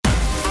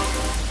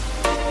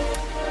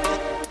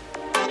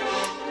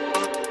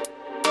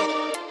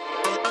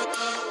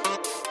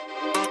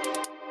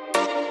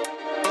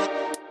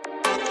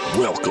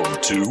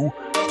Welcome to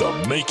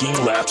the Making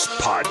Laps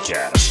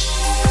Podcast.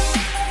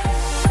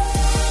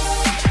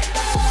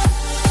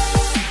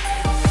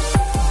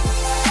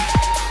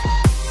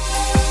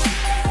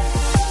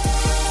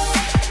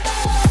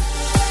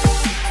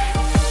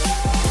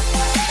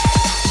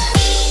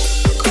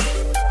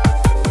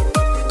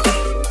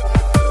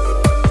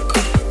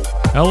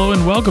 Hello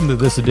and welcome to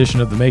this edition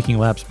of the Making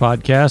Laps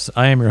Podcast.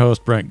 I am your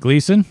host, Brent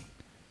Gleason.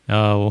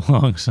 I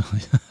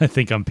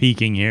think I'm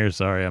peaking here.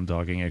 Sorry, I'm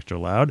talking extra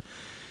loud.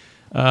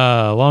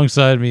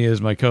 Alongside me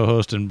is my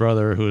co-host and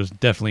brother, who is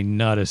definitely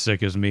not as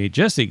sick as me,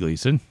 Jesse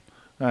Gleason.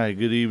 Hi,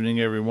 good evening,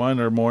 everyone,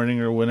 or morning,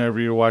 or whenever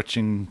you're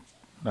watching.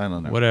 I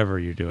don't know. Whatever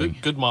you're doing.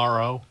 Good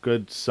morrow.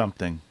 Good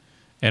something.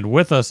 And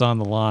with us on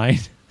the line,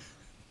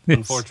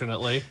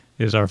 Unfortunately,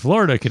 is our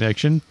Florida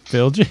connection,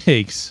 Phil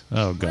Jakes.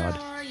 Oh, God.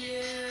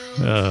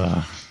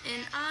 And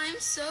I'm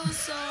so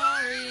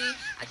sorry.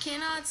 I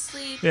cannot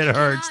sleep. It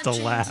hurts to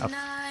Cannot laugh. drink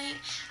tonight.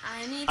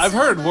 I need I've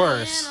heard someone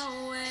worse.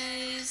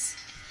 always.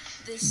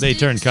 This They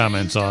turned stitch in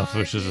comments off,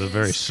 which is a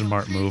very darkness,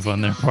 smart move creeping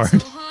on their on, part. so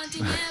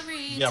haunting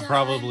every Yeah, time.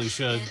 probably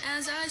should. And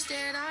as I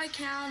stared, I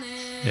counted.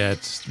 Yeah,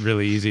 it's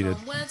really easy to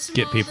From wet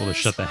get people to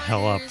shut the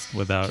hell up spiders,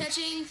 without...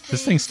 catching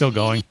This thing's still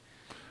going.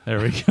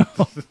 There we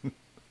go.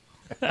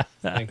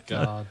 Thank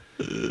God.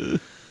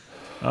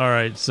 All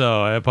right,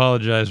 so I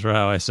apologize for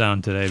how I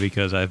sound today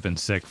because I've been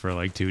sick for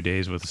like 2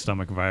 days with a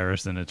stomach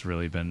virus, and it's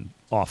really been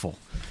awful.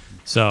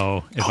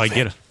 So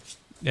if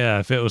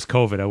if it was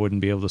COVID, I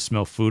wouldn't be able to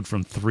smell food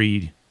from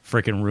 3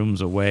 freaking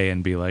rooms away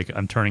and be like,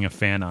 I'm turning a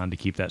fan on to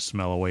keep that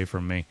smell away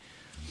from me.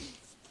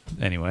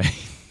 Anyway,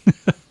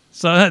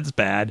 so that's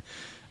bad.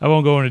 I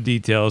won't go into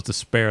details to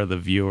spare the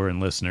viewer and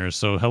listeners.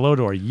 So hello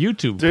to our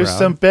YouTube There's crowd.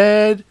 some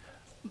bad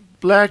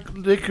black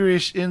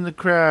licorice in the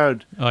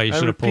crowd. Oh, you I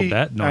should have pulled repeat,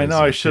 that noise. I know,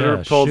 I should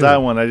have pulled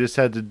that one. I just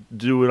had to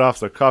do it off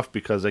the cuff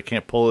because I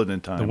can't pull it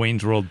in time. The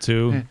Wayne's World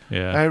 2.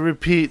 Yeah. I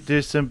repeat,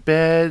 there's some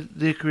bad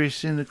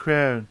licorice in the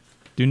crowd.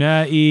 Do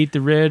not eat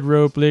the red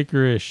rope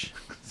licorice.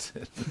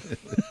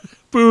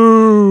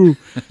 Boo!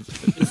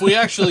 If we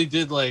actually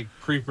did like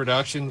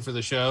pre-production for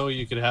the show,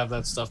 you could have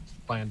that stuff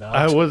planned out.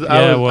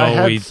 I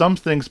had some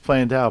things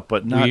planned out,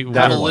 but not we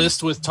that have a one.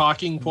 list with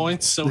talking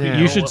points, so we Yeah. know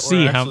You should what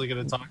see we're how- actually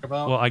going to talk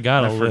about. Well, I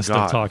got a I list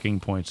forgot. of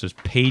talking points. There's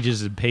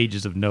pages and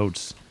pages of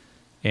notes,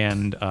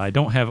 and I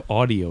don't have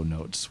audio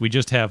notes. We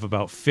just have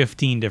about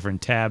 15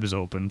 different tabs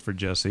open for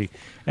Jesse,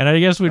 and I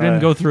guess we didn't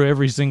go through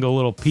every single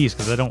little piece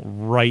because I don't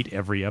write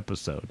every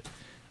episode.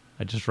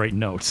 I just write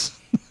notes.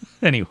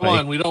 Anyway. Come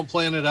on, we don't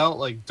plan it out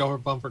like door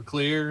bumper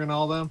clear and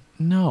all them.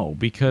 No,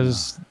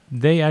 because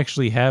they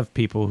actually have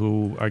people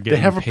who are getting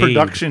They have a paid.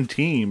 production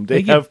team.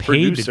 They get have paid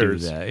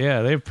producers. to do that.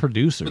 Yeah, they have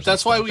producers. But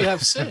that's why we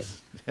have Sid.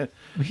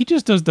 He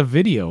just does the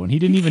video, and he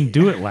didn't even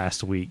do it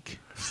last week.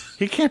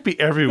 He can't be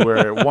everywhere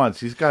at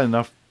once. He's got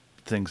enough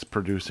things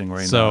producing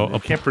right So, now. He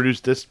can't produce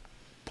this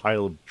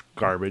pile of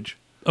garbage.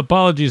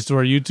 Apologies to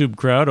our YouTube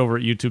crowd over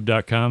at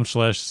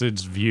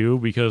youtube.com/Sid's View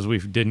because we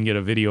didn't get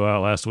a video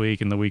out last week,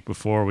 and the week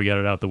before we got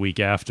it out the week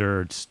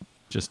after. It's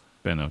just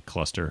been a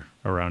cluster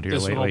around here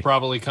This one lately. will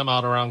probably come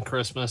out around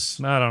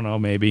Christmas. I don't know,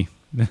 maybe.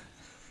 If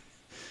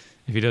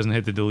he doesn't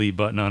hit the delete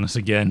button on us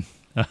again.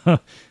 I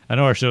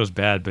know our show's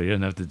bad, but he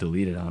doesn't have to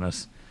delete it on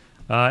us.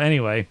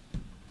 Anyway,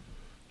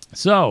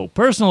 so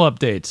personal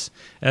updates.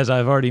 As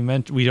I've already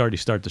mentioned, we already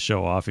start the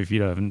show off. If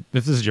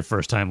this is your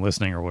first time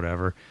listening or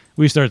whatever,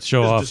 we start the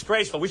show off.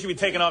 Disgraceful. We should be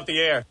taken off the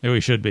air. Yeah, we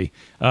should be.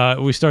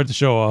 We start the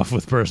show off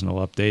with personal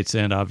updates,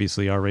 and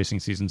obviously our racing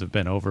seasons have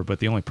been over, but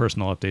the only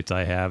personal updates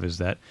I have is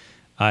that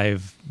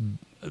I've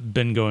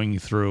been going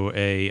through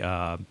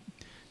a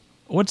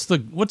what's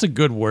a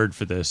good word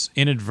for this?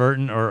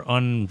 Inadvertent or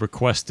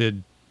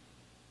unrequested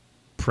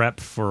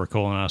prep for a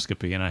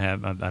colonoscopy, and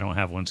I don't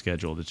have one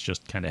scheduled. It's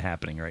just kind of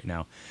happening right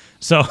now.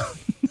 So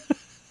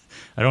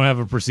I don't have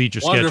a procedure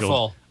scheduled.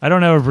 Wonderful. I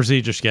don't have a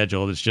procedure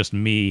scheduled. It's just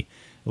me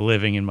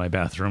living in my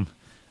bathroom.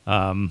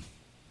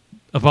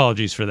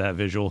 Apologies for that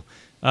visual.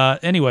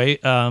 Anyway,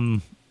 yeah,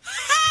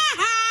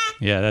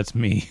 that's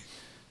me.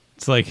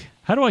 It's like,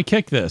 how do I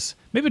kick this?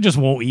 Maybe I just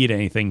won't eat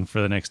anything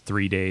for the next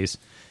 3 days.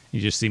 You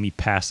just see me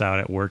pass out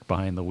at work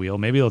behind the wheel.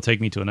 Maybe they'll take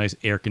me to a nice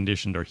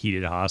air-conditioned or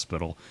heated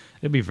hospital.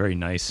 It'd be very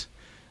nice.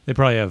 They'll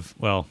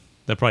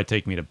probably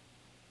take me to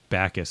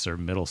Bacchus or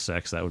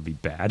Middlesex. That would be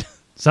bad.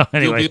 So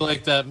anyway. You'll be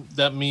like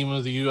that meme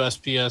of the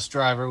USPS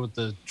driver with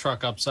the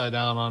truck upside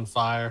down on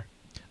fire.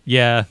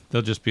 Yeah,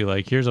 they'll just be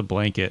like, here's a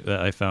blanket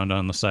that I found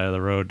on the side of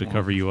the road to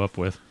cover you up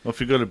with. Well,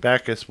 if you go to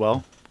Bacchus,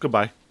 well,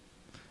 goodbye.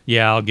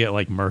 Yeah, I'll get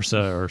like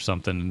MRSA or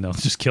something, and they'll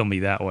just kill me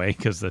that way.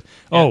 Because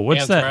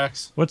what's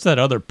anthrax. that? What's that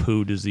other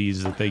poo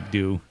disease that they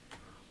do?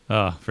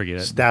 Forget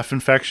it. Staph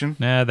infection,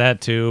 Nah,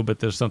 that too. But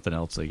there's something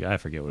else. I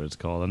forget what it's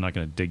called. I'm not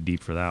going to dig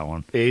deep for that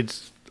one.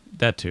 AIDS,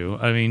 That too.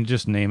 I mean,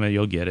 just name it.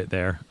 You'll get it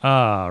there.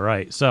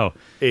 Right. So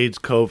AIDS,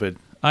 COVID.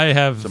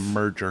 it's a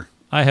merger.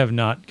 I have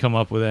not come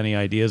up with any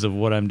ideas of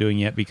what I'm doing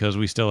yet because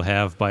we still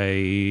have,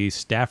 by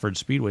Stafford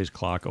Speedway's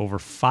clock, over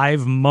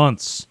 5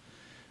 months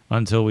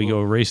until we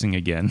go racing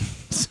again.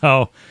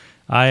 So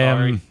I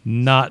am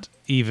not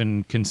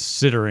even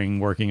considering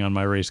working on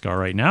my race car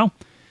right now.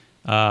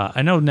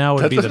 I know now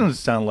would That be doesn't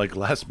sound like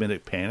last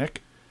minute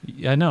panic.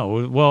 I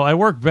know. Well, I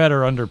work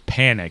better under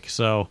panic.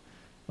 So,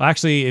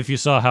 actually, if you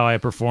saw how I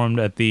performed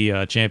at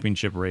the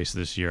championship race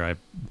this year, I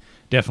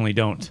definitely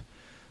don't.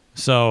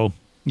 So,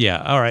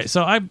 yeah. All right.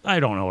 So, I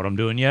don't know what I'm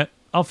doing yet.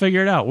 I'll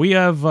figure it out. We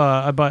have,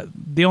 but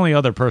the only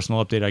other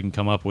personal update I can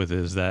come up with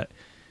is that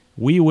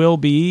we will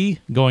be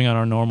going on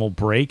our normal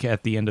break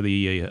at the end of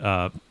the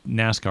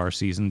NASCAR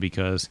season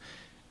because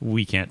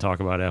we can't talk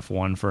about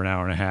F1 for an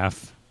hour and a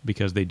half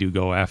because they do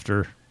go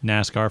after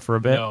NASCAR for a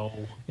bit. No.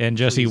 And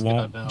Jesse Please,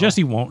 won't. God, no.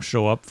 Jesse won't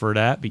show up for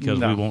that because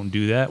No. we won't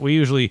do that. We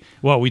usually,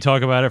 we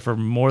talk about it for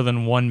more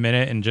than 1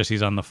 minute, and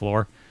Jesse's on the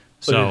floor.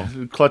 So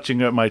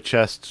Clutching at my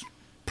chest,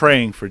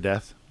 praying for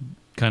death.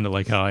 kind of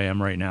like how I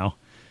am right now.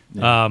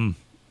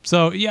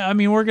 So yeah, I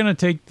mean, we're gonna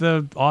take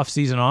the off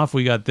season off.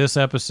 We got this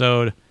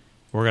episode.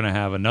 We're gonna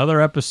have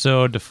another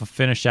episode to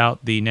finish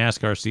out the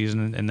NASCAR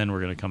season, and then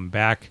we're gonna come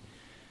back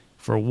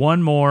for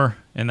one more,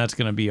 and that's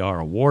gonna be our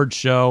award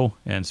show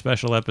and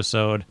special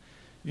episode.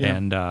 Yeah.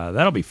 And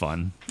that'll be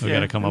fun. We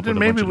got to come up And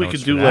with then a bunch maybe of we notes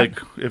could for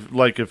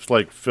do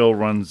that. if Phil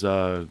runs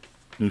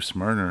New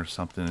Smyrna or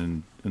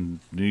something in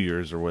New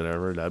Year's or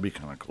whatever. That'd be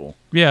kind of cool.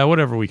 Yeah,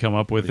 whatever we come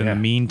up with. In Yeah. the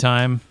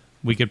meantime,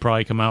 we could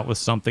probably come out with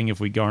something if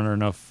we garner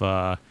enough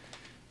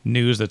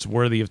news that's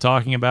worthy of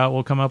talking about.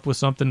 We'll come up with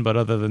something, but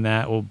other than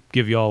that, we'll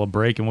give you all a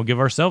break, and we'll give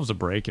ourselves a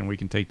break, and we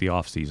can take the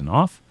off season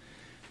off.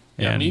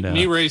 Yeah, And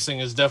me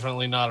racing is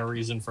definitely not a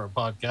reason for a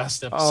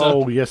podcast episode.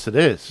 Oh, yes, it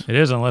is. it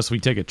is, unless we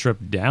take a trip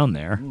down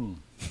there.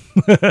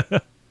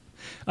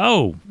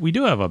 Oh, we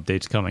do have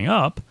updates coming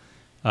up.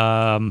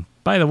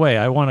 By the way,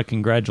 I want to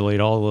congratulate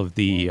all of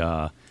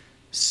the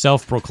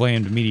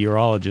self-proclaimed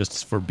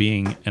meteorologists for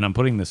being, and I'm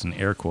putting this in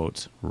air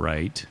quotes,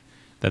 right,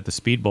 that the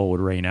Speed Bowl would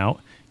rain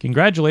out.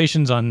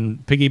 Congratulations on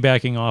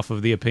piggybacking off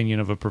of the opinion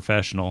of a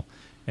professional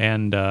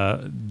and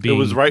being It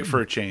was right for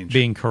a change.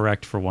 being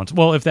correct for once.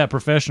 Well, if that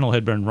professional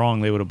had been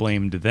wrong, they would have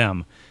blamed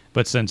them.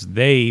 But since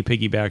they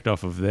piggybacked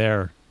off of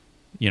their,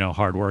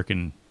 hard work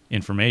and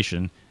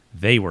information,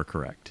 they were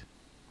correct.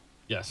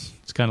 Yes.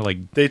 It's kind of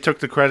like, They took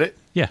the credit?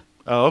 yeah,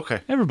 Oh, okay.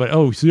 everybody.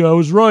 Oh, see, I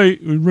was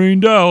right. It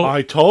rained out.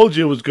 I told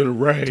you it was going to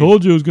rain.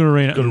 Told you it was going to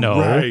rain out. gonna No,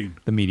 rain.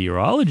 the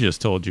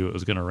meteorologist told you it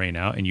was going to rain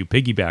out, and you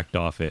piggybacked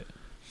off it.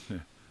 You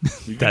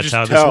can That's just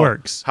how this tell.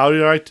 works. How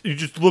did I? You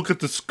just look at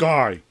the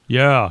sky.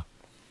 Yeah.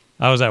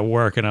 I was at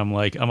work, and I'm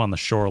on the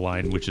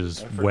shoreline, which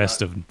is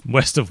west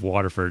of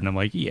Waterford, and I'm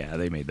like, yeah,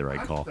 they made the right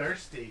call.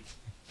 thirsty.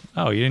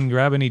 Oh, you didn't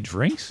grab any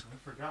drinks?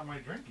 I forgot my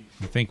drinkies.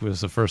 I think it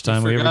was the first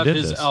time we ever Forgot did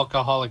his this.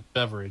 alcoholic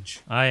beverage.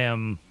 I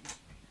am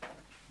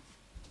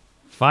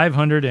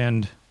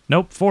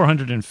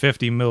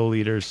 450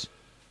 milliliters.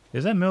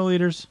 Is that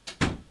milliliters?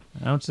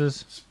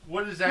 Ounces?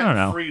 What is I don't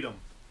know. Freedom.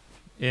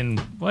 In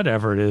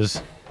whatever it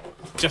is.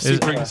 Jesse Is-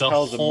 brings a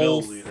hell's a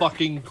whole milliliter?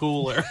 fucking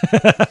cooler.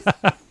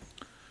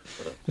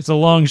 It's a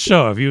long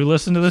show. If you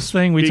listen to this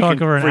thing, we Speaking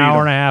talk over an freedom.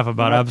 hour and a half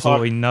about We're not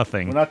absolutely We're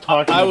nothing. not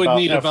talking I would about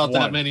need about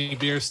that F1. many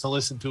beers to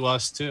listen to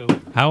us too.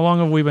 How long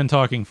have we been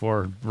talking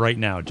for right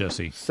now,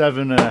 Jesse?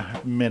 7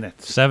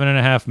 minutes.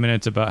 7.5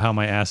 minutes about how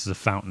my ass is a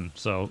fountain.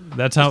 So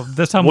that's how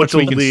What's much a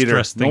we can leader?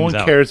 stress No things one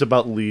out. cares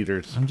about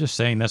leaders. I'm just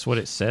saying that's what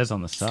it says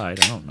on the side.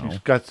 I don't know.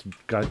 You've got some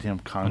goddamn I'm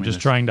communist.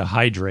 just trying to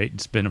hydrate.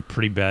 It's been a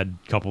pretty bad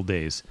couple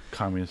days.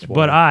 Communist. But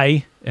water.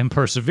 I am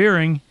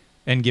persevering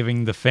and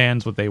giving the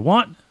fans what they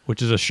want,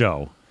 which is a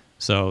show.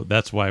 So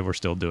that's why we're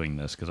still doing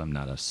this, because I'm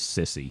not a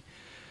sissy.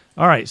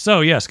 All right.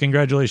 So, yes,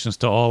 congratulations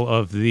to all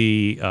of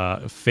the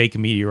fake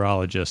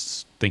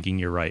meteorologists thinking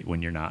you're right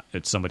when you're not.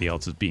 It's somebody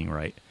else is being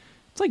right.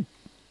 It's like,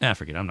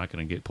 forget it. I'm not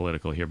going to get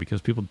political here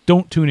because people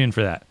don't tune in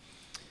for that.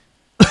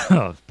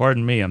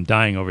 Pardon me. I'm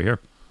dying over here.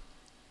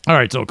 All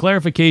right. So,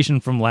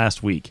 clarification from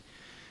last week.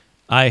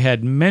 I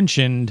had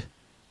mentioned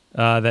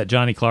that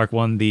Johnny Clark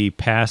won the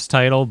PASS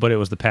title, but it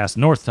was the PASS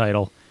North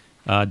title.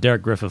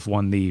 Derek Griffith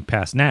won the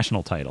PASS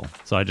National title.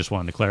 So I just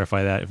wanted to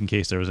clarify that in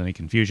case there was any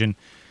confusion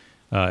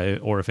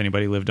or if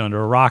anybody lived under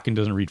a rock and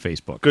doesn't read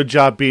Facebook. Good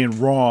job being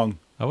wrong.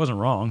 I wasn't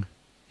wrong.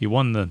 He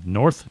won the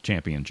North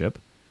Championship.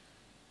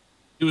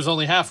 He was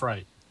only half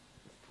right,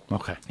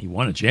 Okay. He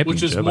won a championship.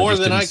 which is I more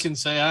just than didn't I can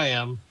say I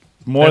am.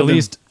 More At than,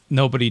 least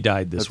nobody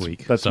died this that's,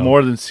 week. That's so.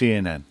 more than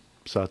CNN.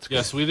 So it's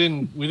Yes, we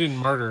didn't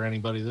murder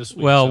anybody this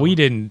week. Well, so- we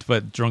didn't,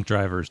 but drunk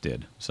drivers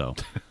did. So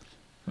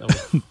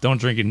don't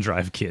drink and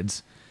drive,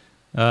 kids.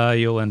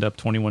 You'll end up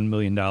 $21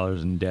 million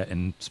in debt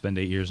and spend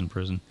 8 years in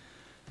prison,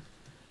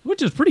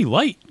 which is pretty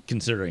light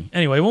considering.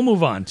 Anyway, we'll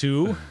move on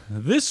to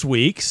this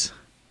week's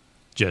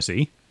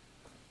Jesse.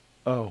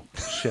 Oh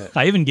shit.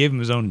 I even gave him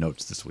his own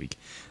notes this week.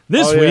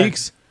 This Oh, yeah.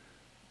 week's,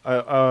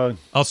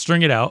 I'll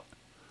string it out.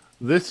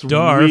 This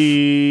Darf.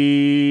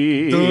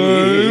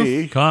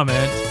 week.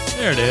 Comment.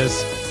 There it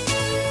is.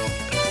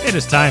 It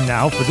is time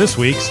now for this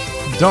week's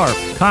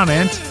DARF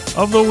comment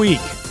of the week.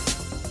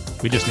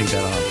 We just need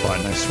that on a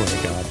button, I swear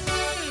to God.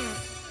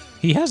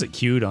 He has it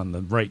queued on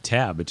the right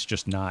tab. It's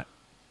just not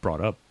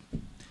brought up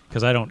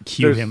because I don't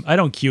cue There's- him. I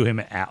don't cue him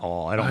at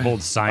all. I don't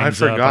hold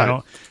signs up.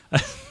 forgot.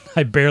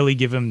 I barely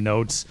give him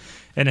notes,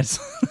 and it's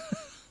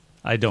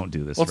I don't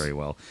do this very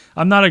well.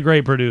 I'm not a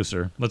great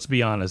producer. Let's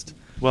be honest.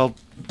 Well,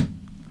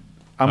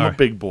 I'm All a right.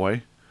 big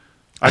boy.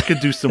 I could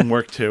do some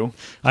work too.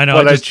 I know,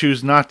 but I I just-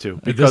 choose not to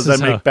because this I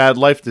is make how- bad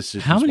life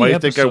decisions. How many why do you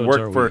think I episodes work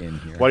are we for? in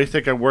here? Why do you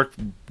think I work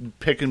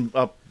picking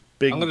up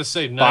big I'm gonna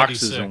say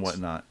boxes 96. and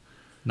whatnot?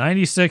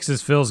 96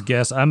 is Phil's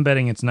guess. I'm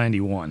betting it's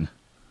 91.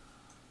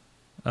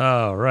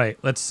 All right,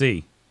 let's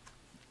see.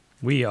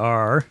 We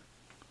are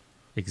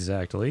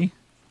exactly.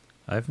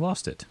 I've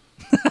lost it.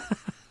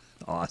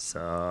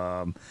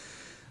 Awesome.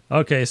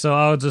 Okay, so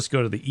I'll just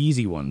go to the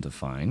easy one to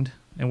find.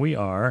 And we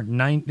are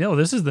No,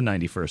 this is the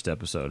 91st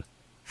episode.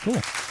 Cool.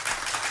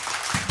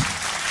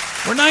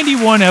 We're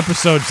 91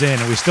 episodes in,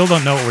 and we still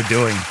don't know what we're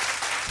doing.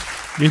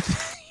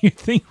 You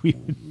think we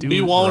would do We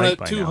it won't right at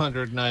by now.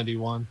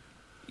 291.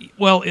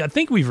 Well, I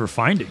think we've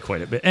refined it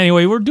quite a bit.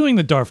 Anyway, we're doing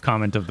the Darf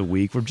comment of the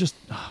week. We're just,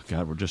 oh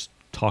God, we're just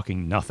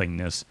talking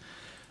nothingness.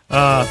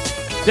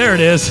 There it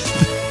is.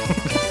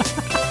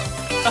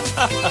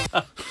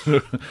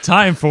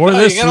 Time for No,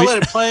 this you gotta week.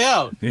 let it play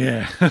out.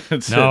 Yeah.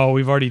 That's No,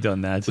 we've already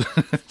done that.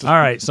 All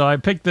right, so I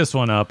picked this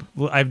one up.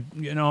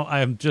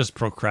 I'm just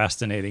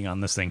procrastinating on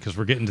this thing because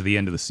we're getting to the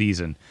end of the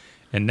season,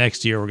 and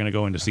next year we're going to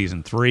go into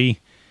season 3,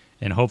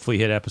 and hopefully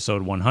hit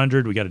episode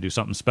 100. We got to do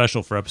something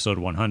special for episode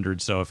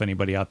 100. So if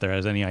anybody out there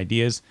has any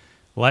ideas,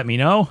 let me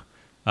know.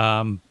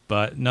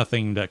 But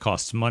nothing that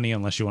costs money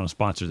unless you want to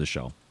sponsor the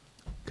show,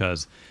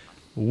 because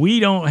we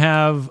don't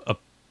have a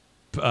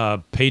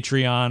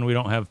Patreon, we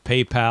don't have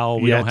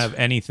PayPal, we Yet. don't have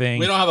anything.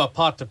 We don't have a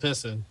pot to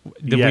piss in.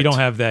 We Yet. don't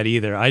have that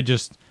either. I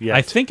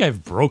Yet. think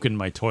I've broken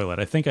my toilet.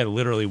 I think I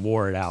literally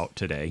wore it out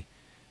today.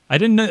 I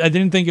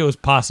didn't think it was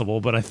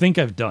possible, but I think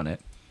I've done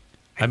it.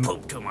 I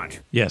poop too much.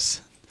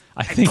 Yes.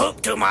 I I think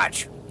poop too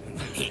much.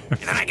 And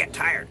then I get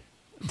tired.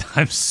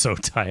 I'm so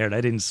tired.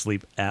 I didn't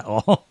sleep at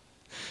all.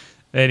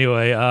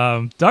 Anyway,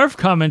 Darf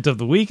comment of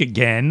the week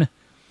again.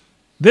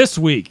 This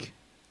week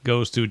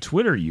goes to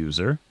Twitter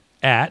user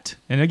and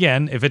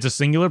again, if it's a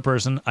singular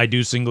person, I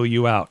do single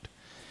you out.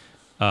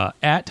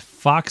 At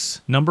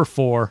Fox number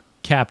 4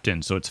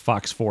 Captain. So it's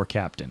Fox 4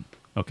 Captain.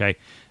 Okay.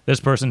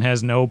 This person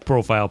has no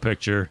profile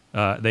picture.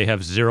 They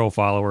have 0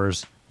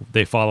 followers.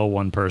 They follow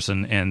one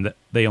person, and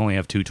they only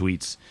have 2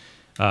 tweets,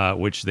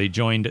 which they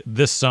joined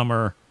this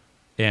summer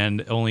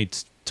and only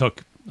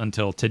took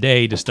until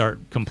today to start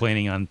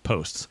complaining on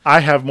posts.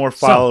 I have more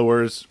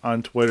followers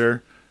on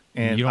Twitter,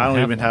 and You don't I don't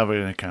have even one. have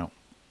an account.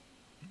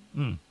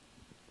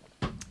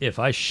 If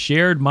I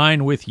shared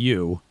mine with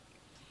you,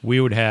 we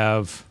would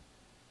have,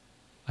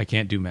 I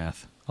can't do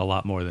math, a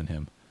lot more than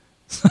him.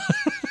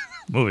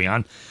 Moving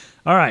on.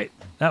 All right.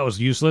 That was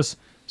useless.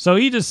 So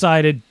they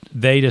decided,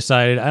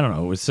 I don't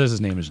know. It says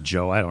his name is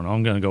Joe. I don't know.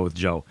 I'm going to go with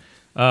Joe.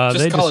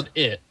 Just call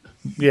it.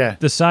 Yeah.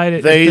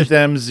 Decided. They, there's-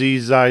 them, z,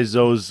 zi,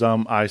 zo,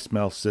 zum, I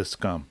smell, sis,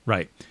 scum.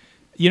 Right.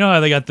 You know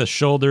how they got the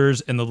shoulders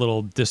and the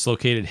little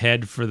dislocated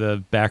head for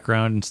the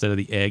background instead of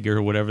the egg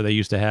or whatever they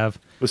used to have?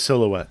 With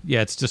silhouette.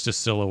 Yeah, it's just a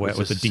silhouette It's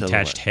with a just a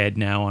detached silhouette. head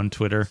now on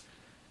Twitter.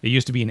 It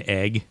used to be an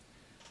egg.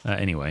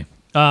 Anyway.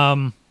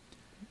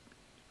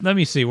 Let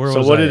me see. Where So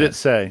was what I did at? it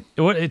say?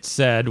 What it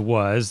said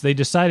was they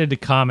decided to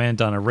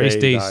comment on a race They,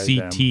 day I,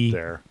 them, CT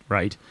there.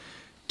 right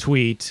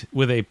tweet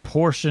with a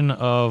portion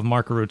of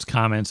Mark Root's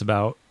comments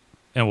about,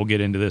 and we'll get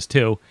into this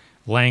too,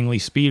 Langley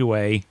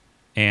Speedway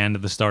and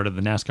the start of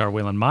the NASCAR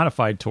Whelen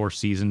Modified Tour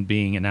season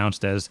being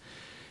announced as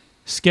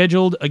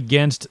scheduled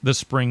against the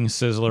Spring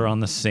Sizzler on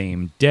the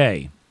same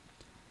day.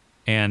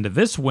 And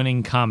this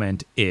winning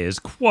comment is,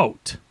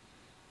 quote,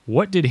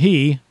 "What did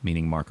he,"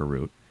 meaning Mark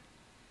Root,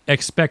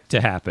 "expect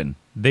to happen?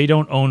 They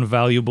don't own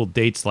valuable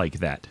dates like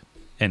that,"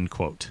 end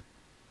quote.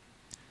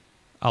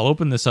 I'll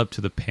open this up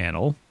to the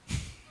panel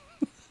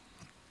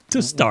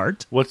to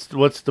start. What's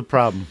the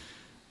problem?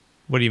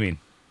 What do you mean?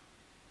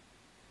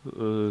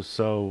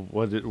 So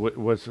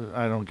what's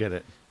I don't get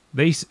it.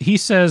 He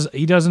says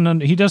he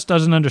just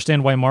doesn't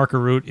understand why Mark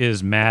Root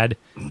is mad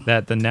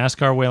that the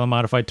NASCAR Whelen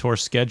Modified Tour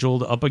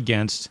scheduled up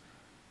against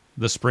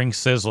the Spring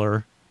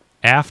Sizzler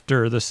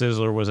after the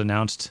Sizzler was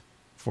announced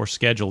for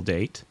schedule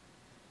date.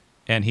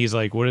 And he's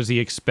like, what does he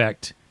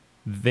expect?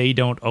 They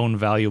don't own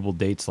valuable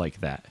dates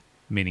like that,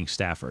 meaning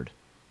Stafford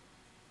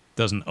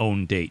doesn't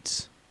own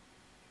dates.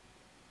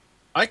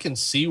 I can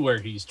see where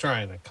he's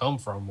trying to come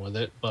from with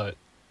it, but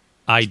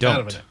I it's kind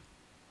don't. of an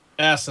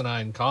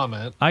asinine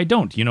comment. I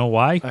don't. You know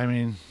why? I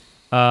mean,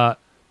 Uh,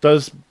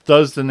 does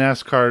the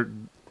NASCAR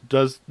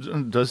does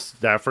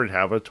Stafford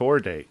have a tour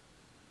date?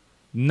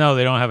 no,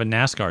 they don't have a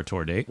NASCAR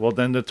tour date. Well,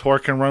 then the tour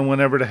can run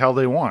whenever the hell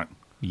they want.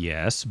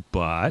 Yes,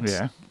 but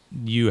Yeah.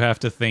 you have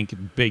to think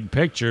big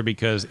picture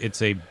because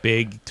it's a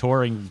big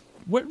touring.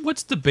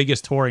 What's the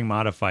biggest touring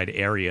modified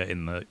area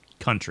in the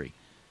country?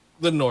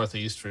 The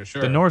Northeast for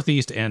sure. The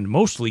Northeast and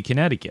mostly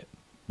Connecticut.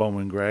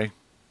 Bowman Gray.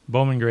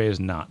 Bowman Gray is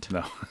not.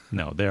 No.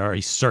 No, they are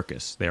a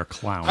circus. They are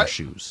clown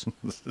shoes.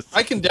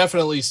 I can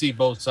definitely see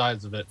both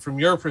sides of it. From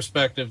your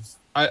perspective,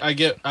 I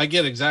get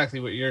exactly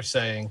what you're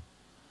saying,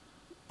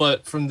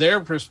 but from their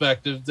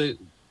perspective,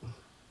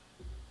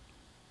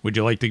 Would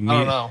you like to? I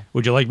don't know.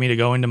 Would you like me to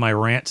go into my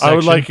rant section? I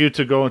would like you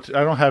to go into.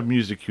 I don't have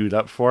music queued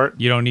up for it.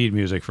 You don't need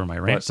music for my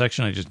rant What?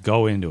 section. I just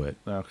go into it.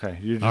 Okay,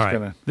 you're just All right.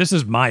 gonna. This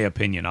is my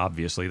opinion,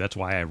 obviously. That's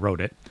why I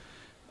wrote it.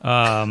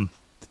 And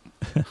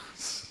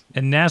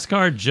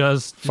NASCAR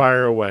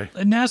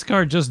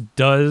just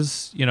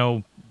does,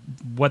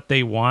 what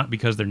they want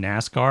because they're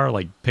NASCAR,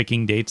 like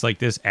picking dates like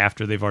this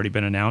after they've already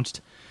been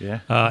announced. Yeah.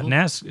 I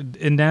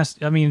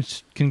mean,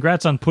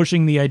 congrats on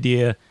pushing the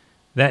idea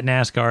that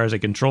NASCAR is a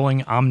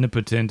controlling,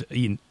 omnipotent,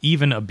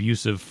 even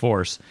abusive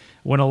force.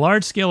 When a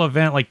large-scale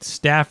event like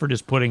Stafford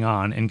is putting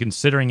on, and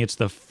considering it's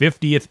the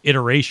 50th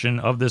iteration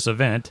of this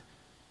event,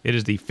 it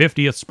is the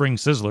 50th Spring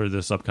Sizzler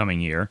this upcoming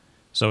year,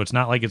 so it's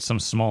not like it's some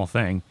small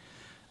thing.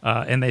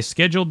 And they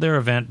scheduled their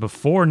event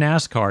before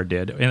NASCAR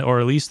did, or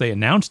at least they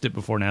announced it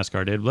before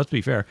NASCAR did. Let's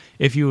be fair.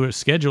 If you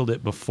scheduled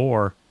it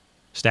before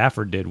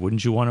Stafford did,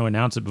 wouldn't you want to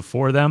announce it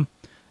before them?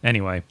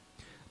 Anyway,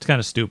 it's kind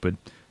of stupid.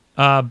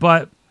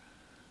 But,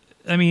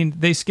 I mean,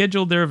 they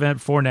scheduled their event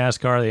before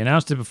NASCAR. They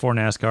announced it before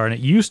NASCAR, and it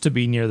used to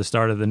be near the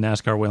start of the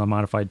NASCAR Whelen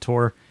Modified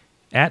Tour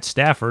at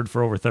Stafford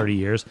for over 30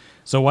 years.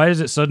 So why does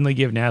it suddenly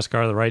give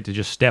NASCAR the right to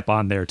just step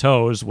on their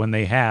toes when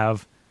they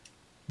have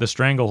the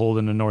stranglehold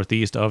in the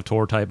Northeast of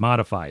tour-type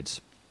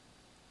modifieds?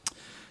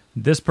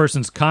 This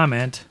person's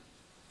comment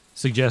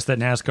suggests that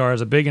NASCAR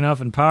is big enough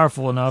and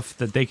powerful enough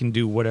that they can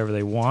do whatever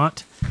they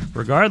want,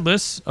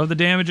 regardless of the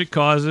damage it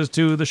causes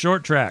to the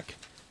short track.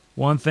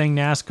 One thing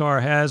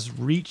NASCAR has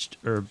preached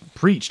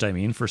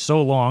for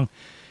so long,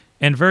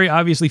 and very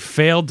obviously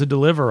failed to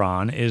deliver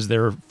on, is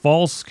their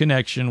false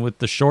connection with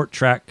the short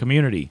track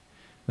community.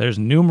 There's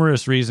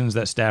numerous reasons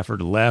that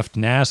Stafford left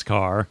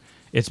NASCAR.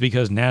 It's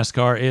because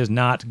NASCAR is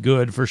not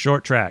good for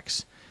short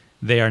tracks.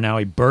 They are now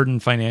a burden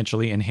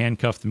financially and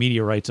handcuffed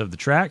media rights of the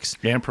tracks.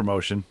 And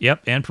promotion.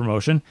 Yep, and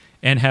promotion.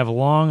 And have a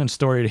long and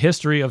storied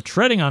history of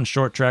treading on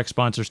short track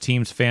sponsors,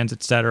 teams, fans,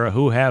 etc.,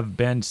 who have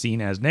been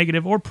seen as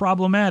negative or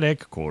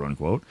problematic, quote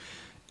unquote,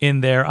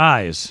 in their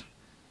eyes.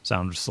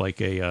 Sounds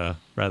like a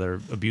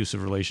rather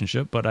abusive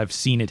relationship, but I've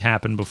seen it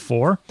happen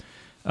before.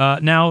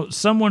 Now,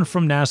 someone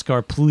from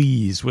NASCAR,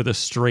 please, with a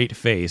straight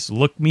face,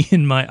 look me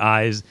in my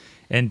eyes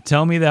and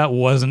tell me that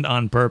wasn't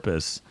on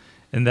purpose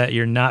and that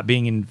you're not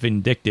being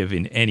vindictive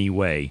in any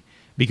way.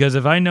 Because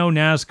if I know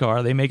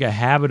NASCAR, they make a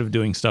habit of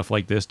doing stuff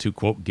like this to,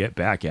 quote, get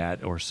back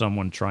at, or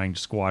someone trying to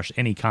squash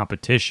any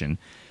competition.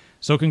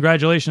 So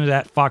congratulations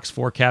at Fox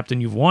 4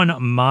 Captain. You've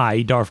won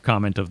my DARF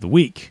comment of the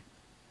week.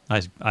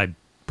 I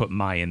put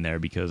my in there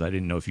because I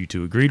didn't know if you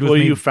two agreed with me.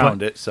 Well, you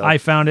found it, so. I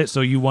found it,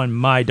 so you won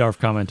my DARF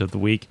comment of the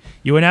week.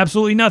 You win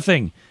absolutely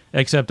nothing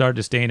except our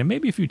disdain and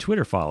maybe a few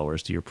Twitter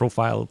followers to your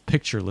profile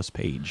pictureless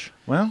page.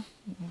 Well,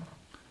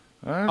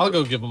 I'll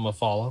go give him a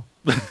follow.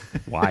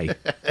 Why?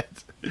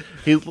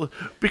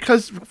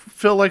 Because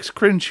Phil likes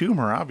cringe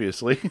humor,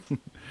 obviously.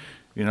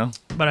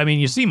 But I mean,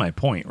 you see my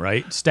point,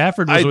 right?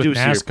 Stafford was with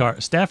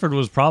NASCAR. Stafford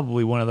was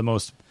probably one of the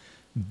most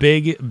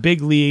big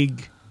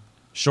league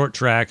short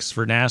tracks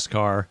for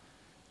NASCAR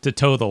to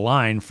toe the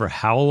line for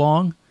how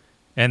long?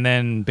 And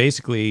then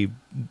basically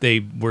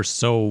they were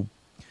so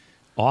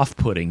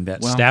off-putting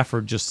that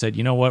Stafford just said,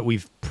 you know what,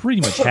 we've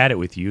pretty much had it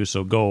with you,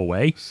 so go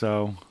away.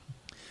 So...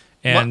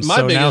 And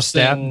my biggest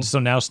thing... so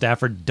now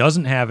Stafford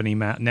doesn't have any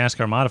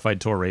NASCAR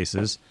Modified Tour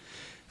races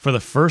for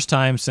the first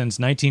time since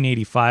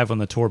 1985 when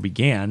the tour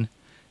began.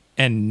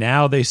 And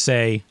now they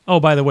say, oh,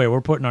 by the way,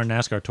 we're putting our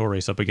NASCAR Tour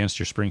race up against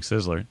your Spring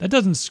Sizzler. That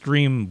doesn't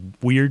scream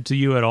weird to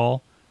you at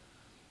all?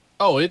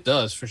 Oh, it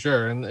does, for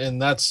sure.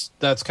 And that's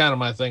kind of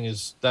my thing,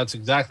 is that's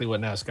exactly what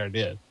NASCAR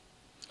did.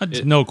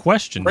 No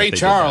question. Ray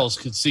Charles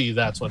could see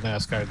that's what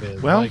NASCAR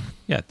did. Well,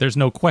 yeah, there's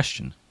no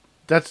question.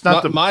 That's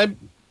not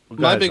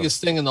My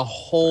biggest thing in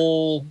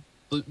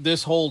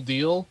this whole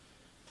deal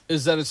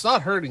is that it's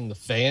not hurting the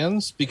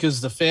fans,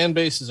 because the fan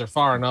bases are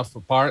far enough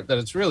apart that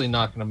it's really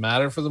not going to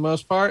matter for the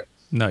most part.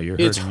 No,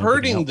 it's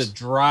hurting the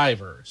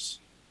drivers,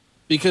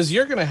 because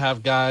you're going to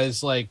have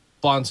guys like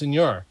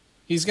Bonsignor.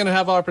 He's going to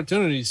have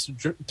opportunities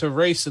to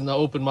race in the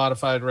open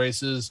modified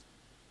races,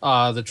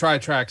 the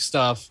tri-track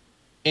stuff,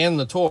 and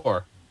the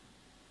tour.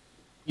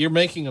 You're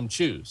making them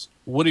choose.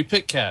 Woody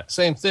Pitkat,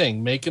 same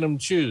thing, making them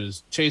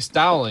choose. Chase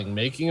Dowling,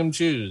 making them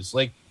choose.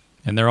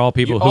 And they're all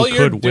people who all could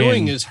you're win.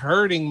 doing is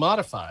hurting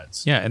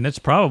modifieds. Yeah, and that's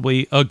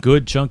probably a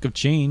good chunk of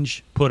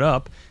change put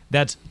up.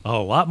 That's a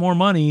lot more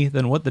money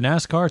than what the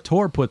NASCAR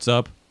Tour puts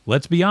up.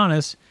 Let's be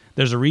honest.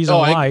 There's a reason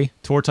why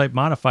Tour-type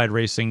modified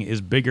racing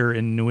is bigger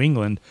in New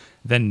England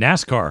than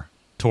NASCAR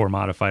Tour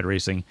modified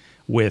racing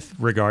with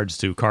regards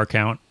to car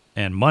count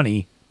and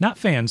money. Not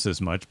fans as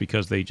much,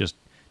 because they just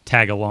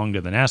tag along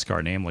to the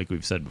NASCAR name like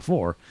we've said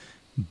before.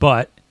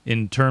 But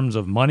in terms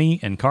of money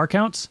and car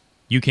counts,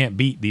 you can't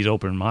beat these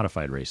open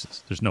modified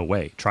races. There's no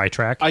way.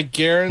 Tri-track, I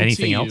guarantee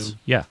anything else?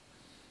 Yeah.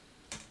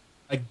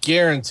 I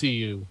guarantee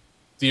you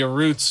the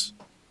Aroots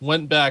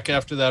went back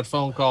after that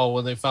phone call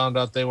when they found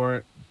out they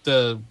weren't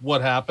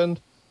what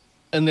happened,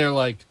 and they're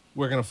like,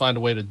 we're going to find a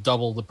way to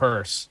double the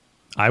purse.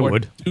 I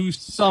would do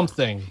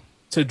something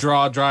to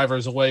draw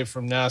drivers away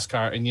from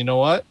NASCAR, and you know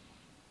what?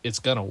 It's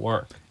going to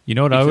work. You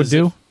know what I would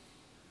do?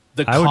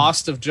 the I would-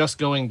 cost of just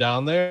going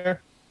down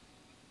there,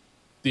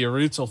 the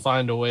Arutes will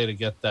find a way to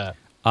get that.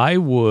 I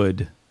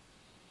would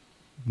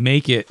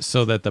make it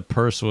so that the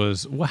purse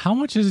was. Well, how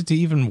much is it to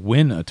even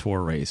win a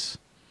tour race?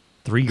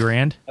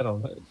 $3,000. I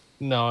don't know.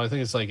 No, I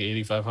think it's like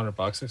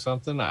 $8,500 or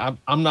something.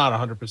 I'm not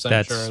 100%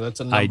 That's- sure. That's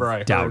a number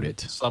I doubt heard it.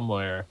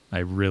 somewhere. I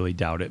really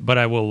doubt it, but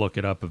I will look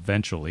it up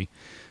eventually.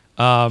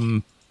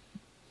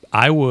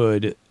 I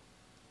would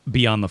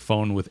be on the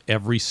phone with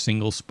every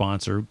single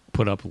sponsor,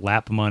 put up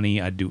lap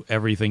money. I'd do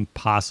everything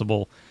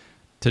possible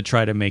to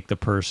try to make the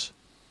purse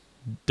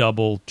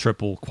double,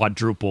 triple,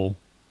 quadruple,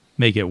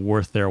 make it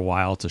worth their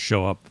while to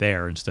show up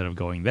there instead of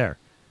going there.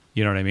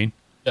 You know what I mean?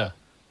 Yeah.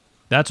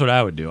 That's what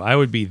I would do. I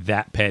would be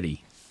that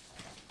petty.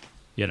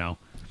 You know?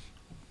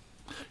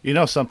 You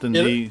know something?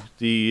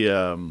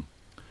 Yeah.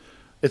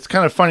 It's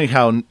kind of funny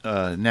how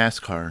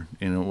NASCAR,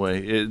 in a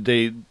way,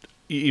 they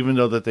even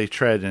though that they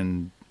tread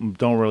and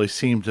don't really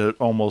seem to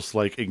almost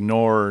like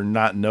ignore or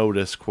not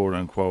notice, quote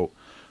unquote,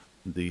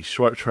 the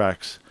short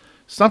tracks.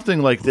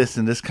 Something like this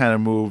and this kind of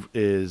move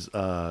is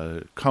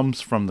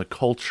comes from the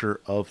culture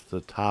of the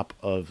top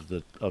of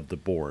the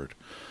board,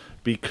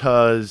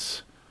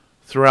 because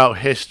throughout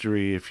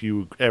history, if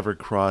you ever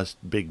crossed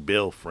Big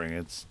Bill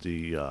France,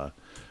 the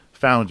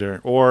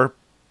founder, or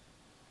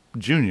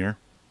Junior,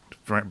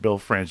 Bill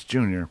France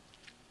Jr.,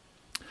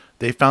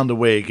 they found a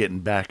way of getting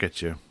back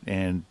at you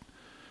and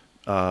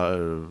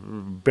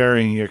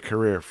burying your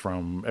career,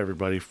 from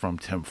everybody from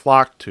Tim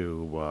Flock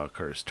to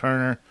Curtis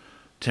Turner,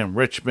 Tim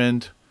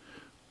Richmond,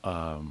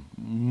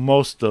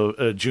 most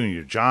of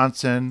Junior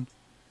Johnson.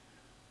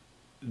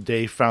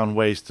 They found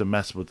ways to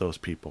mess with those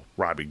people.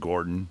 Robbie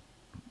Gordon,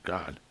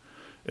 God,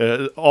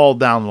 all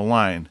down the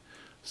line.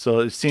 So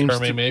it seems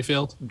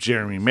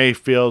Jeremy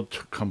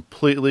Mayfield,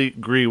 completely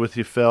agree with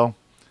you, Phil.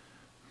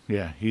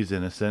 Yeah, he's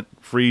innocent.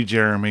 Free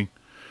Jeremy.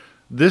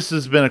 This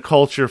has been a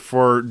culture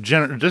for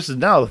this is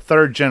now the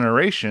third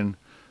generation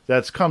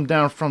that's come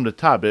down from the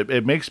top.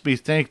 It makes me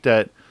think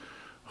that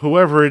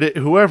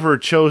whoever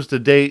chose the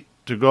date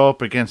to go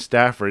up against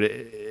Stafford,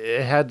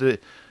 it had to.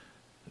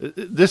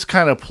 This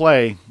kind of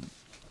play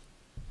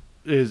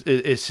is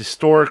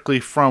historically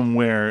from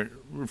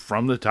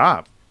the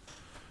top,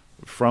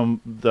 from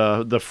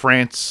the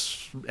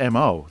France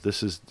MO.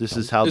 This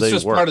is how It's they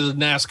just work. part of the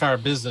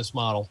NASCAR business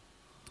model.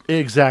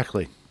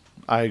 Exactly,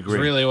 I agree.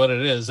 It's really what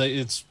it is.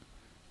 It's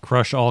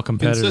Crush all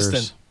competitors.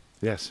 consistent.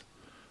 Yes,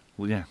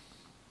 well, yeah.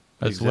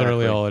 That's Exactly.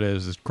 literally all it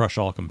is crush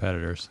all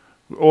competitors.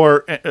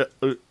 Or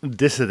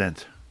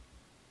dissident.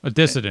 A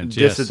dissident,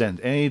 yes. Dissident.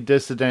 Any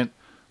dissident,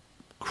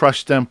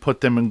 crush them,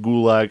 put them in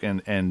gulag,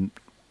 and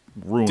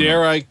ruin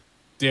them.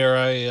 Dare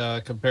I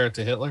compare it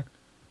to Hitler?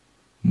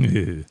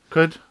 Yeah,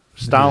 Could.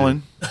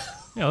 Stalin.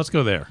 let's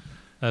go there.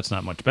 That's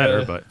not much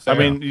better, but I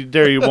mean,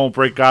 you won't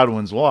break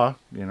Godwin's law,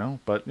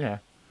 but yeah.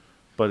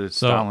 But it's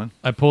so Stalin.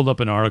 I pulled up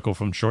an article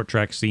from Short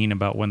Track Scene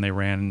about when they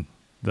ran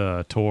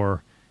the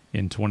tour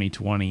in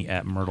 2020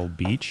 at Myrtle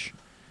Beach,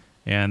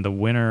 and the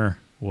winner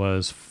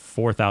was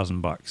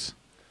 $4,000.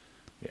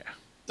 Yeah.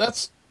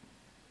 That's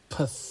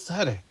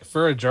pathetic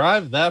for a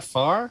drive that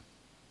far.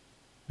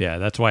 Yeah,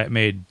 that's why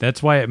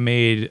it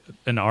made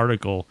an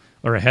article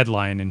or a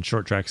headline in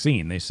Short Track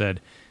Scene. They said,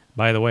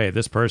 by the way,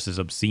 this purse is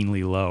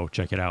obscenely low.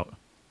 Check it out.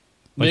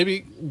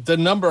 Maybe the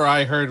number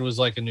I heard was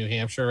like a New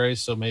Hampshire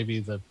race, so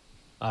maybe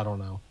I don't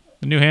know.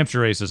 The New Hampshire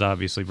races,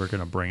 obviously, we're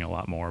going to bring a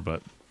lot more,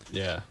 but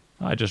Yeah.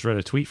 I just read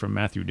a tweet from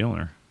Matthew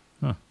Dillner.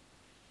 Huh.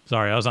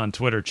 Sorry, I was on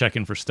Twitter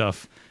checking for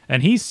stuff,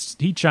 and he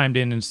chimed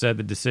in and said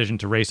the decision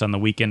to race on the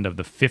weekend of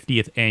the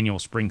 50th annual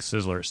Spring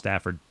Sizzler at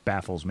Stafford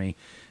baffles me.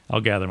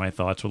 I'll gather my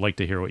thoughts. Would like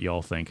to hear what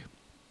y'all think.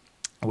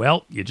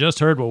 Well, you just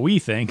heard what we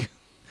think.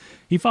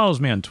 He follows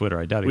me on Twitter.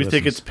 I doubt he We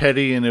think listens. it's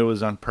petty and it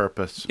was on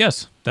purpose.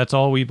 Yes, that's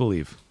all we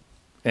believe.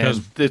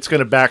 And it's going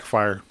to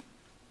backfire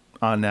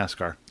on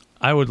NASCAR.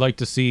 I would like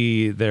to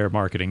see their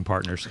marketing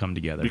partners come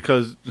together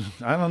Because,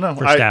 I don't know.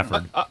 for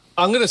Stafford.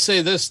 I'm going to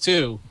say this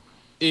too.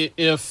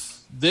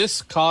 If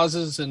this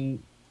causes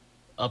an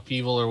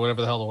upheaval or whatever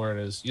the hell the word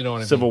is, you know what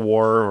I mean? Civil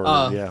War or,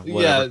 whatever.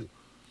 Yeah.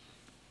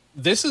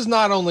 This is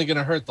not only going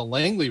to hurt the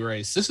Langley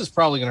race, this is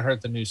probably going to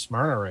hurt the New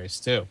Smyrna race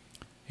too.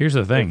 Here's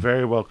the It thing.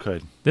 very well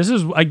could.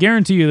 I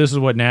guarantee you this is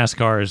what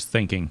NASCAR is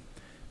thinking.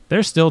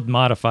 There's still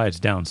modifieds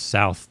down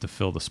south to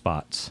fill the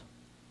spots.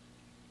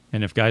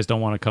 And if guys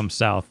don't want to come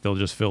south, they'll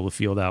just fill the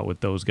field out with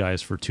those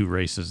guys for 2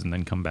 races and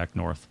then come back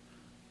north.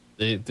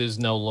 There's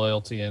no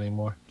loyalty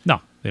anymore.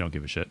 No, they don't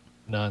give a shit.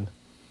 None.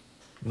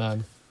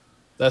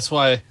 That's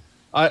why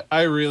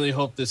I really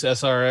hope this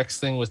SRX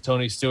thing with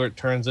Tony Stewart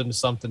turns into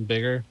something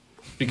bigger,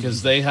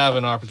 because they have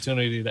an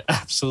opportunity to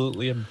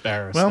absolutely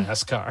embarrass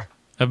NASCAR.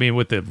 I mean,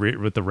 with the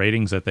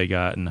ratings that they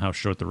got and how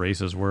short the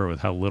races were, with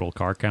how little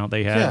car count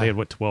they had, they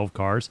had 12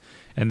 cars,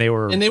 and they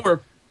were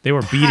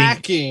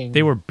packing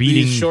beating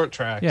these short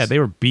tracks. Yeah, they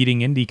were beating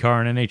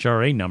IndyCar and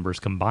NHRA numbers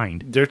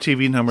combined. Their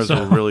TV numbers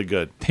were really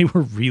good. They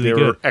were really They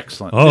good. were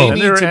excellent. Oh. And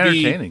they were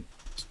entertaining.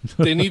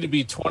 They need to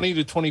be 20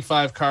 to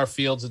 25 car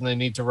fields, and they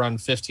need to run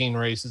 15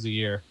 races a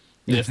year.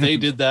 And if they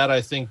did that,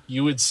 I think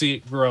you would see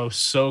it grow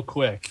so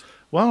quick.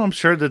 Well, I'm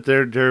sure that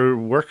they're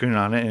working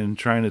on it and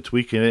trying to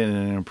tweak it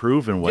and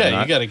improve and whatnot.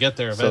 Yeah, you got to get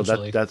there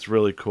eventually. So that's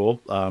really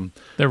cool.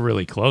 They're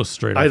really close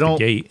straight off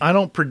the gate. I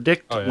don't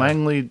predict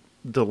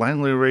the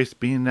Langley race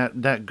being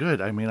that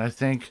good. I mean, I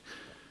think,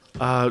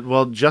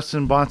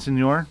 Justin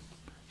Bonsignore,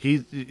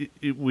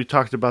 we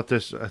talked about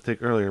this I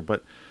think earlier,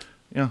 but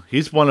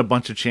he's won a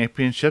bunch of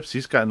championships.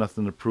 He's got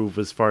nothing to prove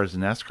as far as the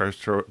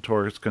NASCAR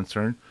tour is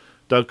concerned.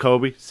 Doug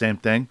Coby, same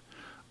thing.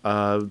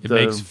 It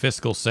makes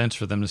fiscal sense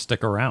for them to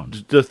stick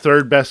around. The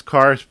third best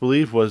car, I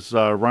believe, was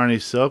Ronnie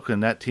Silk,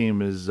 and that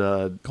team is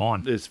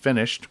gone. Is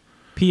finished.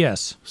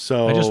 P.S.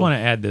 So I just want to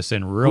add this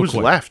in real quick.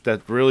 Who's left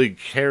that really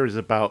cares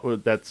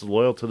about that's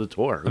loyal to the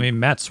tour? I mean,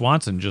 Matt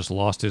Swanson just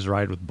lost his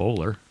ride with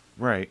Bowler.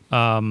 Right.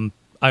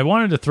 I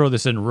wanted to throw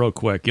this in real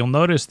quick. You'll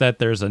notice that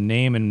there's a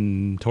name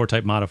in Tour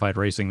Type Modified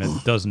Racing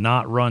that does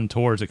not run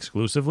tours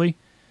exclusively,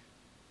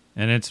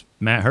 and it's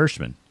Matt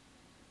Hirschman.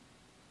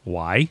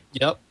 Why?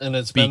 Yep, and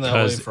it's been that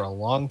way for a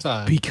long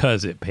time.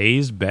 Because it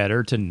pays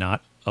better to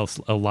not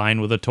align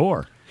with a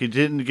tour. He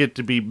didn't get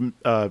to be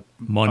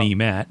Money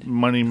Matt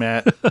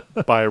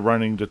by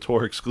running the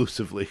tour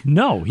exclusively.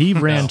 No, he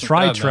ran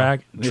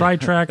tri-track,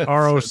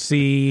 ROC,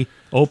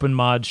 open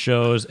mod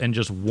shows, and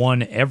just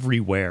won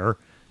everywhere.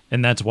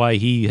 And that's why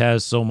he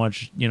has so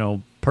much,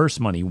 purse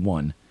money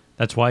won.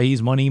 That's why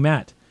he's Money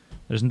Matt.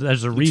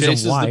 There's a reason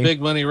chases why the big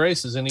money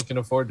races and he can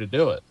afford to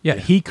do it. Yeah,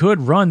 he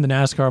could run the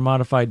NASCAR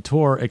Modified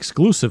Tour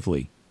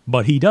exclusively,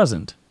 but he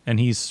doesn't, and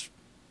he's,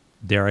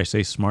 dare I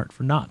say, smart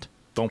for not.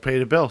 Don't pay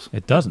the bills.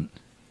 It doesn't.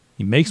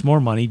 He makes more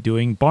money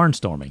doing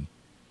barnstorming,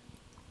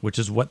 which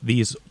is what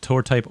these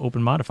tour type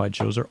open modified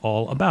shows are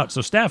all about.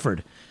 So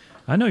Stafford,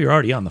 I know you're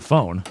already on the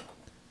phone,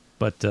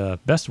 but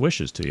best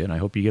wishes to you, and I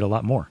hope you get a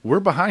lot more.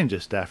 We're behind you,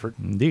 Stafford.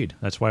 Indeed,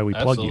 that's why we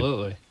plug you.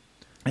 Absolutely.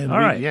 And all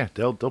right, yeah,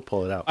 they'll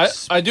pull it out.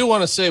 I do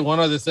want to say one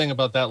other thing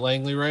about that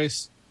Langley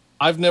race.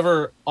 I've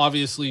never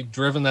obviously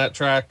driven that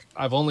track.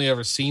 I've only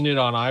ever seen it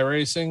on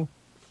iRacing,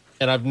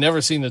 and I've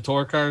never seen the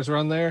tour cars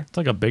run there. It's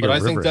like a bigger. But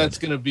I think that's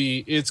going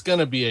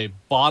to be a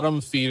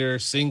bottom feeder,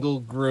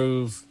 single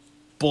groove,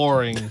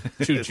 boring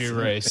choo-choo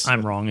race.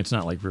 I'm wrong. It's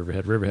not like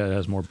Riverhead. Riverhead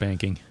has more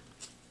banking.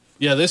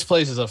 Yeah, this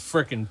place is a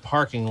freaking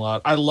parking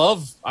lot. I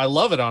love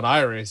it on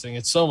iRacing.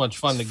 It's so much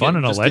fun to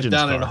get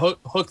down and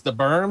hook the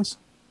berms.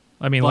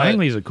 I mean,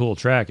 Langley's a cool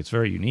track. It's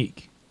very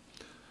unique.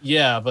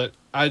 Yeah, but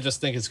I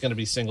just think it's going to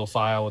be single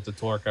file with the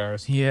tour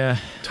cars. Yeah.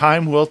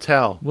 Time will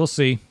tell. We'll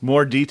see.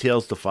 More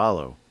details to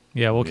follow.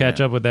 Yeah, we'll catch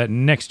up with that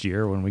next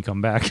year when we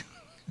come back.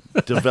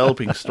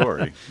 Developing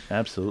story.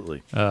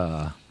 Absolutely.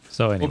 So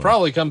anyway. We'll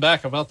probably come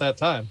back about that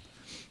time.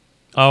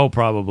 Oh,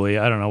 probably.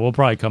 I don't know. We'll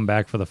probably come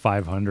back for the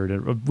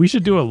 500. We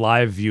should do a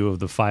live view of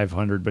the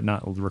 500, but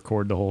not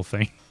record the whole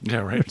thing. Yeah,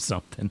 right. Or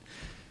something.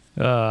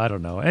 I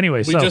don't know.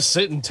 Anyway, we just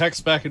sit and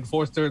text back and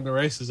forth during the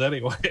races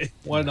anyway.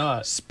 Why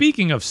not?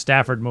 Speaking of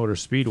Stafford Motor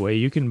Speedway,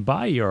 you can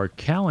buy your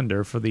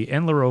calendar for the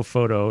Enlaro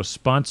Photo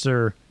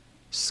sponsor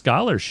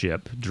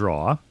scholarship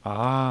draw.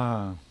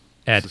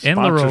 At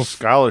Enlaro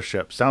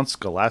Scholarship. Sounds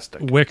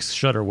scholastic. Wix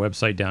shut her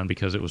website down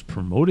because it was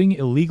promoting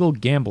illegal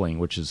gambling,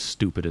 which is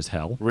stupid as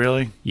hell.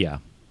 Really? Yeah.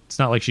 It's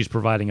not like she's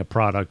providing a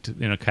product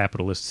in a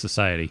capitalist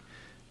society,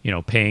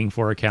 paying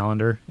for a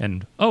calendar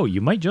and,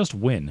 you might just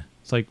win.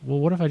 It's like, well,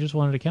 what if I just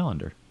wanted a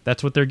calendar?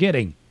 That's what they're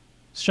getting.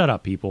 Shut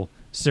up, people.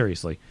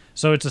 Seriously.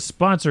 So it's a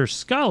sponsor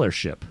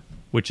scholarship,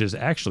 which is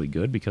actually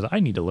good because I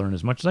need to learn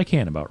as much as I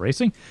can about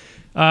racing.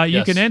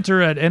 You can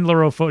enter at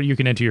Enlaro Photo. You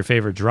can enter your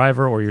favorite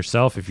driver or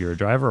yourself if you're a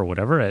driver or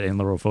whatever at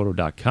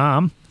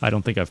enlarophoto.com. I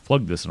don't think I've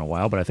plugged this in a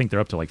while, but I think they're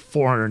up to like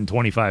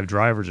 425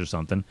 drivers or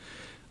something,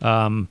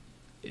 in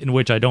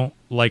which I don't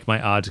like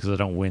my odds because I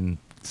don't win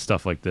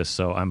stuff like this.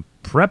 So I'm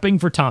prepping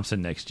for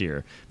Thompson next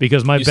year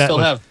because my bet still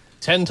have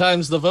 10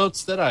 times the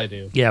votes that I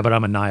do. Yeah, but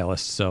I'm a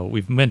nihilist, so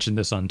we've mentioned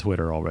this on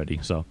Twitter already.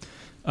 So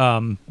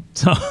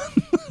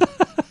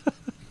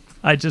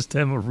I just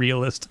am a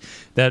realist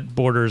that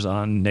borders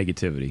on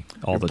negativity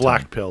all the time.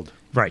 Black-pilled.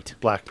 Right.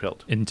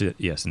 Black-pilled.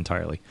 Yes,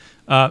 entirely.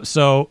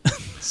 So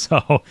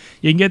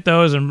you can get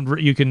those and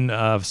you can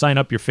sign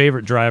up your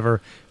favorite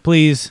driver.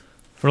 Please,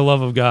 for the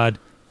love of God,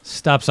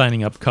 stop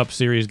signing up Cup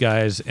Series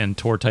guys and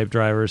tour type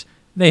drivers.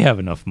 They have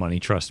enough money,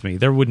 trust me.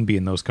 There wouldn't be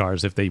in those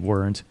cars if they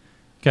weren't.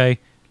 Okay?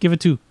 Give it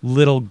to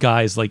little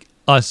guys like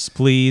us,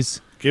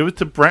 please. Give it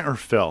to Brent or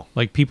Phil.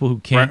 Like people who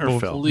can't. Brent or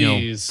Phil.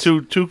 Please.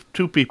 Two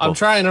people. I'm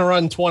trying to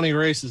run 20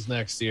 races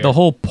next year. The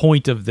whole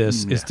point of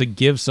this is to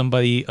give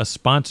somebody a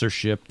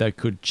sponsorship that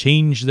could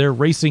change their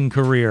racing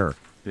career.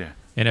 Yeah.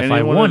 And if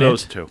I won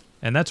it,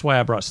 and that's why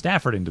I brought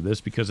Stafford into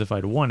this, because if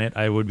I'd won it,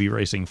 I would be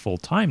racing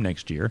full-time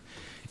next year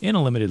in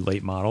a limited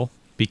late model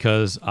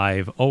because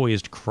I've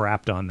always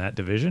crapped on that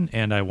division,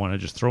 and I want to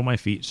just throw my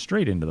feet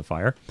straight into the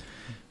fire.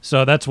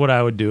 So that's what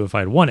I would do if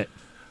I'd won it.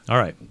 All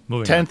right,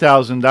 moving on.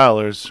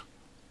 $10,000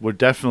 would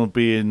definitely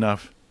be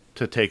enough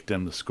to take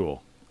them to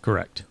school.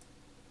 Correct.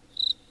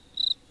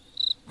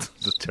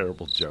 It's a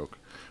terrible joke.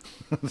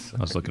 I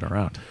was looking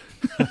around.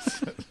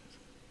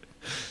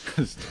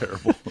 It's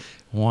terrible.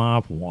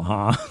 Womp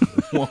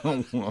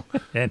womp.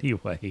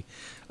 Anyway.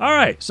 All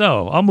right,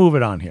 so I'll move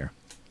it on here.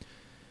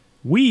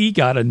 we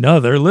got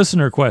another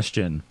listener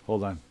question.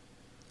 Hold on.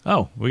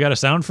 Oh, we got a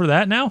sound for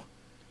that now?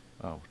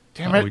 Oh,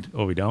 damn it.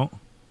 We don't?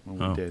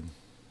 Well, we did.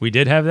 We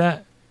did have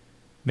that?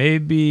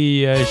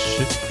 Maybe I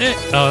should...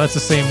 Oh, that's the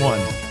same one.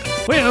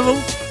 Wait, I have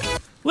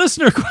a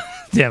listener...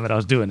 Damn it, I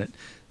was doing it.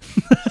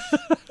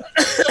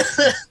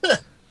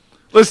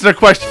 Listener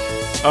question.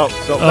 Oh,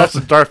 so that's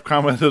the Darth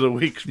comment of the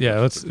week. Yeah,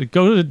 let's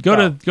go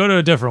to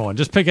a different one.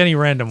 Just pick any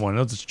random one.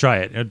 Let's just try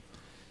it.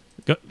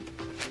 Go.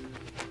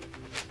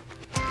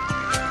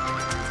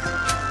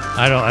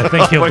 I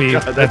think he'll be.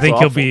 God, I think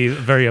awful. he'll be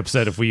very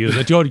upset if we use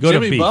it. Go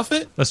Jimmy to B.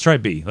 Buffett? Let's try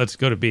B. Let's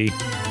go to B.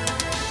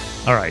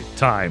 All right,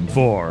 time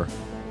for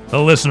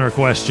the listener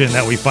question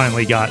that we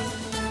finally got.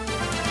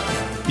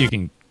 You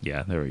can.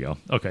 Yeah, there we go.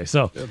 Okay,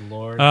 so. Good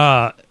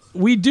Lord.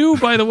 We do,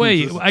 by the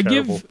way. This is I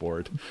give. terrible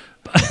board.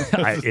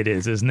 It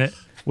is, isn't it?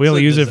 We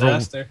only use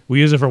disaster. we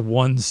use it for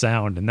one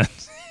sound, and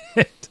that's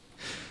it.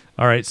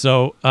 All right,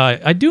 so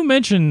I do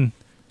mention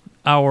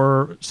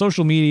our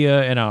social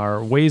media and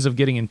our ways of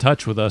getting in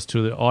touch with us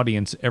to the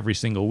audience every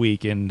single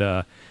week, and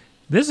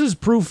this is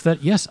proof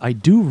that yes, I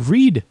do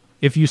read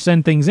if you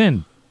send things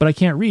in, but I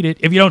can't read it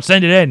if you don't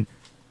send it in.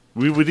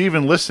 We would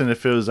even listen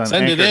if it was on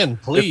Send Anchor. it in,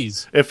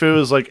 please. If it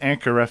was like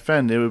Anchor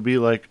FM, it would be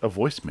like a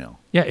voicemail.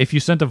 Yeah, if you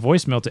sent a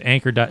voicemail to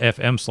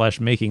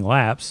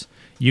anchor.fm/makinglaps,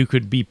 you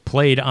could be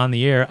played on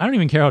the air. I don't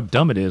even care how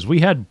dumb it is. We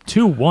had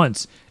 2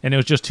 once, and it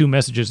was just 2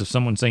 messages of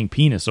someone saying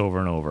penis over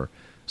and over.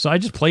 So I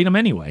just played them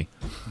anyway.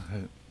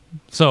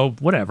 So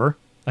whatever.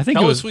 I think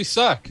Tell it was. us we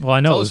suck. Well,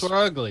 I know Tell it us was- we're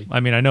ugly. I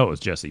mean, I know it was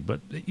Jesse,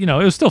 but it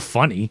was still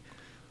funny.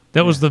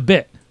 That was the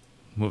bit.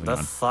 Moving on.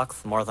 This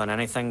sucks more than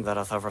anything that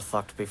has ever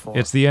sucked before.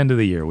 It's the end of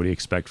the year. What do you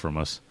expect from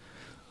us?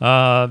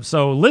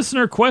 So,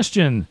 listener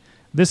question.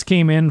 This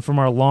came in from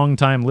our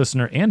longtime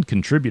listener and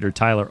contributor,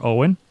 Tyler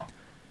Owen.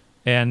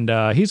 And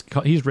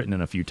he's written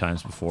in a few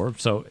times before.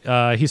 So,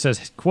 he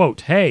says,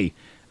 quote, "Hey,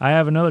 I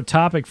have another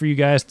topic for you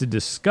guys to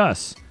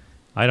discuss.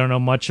 I don't know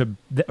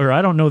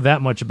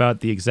that much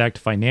about the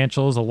exact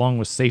financials along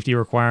with safety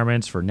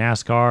requirements for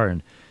NASCAR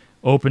and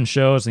open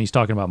shows." And he's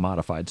talking about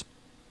modifieds.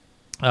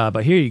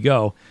 But here you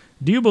go.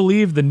 Do you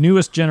believe the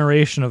newest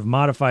generation of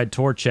modified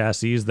tour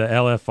chassis, the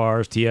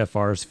LFRs,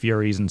 TFRs,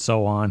 Furies, and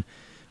so on,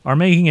 are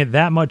making it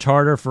that much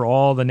harder for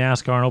all the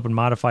NASCAR and open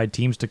modified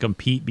teams to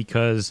compete?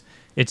 Because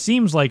it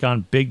seems like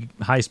on big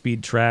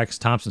high-speed tracks,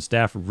 Thompson,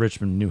 Stafford,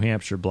 Richmond, New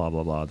Hampshire, blah,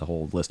 blah, blah, the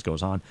whole list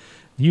goes on,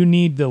 you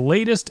need the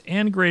latest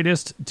and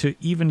greatest to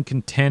even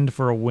contend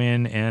for a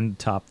win and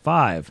top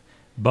 5.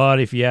 But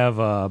if you have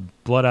a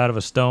blood out of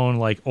a stone,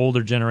 like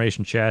older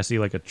generation chassis,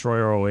 like a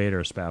Troy 08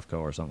 or a Spafco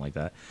or something like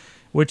that,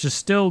 which is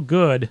still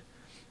good,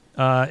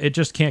 it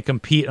just can't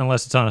compete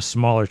unless it's on a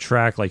smaller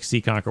track like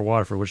Seekonk or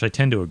Waterford, which I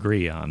tend to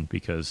agree on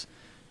because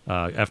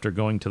after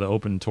going to the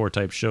open tour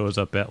type shows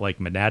up at like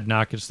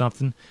Monadnock or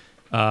something,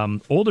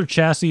 older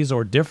chassis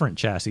or different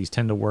chassis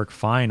tend to work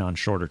fine on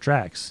shorter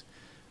tracks.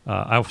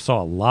 I saw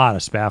a lot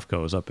of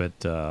Spafcos up at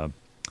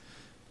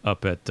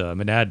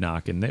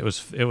Monadnock, and it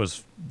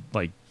was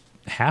like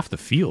half the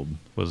field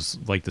was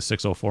like the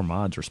 604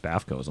 mods or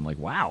Spafcos. I'm like,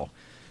 wow.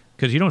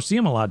 Because you don't see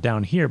them a lot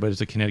down here, but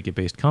it's a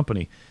Connecticut-based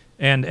company.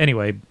 And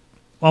anyway,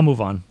 I'll move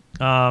on.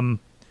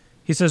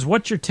 He says,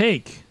 what's your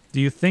take?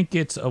 Do you think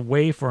it's a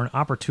way for an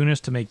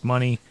opportunist to make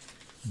money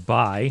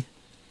by,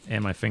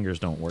 and my fingers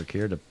don't work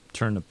here to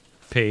turn the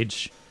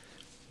page,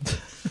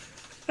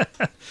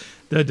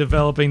 the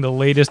developing the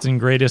latest and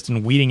greatest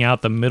and weeding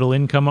out the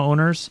middle-income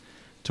owners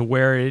to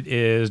where it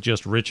is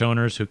just rich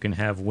owners who can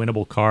have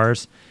winnable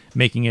cars,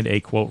 making it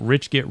a, quote,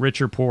 rich get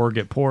richer, poor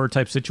get poorer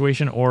type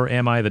situation? Or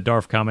am I the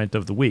Darf comment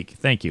of the week?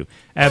 Thank you.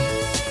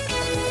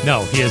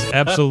 No, he is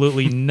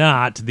absolutely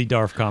not the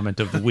Darf comment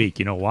of the week.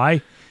 You know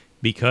why?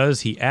 Because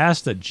he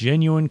asked a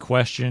genuine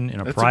question in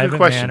a private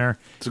manner.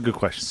 It's a good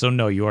question. So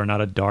no, you are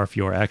not a Darf.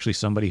 You are actually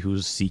somebody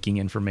who's seeking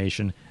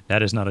information.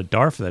 That is not a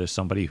Darf. That is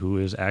somebody who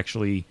is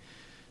actually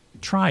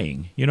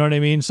trying. You know what I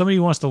mean? Somebody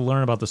who wants to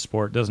learn about the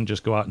sport doesn't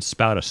just go out and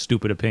spout a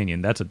stupid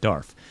opinion. That's a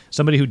Darf.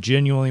 Somebody who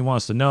genuinely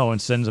wants to know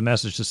and sends a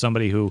message to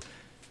somebody who,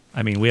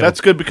 I mean,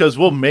 that's good because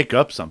we'll make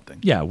up something.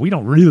 Yeah, we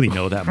don't really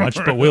know that much,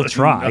 but we'll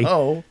try.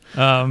 No,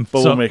 but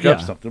we'll make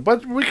up something.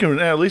 But we can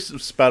at least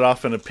spout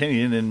off an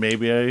opinion, and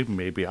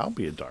maybe I'll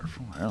be a Darf.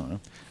 I don't know.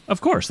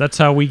 Of course, that's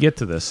how we get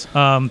to this.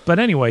 But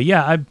anyway,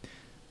 yeah,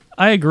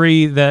 I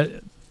agree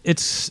that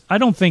I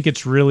don't think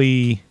it's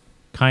really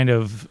kind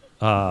of.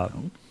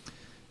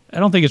 I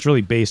don't think it's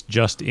really based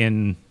just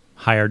in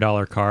higher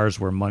dollar cars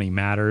where money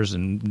matters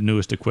and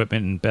newest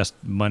equipment and best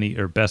money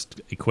or best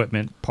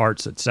equipment,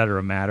 parts,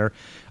 etc. matter.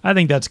 I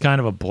think that's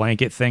kind of a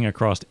blanket thing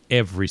across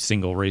every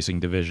single racing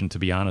division, to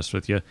be honest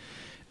with you.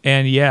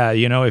 And yeah,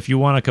 if you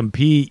want to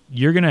compete,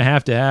 you're going to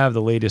have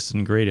the latest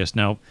and greatest.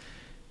 Now,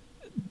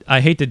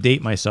 I hate to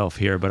date myself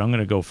here, but I'm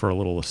going to go for a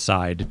little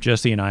aside.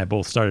 Jesse and I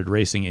both started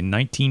racing in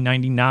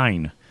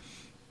 1999.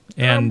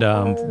 And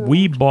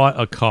we bought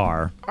a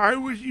car. I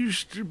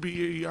used to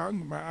be a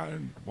young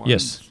man once.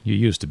 Yes, you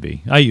used to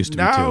be. I used to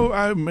be too. Now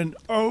I'm an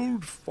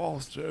old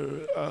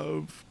foster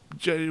of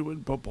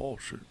genuine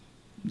propulsion.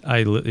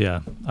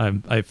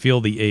 I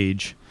feel the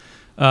age.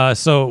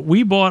 So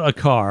we bought a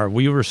car.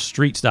 We were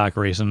street stock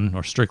racing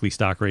or strictly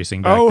stock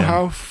racing back then.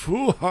 How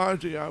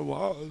foolhardy I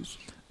was.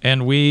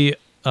 And we,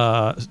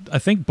 I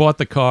think, bought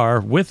the car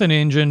with an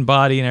engine,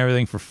 body, and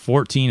everything for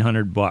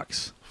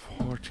 $1,400.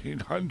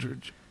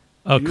 $1,400.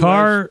 A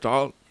car.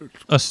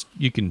 Dollars.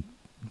 You can.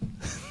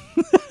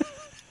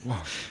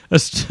 a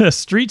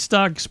street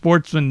stock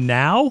sportsman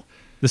now,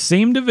 the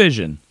same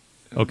division.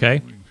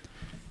 Okay.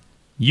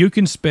 You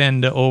can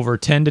spend over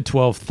 $10,000 to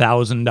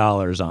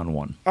 $12,000 on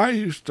one. I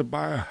used to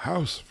buy a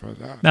house for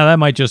that. Now that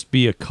might just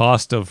be a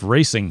cost of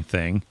racing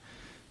thing,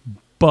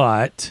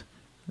 but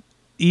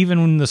even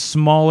in the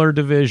smaller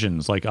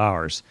divisions like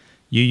ours,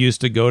 you used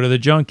to go to the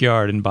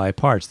junkyard and buy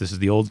parts. This is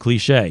the old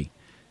cliche.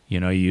 You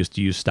know, you used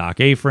to use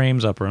stock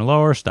A-frames, upper and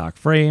lower, stock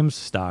frames,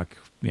 stock,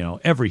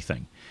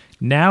 everything.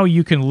 Now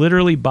you can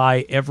literally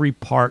buy every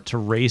part to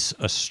race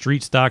a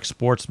street stock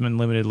sportsman,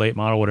 limited late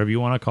model, whatever you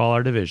want to call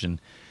our division,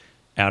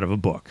 out of a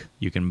book.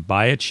 You can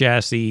buy a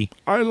chassis.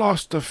 I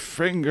lost a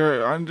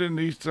finger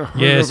underneath the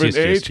hood of an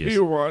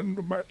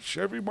AT1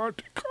 Chevy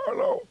Monte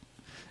Carlo.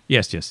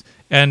 Yes.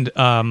 And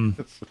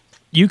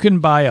you can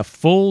buy a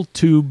full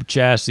tube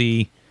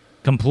chassis,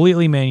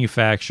 completely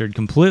manufactured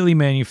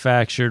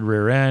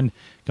rear end,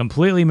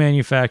 completely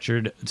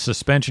manufactured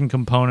suspension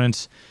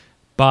components,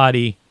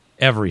 body,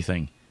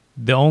 everything.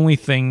 The only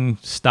thing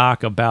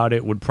stock about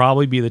it would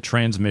probably be the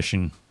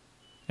transmission,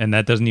 and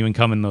that doesn't even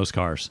come in those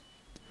cars.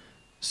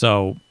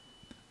 So,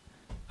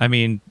 I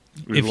mean,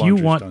 if you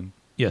want, done.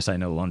 Yes, I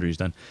know the laundry's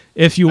done.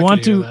 If you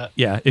want to,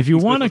 if you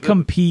want to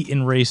compete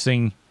in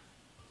racing,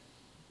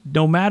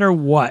 no matter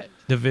what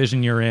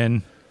division you're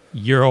in,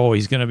 you're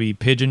always going to be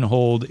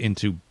pigeonholed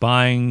into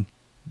buying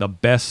the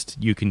best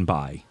you can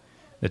buy.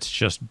 It's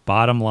just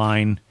bottom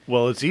line.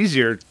 Well, it's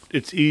easier.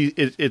 It's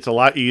a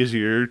lot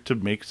easier to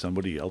make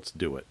somebody else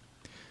do it.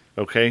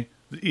 Okay?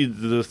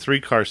 The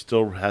 3-car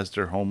still has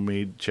their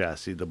homemade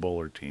chassis, the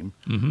Bowler team.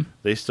 Mm-hmm.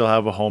 They still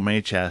have a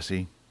homemade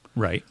chassis.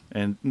 Right.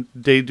 And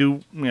they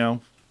do,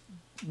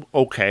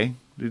 okay.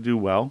 They do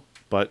well,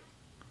 but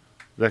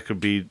that could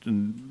be a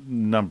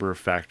number of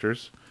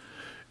factors.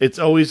 It's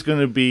always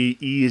going to be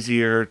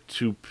easier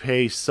to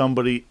pay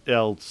somebody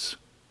else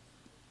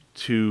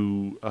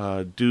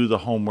to do the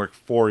homework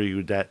for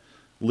you that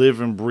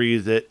live and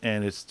breathe it,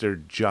 and it's their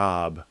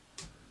job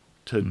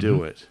to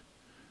do it,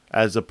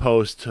 as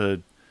opposed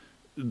to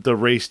the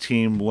race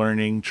team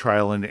learning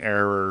trial and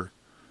error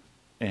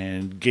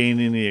and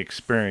gaining the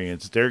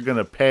experience. They're going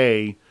to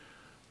pay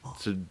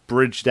to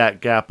bridge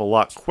that gap a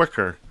lot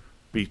quicker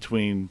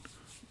between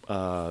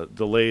the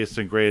latest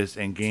and greatest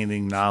and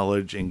gaining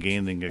knowledge and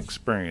gaining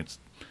experience.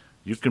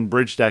 You can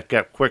bridge that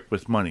gap quick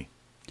with money.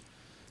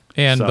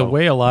 And the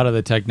way a lot of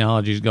the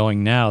technology is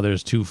going now,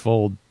 there's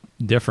twofold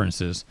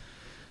differences.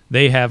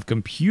 They have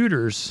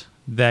computers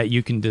that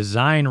you can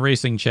design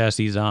racing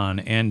chassis on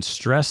and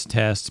stress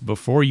test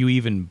before you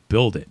even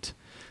build it.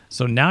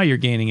 So now you're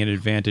gaining an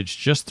advantage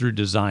just through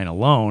design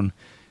alone.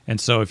 And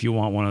so if you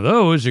want one of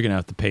those, you're going to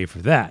have to pay for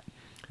that.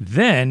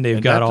 Then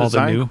they've got all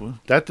the new...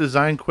 That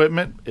design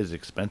equipment is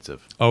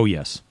expensive. Oh,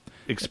 yes.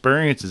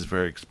 Experience is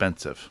very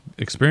expensive.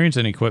 Experience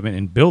and equipment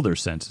in builder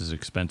sense is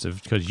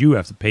expensive because you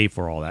have to pay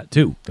for all that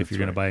too if you're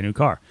going to buy a new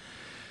car.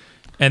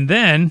 And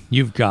then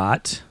you've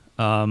got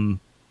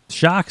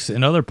shocks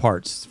and other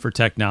parts for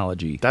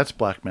technology. That's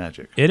black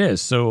magic. It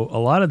is. So a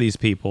lot of these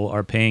people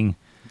are paying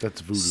That's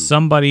voodoo.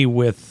 Somebody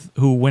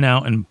who went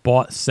out and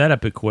bought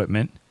setup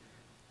equipment,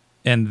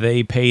 and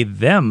they pay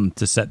them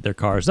to set their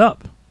cars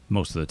up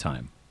most of the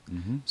time.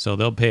 Mm-hmm. So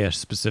they'll pay a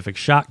specific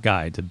shock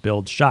guy to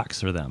build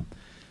shocks for them.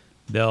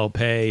 They'll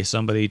pay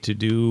somebody to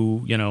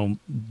do,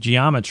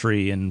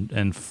 geometry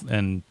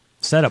and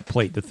setup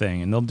plate the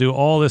thing, and they'll do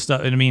all this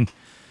stuff. And I mean,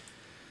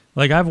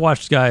 like I've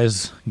watched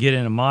guys get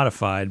in a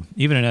modified,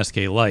 even an SK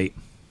Light,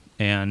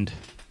 and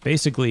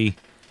basically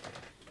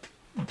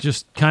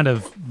just kind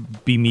of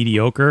be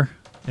mediocre,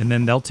 and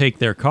then they'll take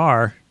their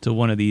car to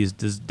one of these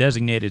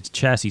designated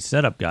chassis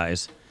setup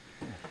guys,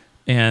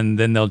 and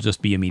then they'll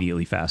just be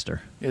immediately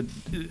faster.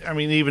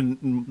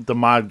 Even the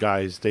mod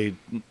guys, they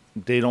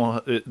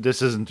don't.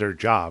 This isn't their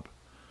job.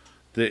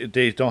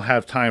 They don't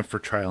have time for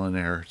trial and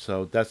error.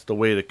 So that's the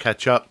way to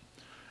catch up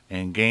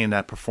and gain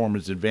that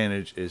performance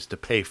advantage is to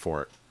pay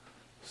for it.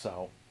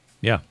 So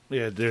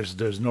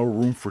there's no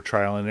room for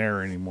trial and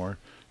error anymore.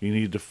 You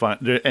need to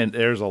find, and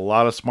there's a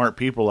lot of smart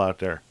people out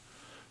there.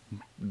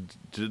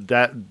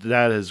 That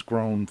has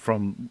grown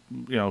from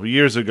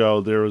years ago.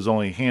 There was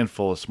only a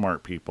handful of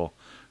smart people.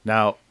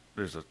 Now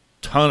there's a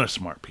ton of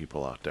smart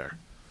people out there.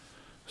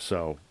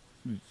 So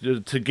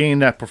to gain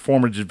that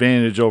performance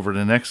advantage over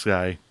the next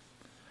guy,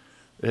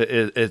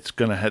 it's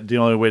gonna the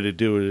only way to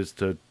do it is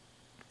to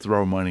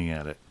throw money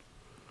at it.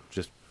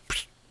 Just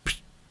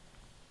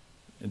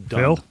done.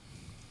 Phil?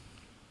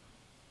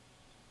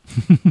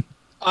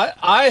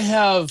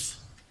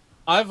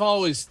 I've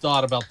always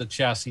thought about the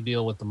chassis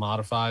deal with the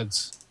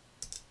modifieds.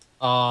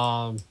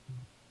 I've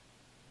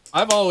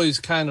always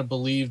kind of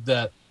believed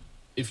that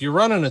if you're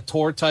running a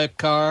tour type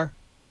car,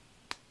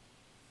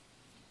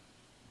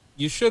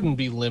 you shouldn't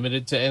be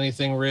limited to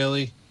anything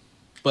really.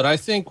 But I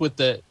think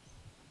with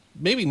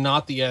maybe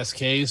not the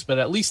SKs, but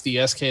at least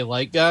the SK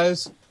Light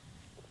guys,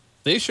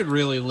 they should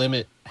really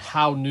limit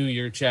how new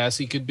your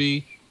chassis could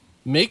be.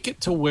 Make it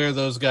to where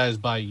those guys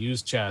buy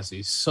used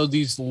chassis. So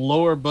these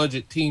lower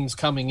budget teams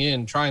coming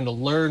in trying to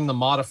learn the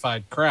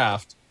modified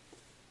craft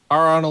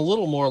are on a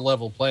little more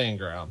level playing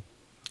ground.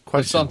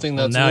 Something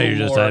that's now you're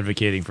just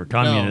advocating for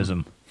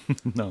communism.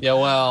 No. Yeah,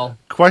 well,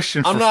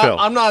 question for Phil.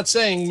 I'm not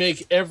saying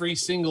make every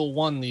single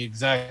one the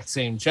exact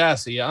same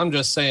chassis. I'm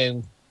just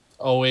saying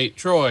 08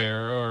 Troy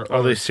or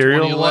are they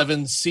serial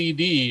 2011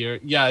 CD or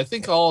I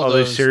think all of those. Are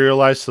those they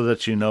serialized so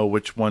that you know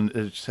which one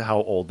is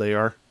how old they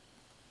are?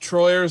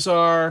 Troyers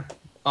are.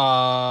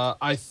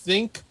 I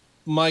think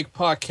Mike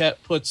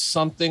Paquette puts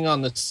something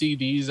on the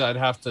CDs. I'd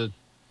have to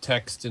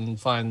text and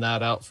find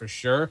that out for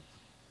sure.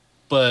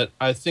 But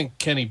I think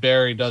Kenny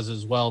Barry does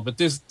as well. But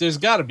there's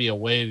got to be a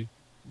way,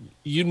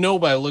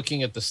 by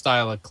looking at the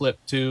style of clip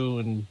too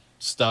and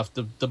stuff.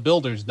 The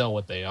builders know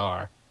what they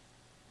are.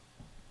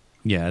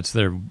 Yeah, it's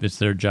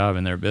their job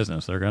and their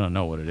business. They're gonna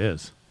know what it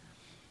is.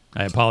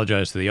 I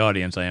apologize to the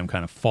audience. I am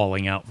kind of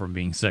falling out from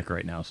being sick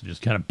right now, so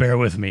just kind of bear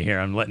with me here.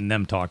 I'm letting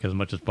them talk as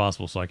much as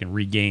possible so I can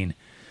regain.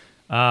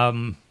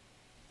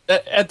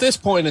 At this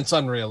point, it's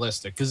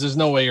unrealistic because there's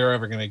no way you're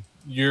ever gonna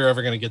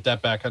get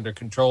that back under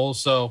control.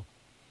 So,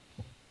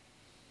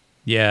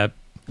 yeah,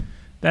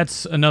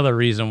 that's another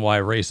reason why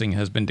racing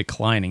has been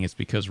declining. It's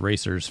because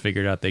racers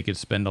figured out they could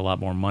spend a lot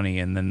more money,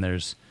 and then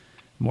there's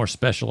more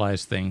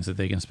specialized things that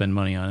they can spend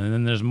money on, and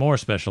then there's more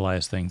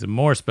specialized things and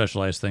more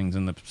specialized things,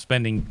 and the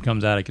spending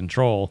comes out of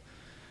control.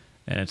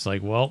 And it's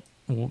like, well,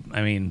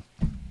 I mean,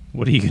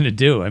 what are you going to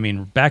do? I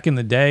mean, back in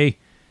the day,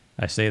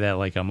 I say that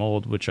like I'm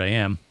old, which I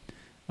am,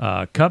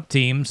 cup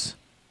teams,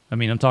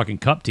 I'm talking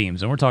cup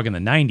teams, and we're talking the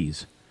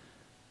 90s.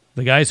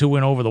 The guys who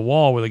went over the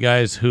wall were the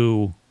guys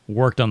who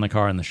worked on the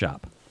car in the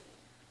shop,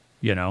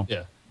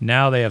 Yeah.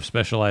 Now they have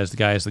specialized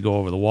guys that go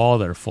over the wall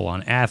that are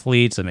full-on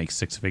athletes that make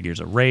six figures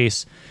a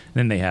race.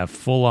 Then they have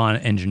full-on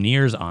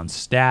engineers on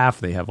staff.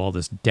 They have all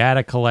this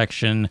data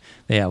collection.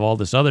 They have all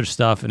this other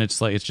stuff, and it's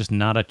just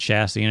not a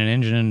chassis and an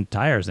engine and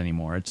tires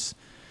anymore.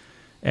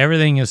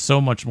 Everything is so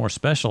much more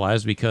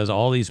specialized because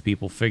all these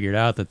people figured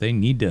out that they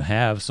need to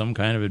have some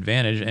kind of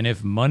advantage, and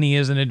if money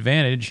is an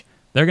advantage,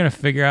 they're going to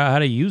figure out how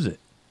to use it.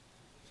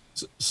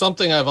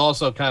 Something I've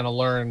also kind of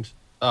learned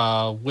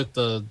with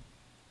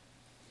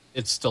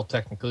it's still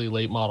technically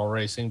late model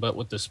racing, but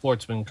with the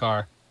sportsman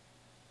car,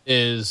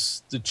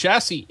 is the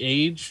chassis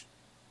age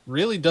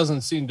really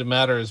doesn't seem to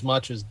matter as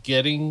much as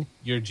getting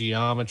your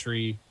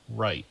geometry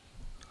right.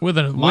 With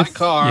a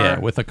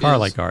car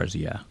like ours,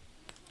 yeah.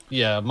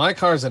 Yeah, my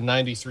car's a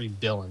 93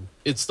 Dillon.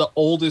 It's the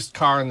oldest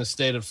car in the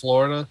state of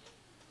Florida.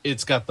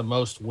 It's got the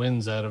most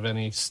wins out of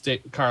any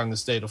car in the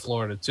state of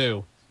Florida,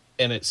 too.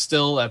 And it's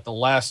still at the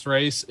last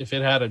race. If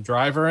it had a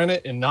driver in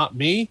it and not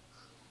me,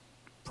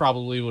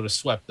 probably would have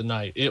swept the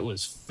night. It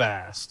was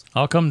fast.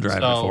 I'll come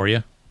drive it for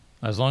you,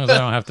 as long as I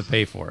don't have to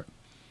pay for it.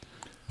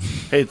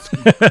 Hey,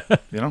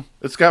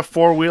 it's got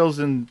four wheels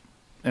and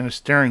a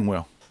steering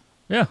wheel.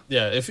 Yeah.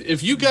 Yeah.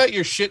 If you got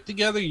your shit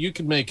together, you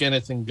can make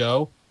anything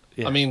go.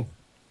 Yeah. I mean,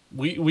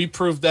 we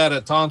proved that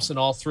at Thompson,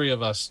 all three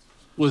of us,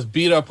 with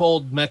beat up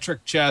old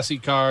metric chassis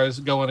cars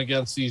going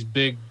against these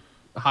big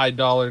high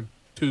dollar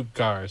tube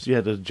cars.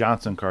 Yeah, the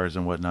Johnson cars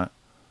and whatnot.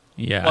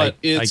 Yeah. But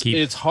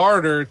it's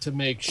harder to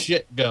make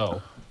shit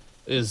go.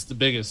 Is the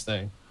biggest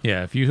thing.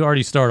 Yeah, if you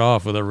already start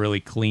off with a really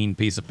clean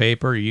piece of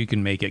paper, you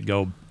can make it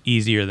go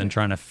easier than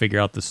trying to figure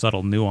out the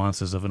subtle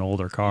nuances of an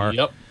older car.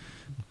 Yep.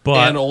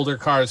 And older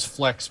cars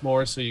flex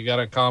more, so you got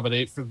to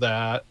accommodate for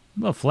that.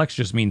 Well, flex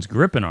just means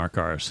grip in our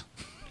cars.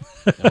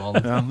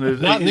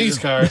 Not in these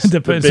cars.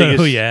 Depends on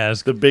who you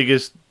ask. The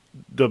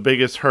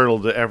biggest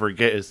hurdle to ever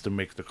get is to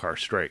make the car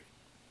straight.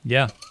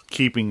 Yeah.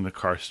 Keeping the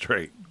car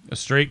straight. A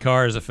straight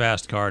car is a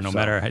fast car, no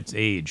matter its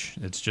age.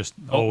 It's just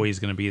always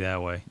going to be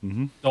that way.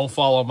 Mm-hmm. Don't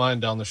follow mine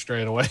down the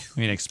straightaway.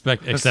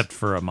 Except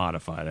for a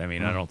modified. I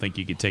don't think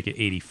you could take an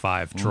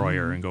 85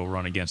 Troyer and go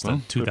run against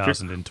a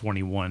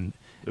 2021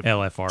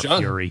 LFR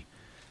Fury.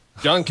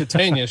 John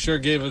Catania sure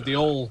gave it the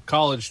old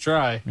college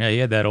try. Yeah, he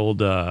had that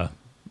old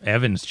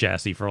Evans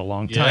chassis for a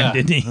long time,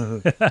 didn't he?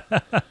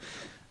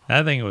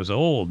 That thing was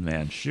old,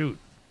 man. Shoot.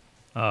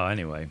 Oh,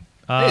 anyway.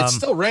 It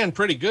still ran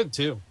pretty good,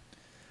 too.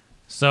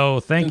 So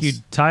thank you,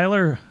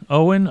 Tyler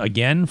Owen,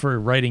 again for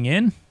writing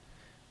in.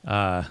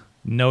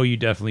 No, you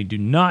definitely do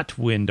not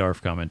win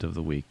Darf Comment of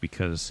the Week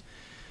because,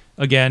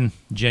 again,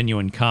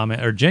 genuine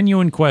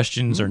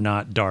questions are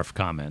not Darf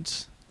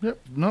comments. Yep.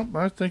 No,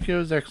 I think it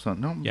was excellent.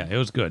 No. Yeah, it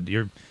was good.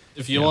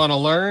 If you want to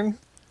learn,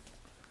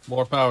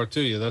 more power to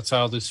you. That's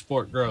how this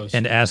sport grows.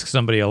 And ask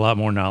somebody a lot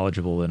more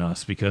knowledgeable than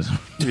us because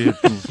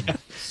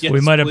yes,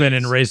 we might have been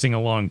in racing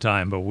a long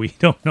time, but we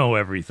don't know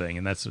everything,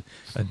 and that's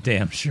a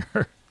damn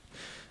sure.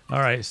 All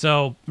right,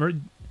 so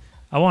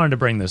I wanted to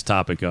bring this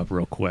topic up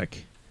real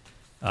quick.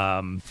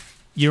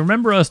 You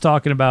remember us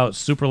talking about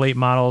super late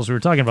models? We were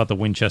talking about the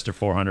Winchester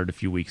 400 a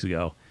few weeks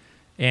ago.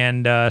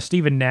 And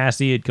Stephen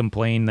Nassie had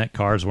complained that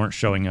cars weren't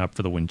showing up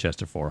for the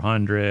Winchester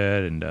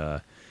 400.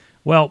 And,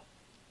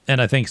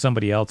 And I think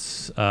somebody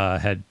else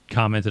had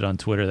commented on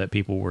Twitter that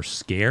people were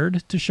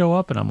scared to show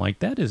up. And I'm like,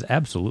 that is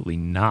absolutely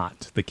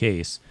not the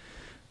case.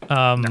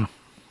 No.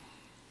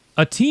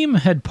 A team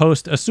had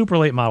posted, a super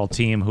late model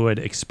team who had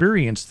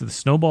experienced the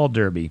Snowball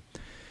Derby,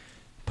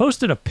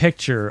 posted a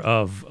picture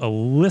of a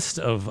list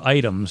of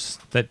items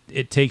that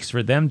it takes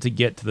for them to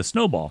get to the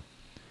snowball.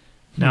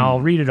 Now,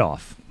 I'll read it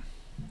off.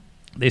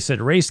 They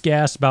said race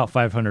gas, about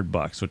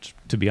 $500, which,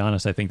 to be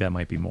honest, I think that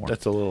might be more.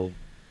 That's a little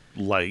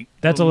light.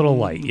 That's a little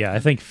light, yeah. I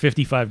think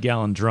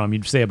 55-gallon drum,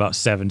 you'd say about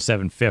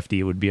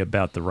 $750 would be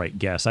about the right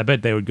guess. I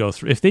bet they would go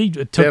through. If they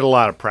took, they had a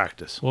lot of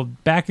practice. Well,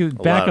 back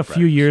a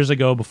few years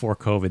ago before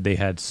COVID, they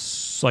had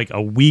like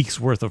a week's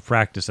worth of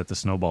practice at the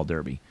Snowball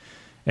Derby.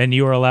 And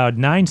you were allowed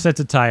 9 sets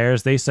of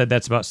tires. They said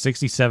that's about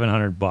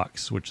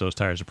 $6,700, which those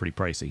tires are pretty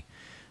pricey.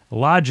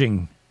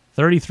 Lodging,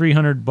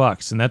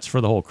 $3,300, and that's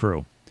for the whole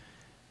crew.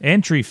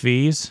 Entry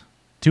fees,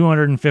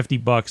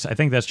 $250. I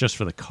think that's just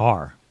for the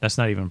car. That's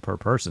not even per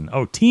person.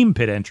 Oh, team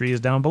pit entry is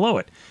down below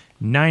it.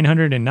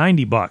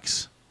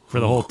 $990 for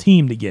the whole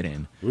team to get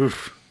in.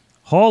 Oof.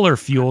 Hauler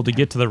fuel to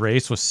get to the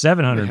race was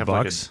 $700. They have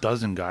like a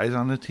dozen guys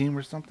on the team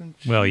or something?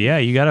 Well, yeah,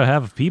 you got to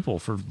have people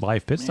for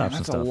live pit stops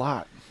and stuff. That's a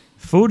lot.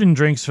 Food and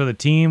drinks for the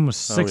team was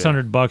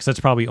 $600. That's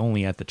probably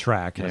only at the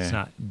track. That's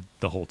not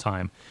the whole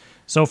time.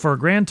 So for a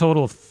grand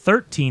total of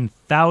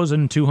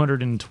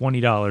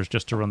 $13,220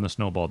 just to run the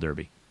Snowball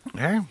Derby.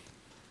 Yeah.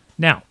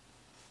 Now,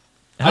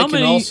 I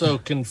can also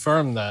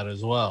confirm that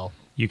as well.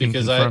 You can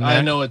because confirm that?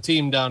 I know a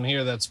team down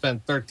here that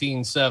spent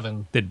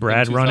 $13,700. Did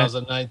Brad run it?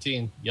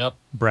 2019. Yep.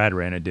 Brad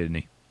ran it, didn't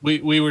he?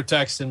 We were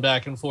texting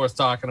back and forth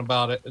talking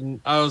about it,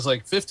 and I was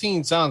like,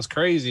 15 sounds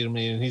crazy to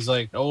me, and he's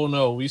like, oh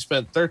no, we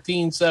spent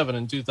 $13,700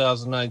 in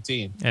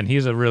 2019. And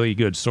he's a really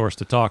good source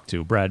to talk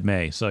to, Brad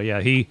May. So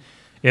yeah,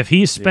 if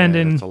he's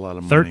spending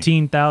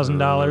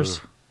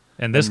 $13,000,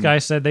 and this guy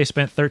said they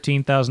spent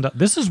 $13,000.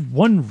 This is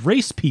one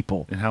race,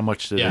 people. And how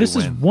much did they This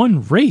win? is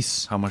one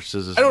race. How much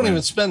does this? I don't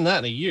even spend that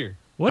in a year.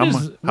 What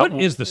is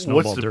the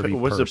Snowball Derby?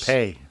 What's the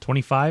pay?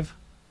 25.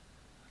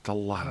 It's a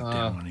lot of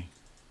damn money.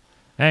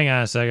 Hang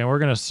on a second. We're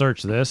gonna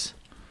search this.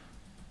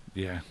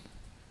 Yeah.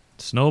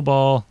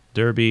 Snowball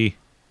Derby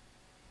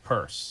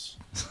purse.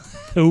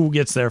 Who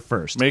gets there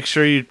first? Make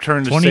sure you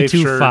turn the safe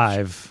shirt.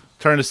 22.5.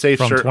 Turn the safe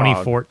from shirt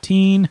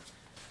 2014.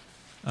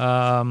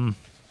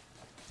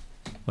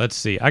 Let's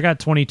see. I got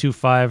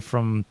 22.5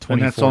 from 2014.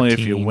 And that's only if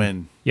you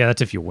win. Yeah,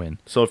 that's if you win.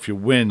 So if you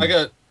win, I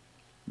got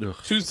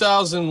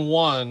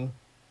 2001.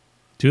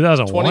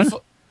 2001?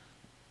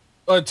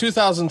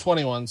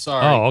 2021,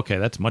 sorry. Oh, okay.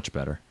 That's much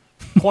better.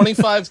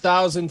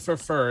 25,000 for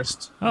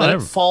first. Oh, then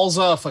it falls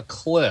off a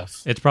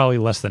cliff. It's probably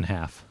less than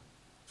half.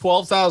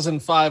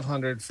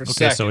 12,500 for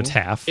second. Okay, so it's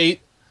half.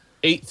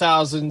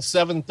 8,000,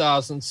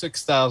 7,000,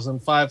 6,000,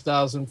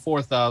 5,000,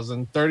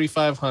 4,000,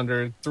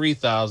 3,500,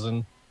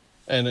 3,000,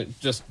 and it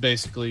just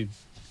basically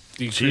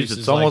decreases.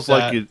 Jeez,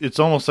 it's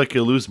almost like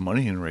you lose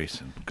money in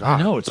racing. God,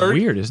 I know, it's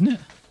weird, isn't it?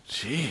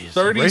 Jeez,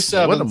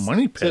 37. What a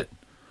money pit.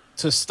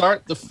 To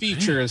start the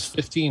feature is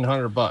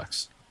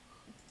 $1,500.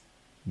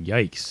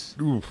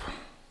 Yikes! Oof.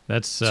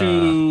 That's that's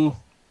not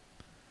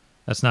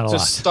a lot. To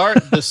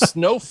start the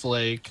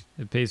Snowflake,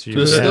 it pays for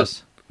your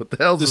gas. What the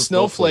hell is the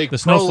Snowflake? The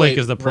Snowflake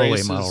is the Pro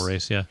Late model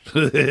race. Yeah.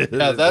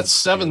 Yeah, that's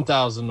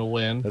 7,000 to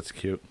win. That's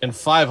cute. And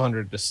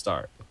 500 to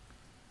start.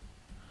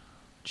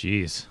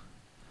 Jeez.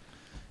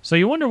 So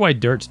you wonder why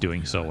Dirt's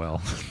doing so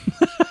well.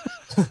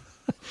 Do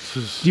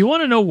you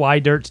want to know why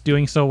Dirt's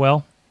doing so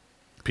well?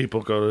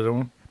 People go to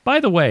them. By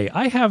the way,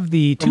 I have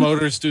the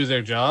promoters do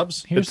their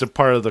jobs. It's a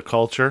part of the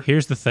culture.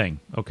 Here's the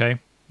thing, okay?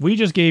 We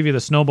just gave you the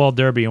Snowball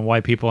Derby and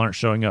why people aren't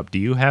showing up. Do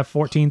you have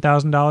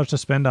 $14,000 to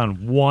spend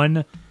on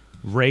one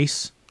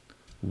race?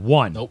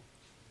 One. Nope.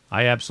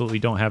 I absolutely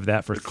don't have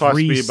that for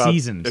 3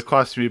 seasons. It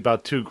cost me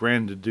about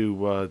 $2,000 to do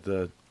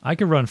the. I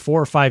could run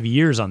 4 or 5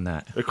 years on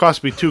that. It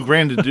cost me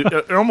 $2,000 to do.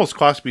 It almost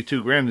cost me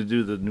 $2,000 to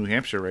do the New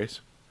Hampshire race.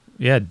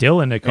 Yeah,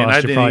 Dylan, it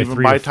cost you probably 3 or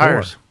 4. buy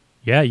tires.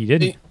 Yeah, you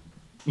didn't.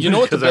 You know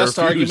what the best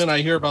argument I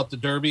hear about the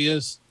Derby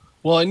is?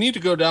 Well, I need to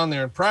go down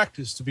there and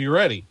practice to be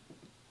ready.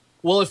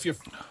 Well, if your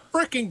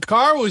freaking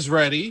car was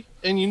ready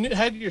and you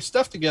had your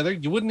stuff together,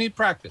 you wouldn't need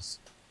practice.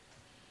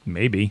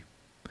 Maybe.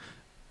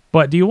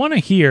 But do you want to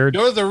hear...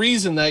 You're the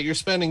reason that you're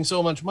spending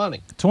so much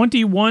money.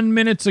 21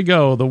 minutes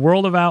ago, the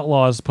World of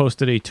Outlaws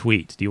posted a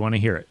tweet. Do you want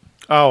to hear it?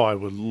 Oh, I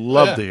would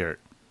love to hear it.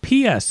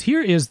 P.S.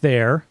 Here is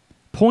their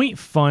point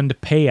fund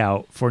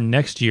payout for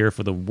next year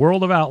for the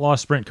World of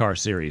Outlaws Sprint Car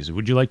Series.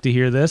 Would you like to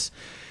hear this?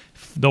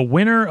 The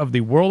winner of the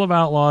World of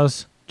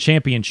Outlaws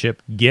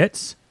Championship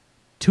gets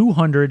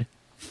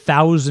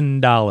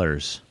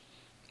 $200,000.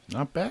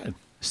 Not bad.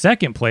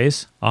 Second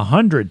place,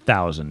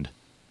 $100,000.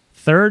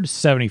 Third,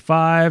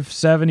 75,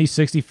 70,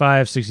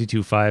 65,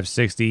 62, 5,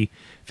 60,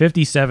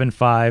 57,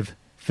 5,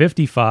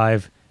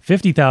 55,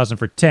 50,000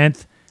 for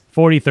 10th,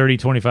 40, 30,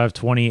 25,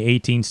 20,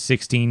 18,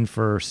 16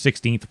 for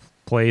 16th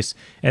place,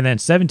 and then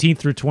 17th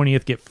through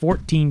 20th get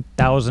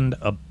 $14,000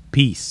 a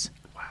piece.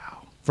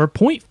 Wow.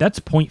 That's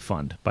point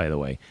fund, by the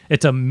way.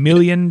 It's $1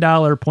 million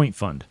point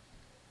fund.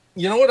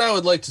 You know what I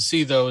would like to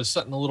see, though, is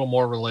something a little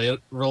more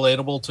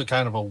relatable to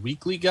kind of a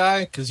weekly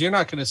guy, because you're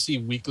not going to see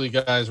weekly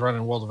guys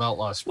running World of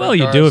Outlaws. Well,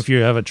 you do if you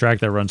have a track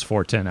that runs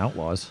 410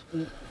 Outlaws.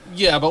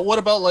 Yeah, but what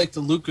about like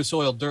the Lucas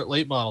Oil Dirt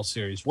Late Model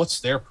Series?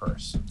 What's their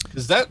purse?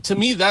 Because that, to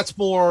me, that's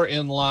more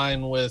in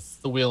line with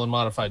the Wheel and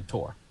Modified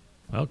Tour.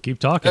 Well, keep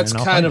talking. That's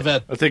kind of I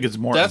think it's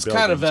Morton. That's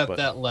kind of at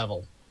that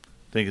level.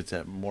 I think it's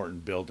at Morton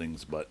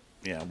Buildings, but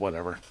yeah,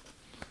 whatever.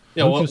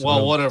 Yeah,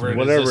 well, whatever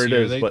it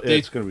is, but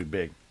it's going to be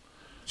big.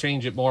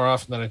 Change it more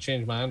often than I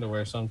change my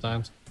underwear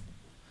sometimes.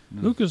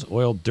 Lucas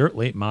Oil Dirt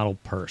Late Model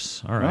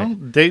purse. All right.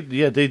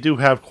 Well, they do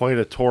have quite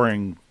a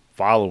touring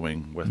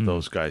following with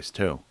those guys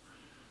too.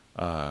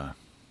 I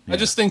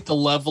just think the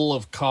level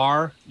of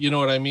car, you know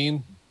what I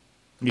mean?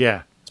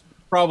 Yeah. It's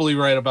probably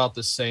right about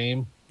the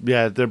same.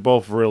 Yeah, they're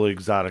both really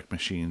exotic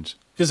machines.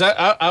 Because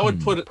I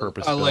would put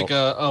Purpose-built. like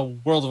a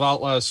World of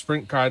Outlaws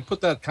sprint car. I'd put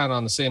that kind of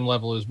on the same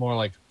level as more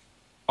like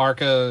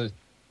ARCA,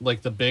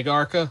 like the big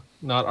ARCA,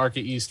 not ARCA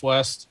East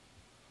West.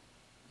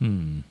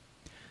 I'm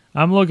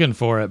looking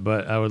for it,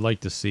 but I would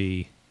like to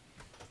see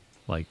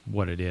like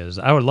what it is.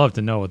 I would love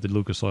to know what the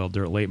Lucas Oil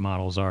Dirt Late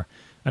models are.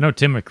 I know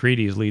Tim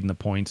McCready is leading the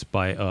points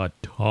by a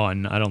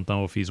ton. I don't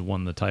know if he's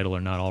won the title or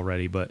not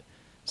already, but it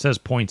says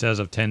points as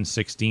of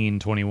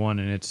 10/16/21,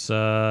 and it's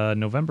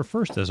November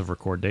 1st as of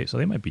record date, so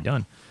they might be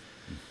done.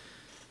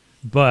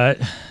 But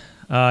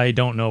I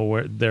don't know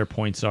where their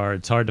points are.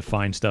 It's hard to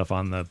find stuff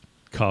on the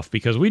cuff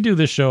because we do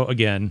this show,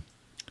 again,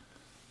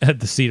 at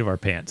the seat of our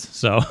pants.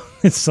 So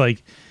it's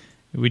like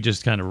we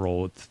just kind of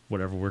roll with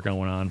whatever we're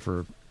going on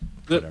for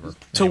whatever.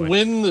 To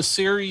win the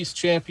series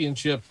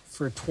championship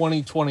for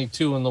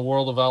 2022 in the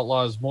World of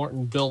Outlaws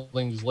Morton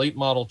Buildings Late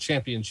Model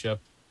Championship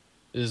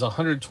is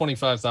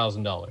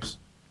 $125,000.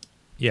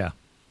 Yeah.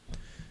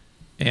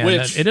 And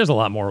it is a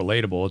lot more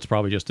relatable. It's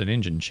probably just an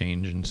engine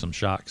change and some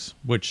shocks,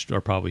 which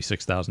are probably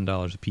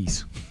 $6,000 a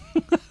piece.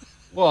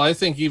 Well, I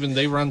think even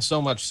they run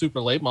so much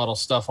super late model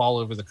stuff all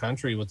over the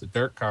country with the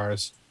dirt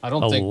cars. I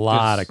don't think a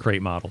lot of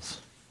crate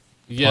models.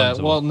 Yeah,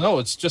 well, no,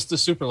 it's just the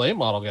super late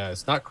model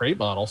guys, not crate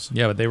models.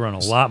 Yeah, but they run a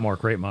lot more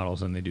crate models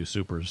than they do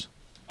supers.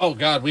 Oh,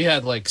 God, we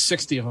had like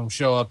 60 of them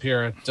show up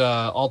here at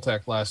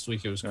Alltech last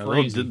week. It was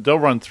crazy. They'll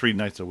run 3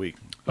 nights a week.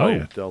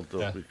 Yeah. They'll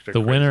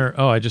the winner,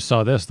 I just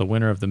saw this. The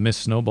winner of the Miss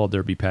Snowball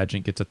Derby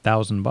pageant gets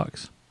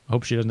 $1,000. I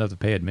hope she doesn't have to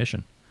pay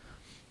admission.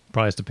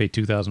 Probably has to pay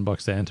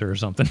 $2,000 to enter or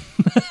something.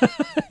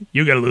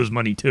 You got to lose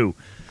money too.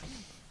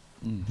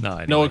 No,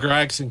 anyway. Noah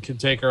Gregson can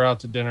take her out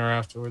to dinner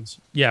afterwards.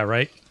 Yeah,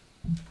 right.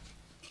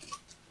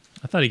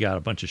 I thought he got a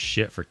bunch of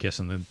shit for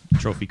kissing the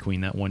trophy queen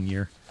that one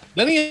year.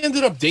 Then he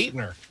ended up dating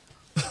her.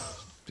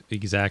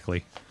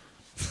 Exactly.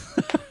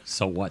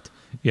 So what?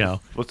 You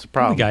know, what's the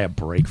problem? Give the guy a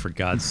break, for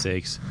God's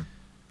sakes.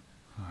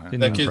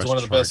 That kid's one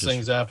of the best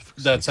things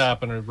that's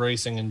happened in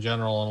racing in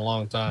general in a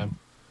long time.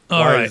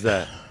 Why is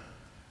that?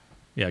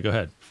 Yeah, go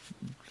ahead.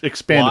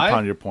 Expand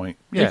upon your point.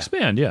 Yeah.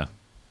 Expand, yeah.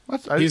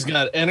 He's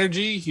got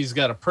energy. He's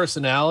got a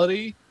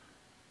personality.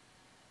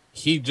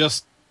 It's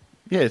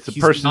a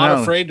personality. He's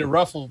not afraid to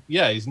ruffle.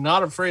 Yeah, he's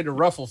not afraid to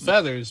ruffle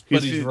feathers,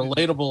 but he's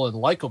relatable and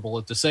likable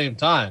at the same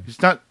time.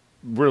 He's not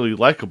really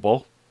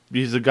likable.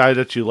 He's a guy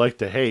that you like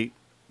to hate,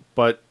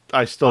 but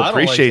I still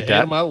appreciate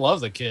that. I love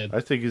the kid. I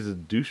think he's a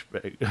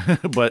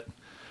douchebag, but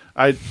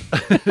I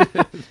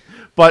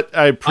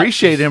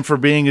appreciate him for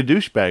being a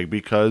douchebag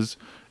because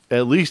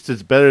at least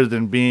it's better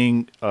than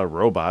being a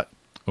robot.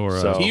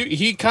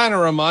 He kind of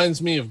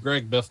reminds me of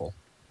Greg Biffle,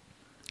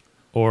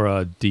 or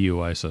a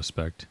DUI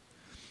suspect.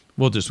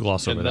 We'll just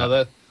gloss over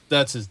that.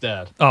 That's his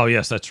dad. Oh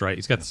yes, that's right.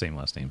 He's got the same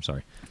last name.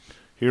 Sorry.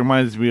 He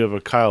reminds me of a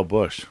Kyle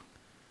Busch,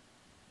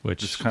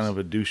 which is kind of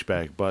a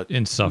douchebag, but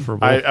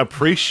insufferable. I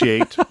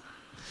appreciate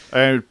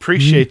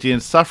the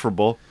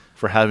insufferable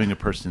for having a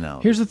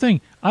personality. Here's the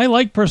thing: I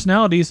like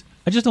personalities.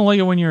 I just don't like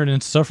it when you're an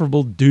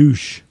insufferable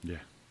douche. Yeah.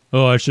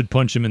 Oh, I should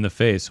punch him in the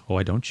face. Oh,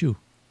 why don't you?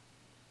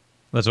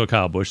 That's what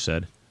Kyle Busch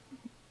said.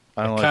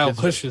 Kyle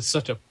Busch is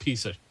such a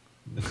piece of.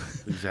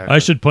 Exactly. I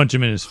should punch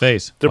him in his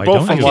face. They're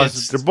both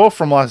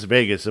from Las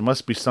Vegas. It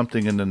must be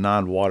something in the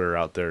non-water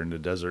out there in the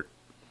desert.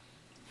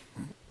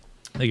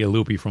 They get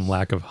loopy from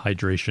lack of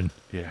hydration.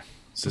 Yeah.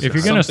 If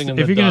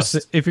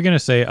you're gonna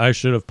say I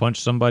should have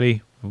punched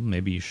somebody, well,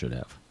 maybe you should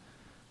have.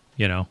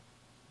 You know,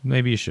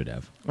 maybe you should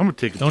have. I'm gonna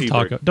take a pee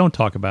break. Don't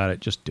talk about it.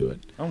 Just do it.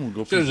 I'm gonna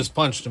go. Should have just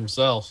punched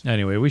himself.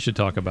 Anyway, we should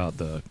talk about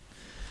the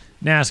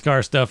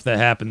NASCAR stuff that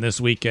happened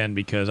this weekend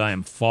because I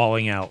am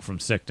falling out from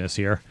sickness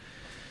here.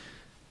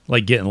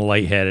 Like getting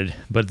lightheaded,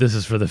 but this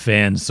is for the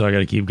fans, so I got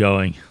to keep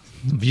going.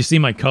 If you see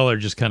my color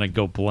just kind of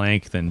go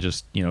blank, then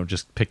just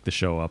pick the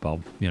show up.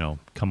 I'll,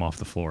 come off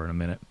the floor in a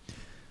minute.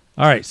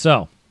 All right,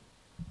 so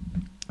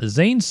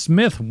Zane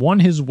Smith won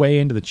his way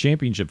into the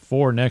championship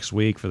 4 next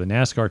week for the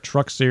NASCAR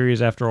Truck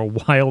Series after a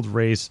wild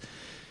race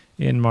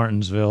in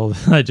Martinsville.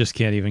 I just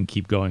can't even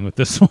keep going with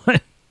this one.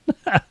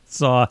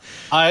 So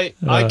I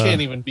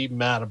can't even be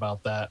mad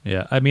about that.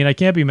 Yeah, I mean, I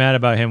can't be mad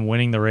about him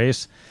winning the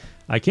race.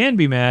 I can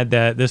be mad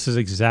that this is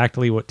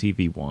exactly what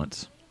TV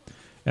wants.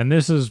 And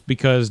this is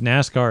because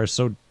NASCAR is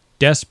so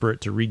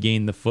desperate to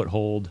regain the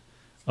foothold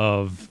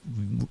of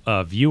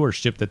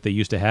viewership that they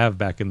used to have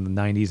back in the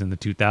 90s and the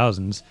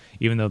 2000s,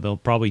 even though they'll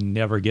probably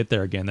never get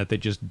there again, that they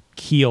just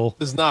keel.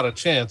 There's not a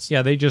chance.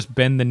 Yeah, they just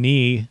bend the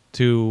knee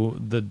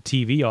to the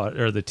TV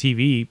or the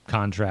TV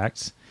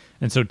contracts.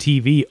 And so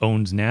TV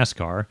owns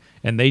NASCAR,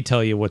 and they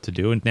tell you what to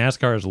do. And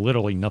NASCAR is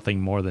literally nothing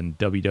more than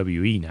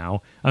WWE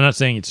now. I'm not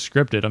saying it's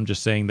scripted. I'm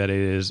just saying that it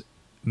is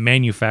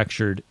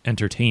manufactured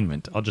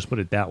entertainment. I'll just put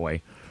it that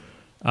way.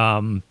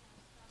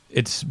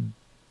 It's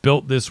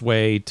built this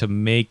way to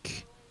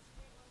make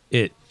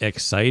it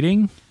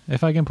exciting,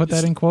 if I can put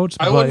that in quotes.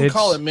 I wouldn't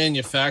call it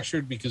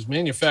manufactured, because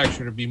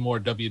manufactured would be more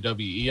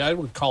WWE. I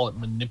would call it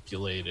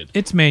manipulated.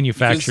 It's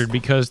manufactured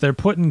because they're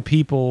putting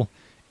people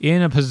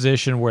in a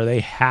position where they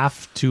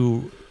have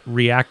to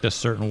react a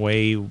certain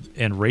way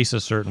and race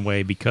a certain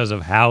way because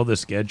of how the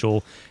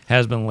schedule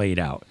has been laid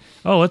out.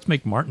 Oh, let's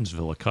make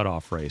Martinsville a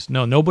cutoff race.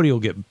 No, nobody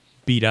will get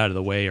beat out of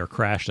the way or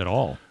crashed at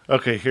all.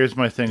 Okay, here's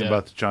my thing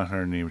about the John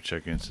Hunter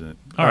Nemechek incident.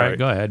 All right,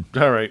 go ahead.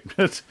 All right.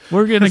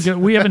 We're gonna go,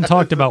 we haven't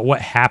talked about what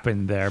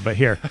happened there, but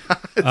here.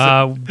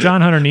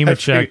 John Hunter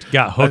Nemechek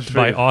got hooked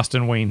by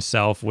Austin Wayne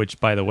Self, which,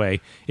 by the way,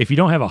 if you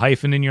don't have a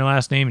hyphen in your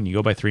last name and you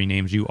go by 3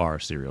 names, you are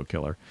a serial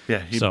killer.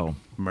 Yeah, he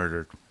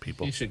murdered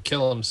people. He should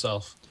kill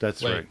himself.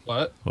 That's right.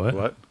 What?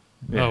 What?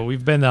 Yeah. Oh,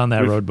 we've been down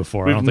that road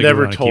before. I don't think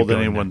never we told keep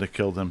anyone to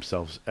kill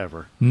themselves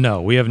ever.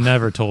 No, we have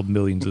never told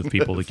millions of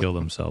people to kill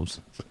themselves.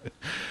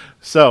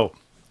 So,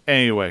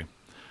 anyway,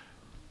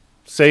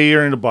 say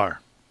you're in a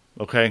bar,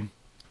 okay?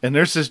 And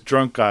there's this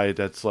drunk guy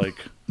that's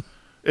like,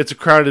 it's a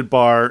crowded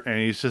bar, and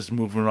he's just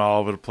moving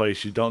all over the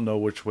place. You don't know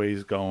which way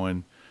he's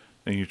going,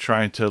 and you're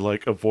trying to,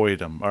 like,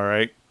 avoid him, all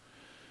right?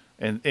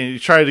 And you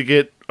try to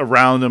get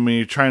around him, and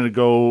you're trying to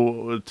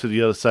go to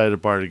the other side of the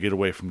bar to get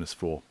away from this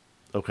fool,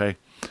 okay?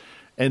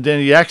 And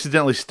then he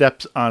accidentally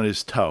steps on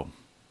his toe.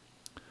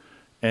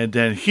 And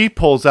then he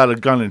pulls out a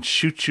gun and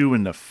shoots you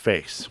in the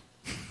face.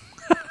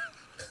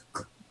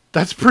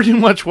 That's pretty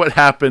much what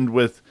happened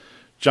with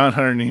John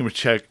Hunter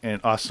Nemechek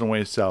and Austin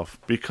Wayne Self.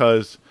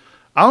 Because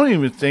I don't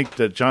even think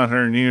that John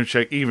Hunter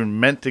Nemechek even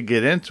meant to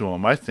get into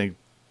him. I think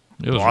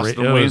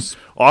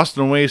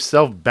Austin Wayne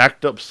Self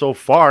backed up so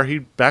far, he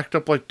backed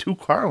up like 2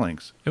 car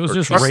lengths. It was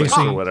just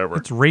racing or whatever.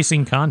 It's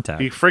racing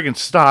contact. He friggin'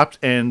 stopped,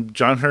 and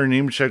John Hunter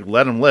Nemechek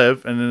let him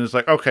live, and then it's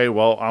like, okay,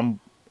 well, I'm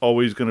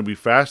always going to be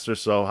faster,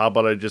 so how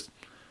about I just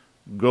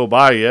go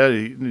by you?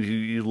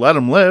 You let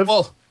him live.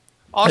 Well,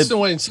 Austin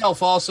Wayne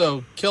Self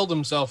also killed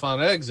himself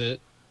on exit.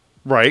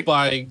 Right.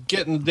 By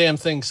getting the damn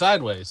thing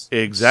sideways.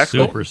 Exactly.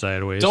 Super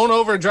sideways. Don't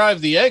overdrive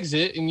the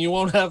exit, and you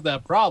won't have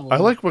that problem. I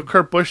like what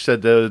Kurt Busch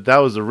said, that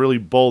was a really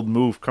bold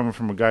move coming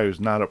from a guy who's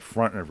not up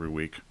front every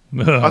week.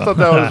 I thought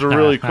that was a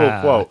really cool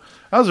quote.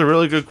 That was a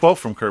really good quote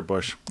from Kurt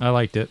Busch. I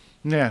liked it.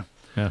 Yeah.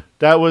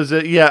 That was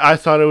it. Yeah, I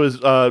thought it was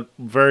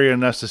very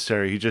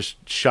unnecessary. He just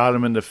shot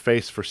him in the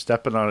face for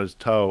stepping on his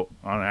toe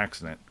on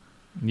accident.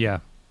 Yeah.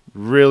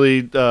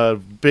 Really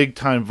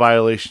big-time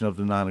violation of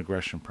the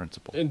non-aggression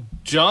principle. And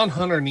John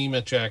Hunter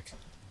Nemechek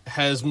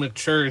has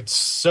matured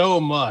so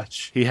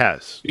much. He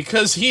has.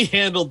 Because he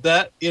handled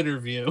that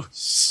interview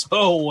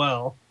so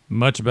well.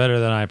 Much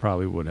better than I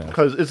probably would have.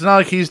 Because it's not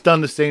like he's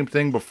done the same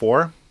thing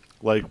before,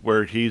 like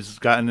where he's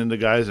gotten into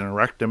guys and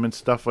wrecked them and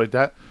stuff like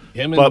that.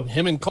 Him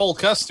and Cole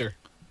Custer.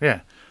 Yeah.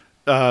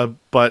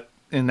 But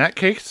in that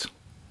case,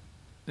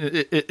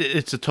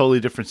 it's a totally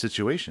different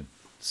situation.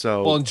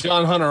 So, well, and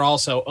John Hunter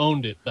also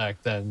owned it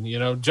back then. You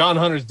know, John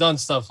Hunter's done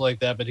stuff like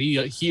that, but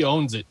he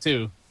owns it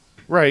too.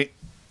 Right.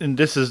 And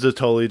this is a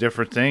totally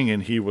different thing,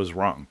 and he was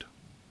wronged.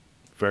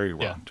 Very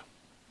wronged.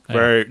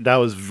 Yeah. That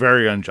was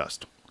very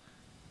unjust.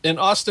 And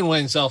Austin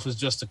Wayne Self is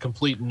just a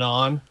complete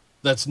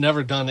that's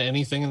never done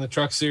anything in the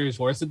truck series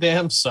worth a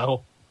damn,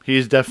 so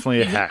he's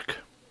definitely a hack.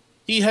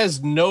 He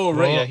has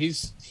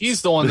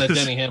he's the one that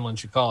Denny Hamlin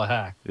should call a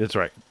hack. That's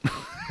right.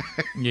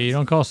 Yeah, you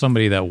don't call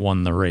somebody that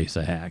won the race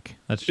a hack.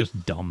 That's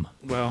just dumb.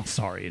 Well,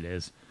 sorry, it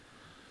is.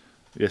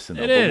 Yes and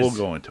no, but we'll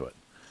go into it.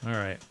 All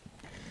right.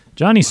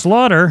 Johnny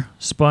Slaughter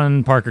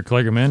spun Parker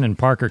Kligerman, and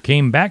Parker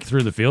came back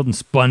through the field and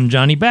spun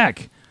Johnny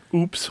back.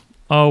 Oops.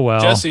 Oh,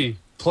 well. Jesse,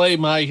 play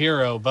My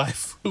Hero by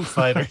Foo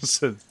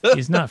Fighters.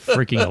 He's not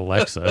freaking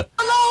Alexa.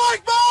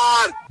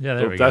 Yeah,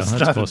 there we go.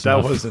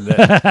 That wasn't it.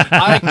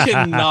 I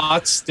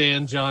cannot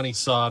stand Johnny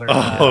Slaughter.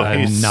 Oh,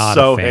 he's not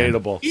so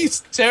hateable.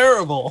 He's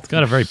terrible. He's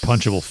got a very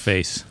punchable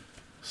face.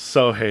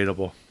 So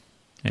hateable.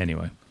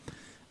 Anyway,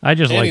 I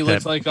just like that. He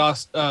looks like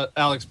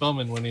Alex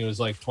Bowman when he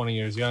was like 20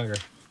 years younger.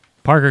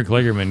 Parker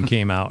Kligerman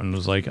came out and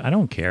was like, I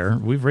don't care.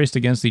 We've raced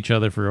against each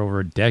other for over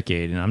a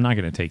decade, and I'm not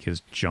going to take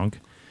his junk.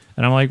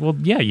 And I'm like, well,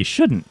 yeah, you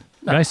shouldn't.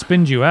 Guy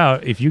spins you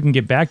out. If you can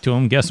get back to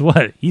him, guess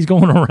what? He's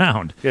going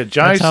around. Yeah,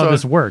 Johnny. That's how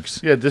this works.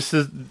 Yeah,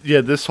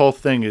 this whole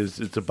thing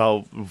it's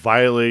about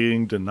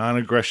violating the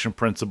non-aggression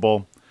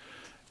principle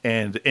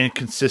and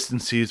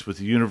inconsistencies with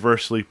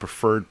universally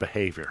preferred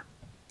behavior.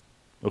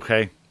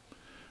 Okay,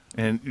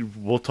 and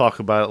we'll talk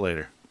about it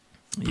later.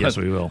 Yes,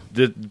 we will.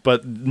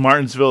 But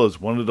Martinsville is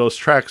one of those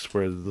tracks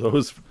where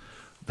those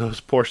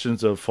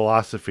portions of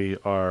philosophy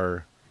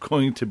are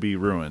going to be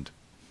ruined.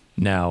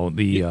 Now,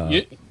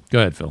 go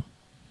ahead, Phil.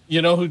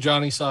 You know who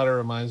Johnny Sauter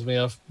reminds me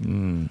of?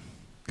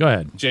 Go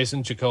ahead.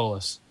 Jason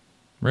Chikolis.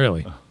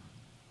 Really?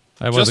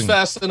 Just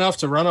fast enough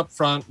to run up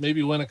front,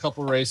 maybe win a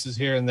couple races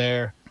here and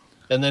there,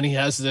 and then he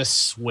has this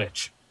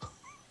switch.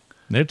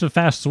 It's a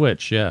fast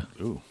switch, yeah.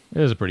 Ooh.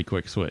 It is a pretty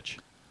quick switch.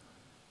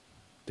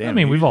 Damn, I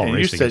mean, we've all you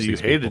raced said against you these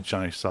hated people.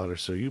 Johnny Sauter,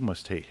 so you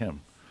must hate him.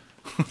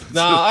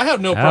 No, I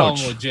have no problem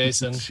Ouch. with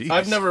Jason. Jeez.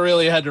 I've never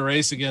really had to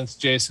race against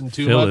Jason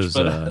too Phil much.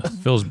 is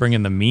Phil's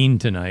bringing the mean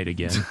tonight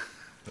again.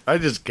 I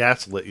just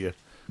gaslit you.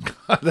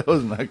 God, that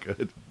was not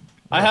good.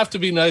 I have to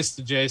be nice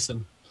to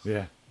Jason.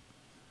 Yeah.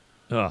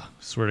 Ugh,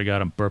 swear to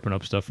God, I'm burping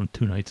up stuff from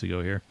 2 nights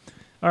ago here.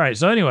 All right,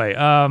 so anyway,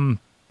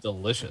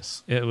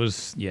 Delicious. it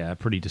was,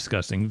 pretty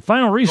disgusting.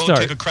 Final Go restart.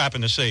 take a crap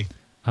in the sea.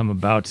 I'm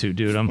about to,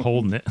 dude. I'm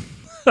holding it.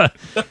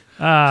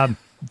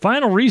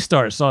 Final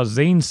restart saw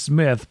Zane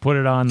Smith put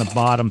it on the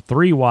bottom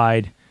 3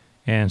 wide,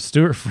 and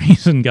Stuart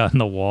Friesen got in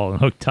the wall and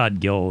hooked Todd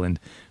Gilliland,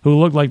 who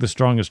looked like the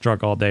strongest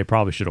truck all day.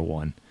 Probably should have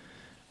won.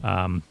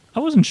 I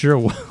wasn't sure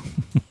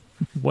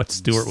what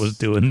Stuart was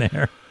doing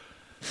there.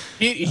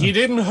 He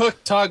didn't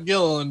hook Todd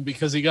Gilliland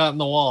because he got in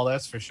the wall.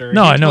 That's for sure.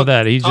 No, He I know hooked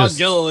that. He Todd just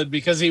Gilliland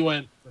because he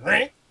went.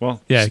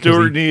 Well, Yeah, 'cause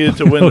Stewart he needed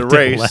to win the hooked it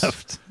race,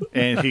 left.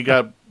 and he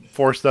got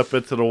forced up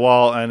into the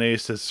wall, and he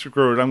says,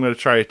 screw it, I'm going to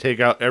try to take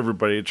out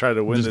everybody and try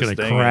to win just this gonna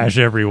thing. crash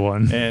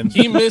everyone. And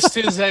He missed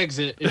his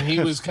exit and he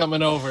was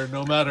coming over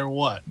no matter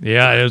what.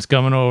 Yeah, it was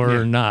coming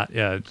over or not.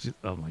 Yeah.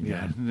 Oh my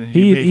Yeah, God.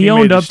 he He made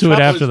owned up his to it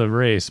choice. after the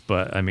race,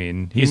 but I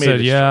mean, he made said,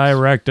 his "Yeah, I choice.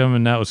 wrecked him,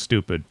 and that was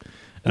stupid."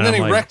 And then I'm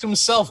he like, wrecked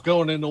himself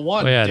going into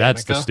one. Well, yeah,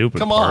 that's the Danica. stupid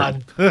Come part.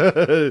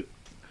 on.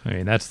 I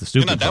mean, that's the You're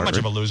stupid not that part. much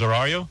of a loser,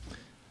 are you?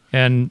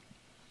 And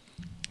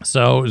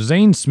so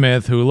Zane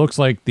Smith, who looks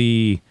like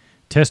the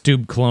test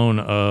tube clone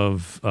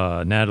of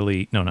not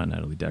Natalie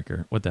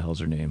Decker. What the hell's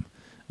her name?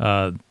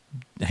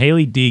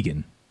 Haley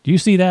Deegan. Do you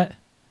see that?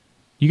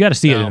 You got to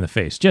see it No. in the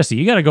face, Jesse.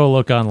 You got to go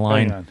look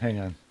online. hang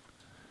on.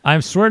 I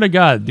swear to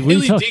God.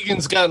 Haley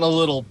Deegan's gotten a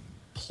little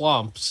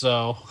plump,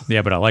 so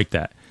Yeah, but I like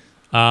that.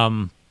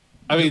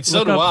 I mean, so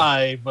Look do up-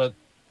 I. But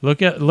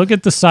Look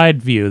at the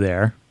side view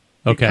there.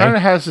 Okay. He kind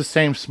of has the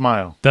same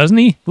smile. Doesn't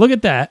he? Look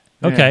at that.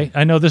 Okay.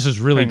 Yeah. I know this is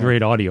really Hang on.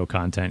 great audio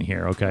content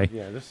here. Okay.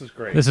 Yeah, this is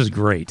great. This is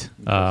great.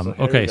 So here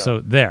we Okay, go. so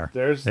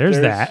there's There's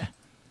that.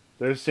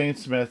 There's Saint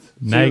Smith.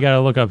 Now See, you got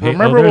to look up here.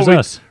 remember Oh, there's what we,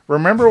 us.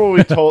 Remember what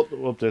we told.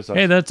 Well, there's us.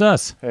 Hey, that's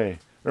us. Hey,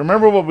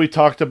 remember what we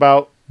talked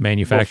about?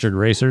 Manufactured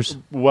racers.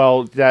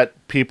 Well, that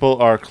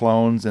people are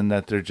clones and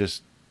that they're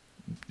just,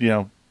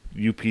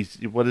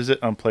 UPC. What is it?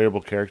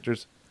 Unplayable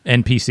characters.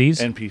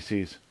 NPCs.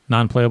 NPCs.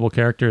 Non-playable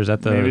character. Is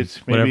that the Maybe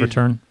whatever it's-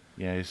 turn?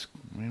 Yeah,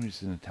 maybe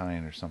it's in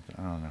Italian or something.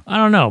 I don't know. I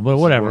don't know, but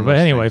whatever. one of But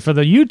those anyway, things. for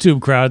the YouTube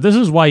crowd, this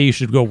is why you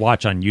should go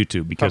watch on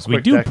YouTube because we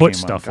quick do that put came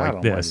stuff on. like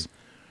God this.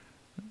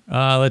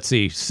 Let's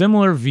see.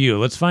 Similar view.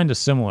 Let's find a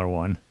similar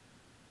one.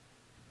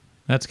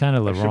 That's kind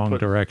of the should wrong put-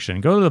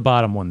 direction. Go to the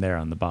bottom one there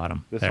on the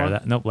bottom. This there. one?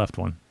 Nope, left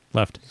one.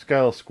 Left. It's got a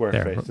little square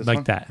There. face. This like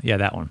one? that. Yeah,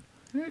 that one.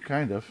 Yeah,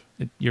 kind of.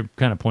 You're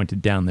kind of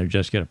pointed down there.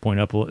 Just got to point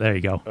up a little. There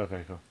you go.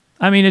 Okay, cool.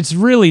 I mean, it's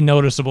really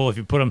noticeable if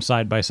you put them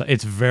side by side.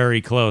 It's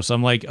very close.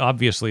 I'm like,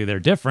 obviously they're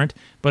different,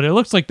 but it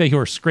looks like they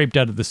were scraped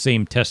out of the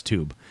same test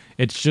tube.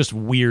 It's just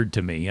weird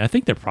to me. I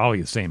think they're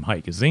probably the same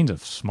height because Zane's a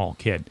small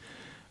kid.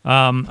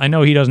 I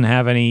know he doesn't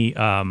have any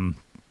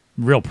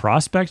real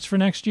prospects for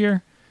next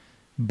year,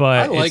 but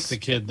I like it's- the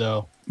kid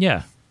though.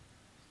 Yeah,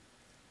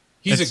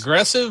 He's It's-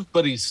 aggressive,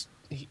 but he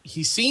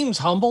seems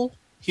humble.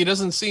 He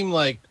doesn't seem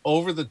like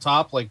over the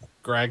top like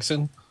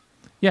Gregson.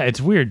 yeah.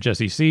 It's weird,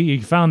 Jesse. See,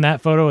 you found that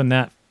photo and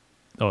that.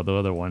 Oh, the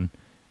other one.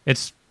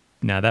 It's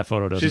that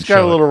photo doesn't. She's got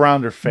show a it. little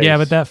rounder face. Yeah,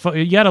 but that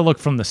you got to look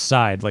from the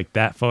side, like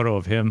that photo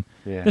of him.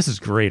 Yeah. This is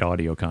great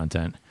audio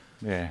content.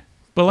 Yeah.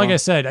 But like I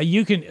said,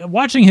 you can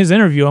watching his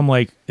interview. I'm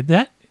like,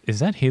 is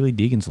that Haley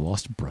Deegan's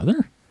lost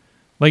brother?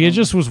 Like it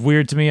just was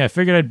weird to me. I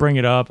figured I'd bring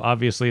it up.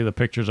 Obviously, the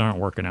pictures aren't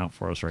working out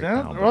for us right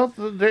Yeah, now. but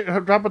well, how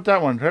about that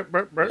one?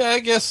 Yeah, I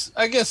guess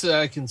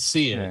I can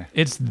see it. Yeah.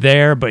 it's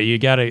there, but you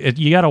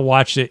gotta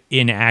watch it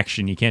in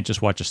action. You can't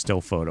just watch a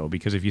still photo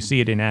because if you see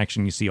it in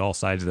action, you see all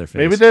sides of their face.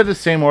 Maybe they're the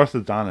same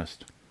orthodontist.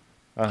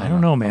 I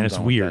don't know, man. I'm It's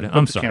done with weird. that. Put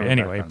I'm the sorry. camera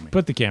Anyway, back on me.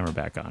 put the camera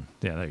back on.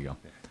 Yeah, there you go.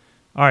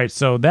 All right,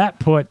 so that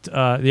put,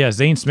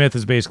 Zane Smith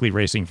is basically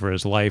racing for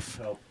his life.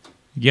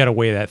 You got to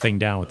weigh that thing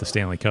down with the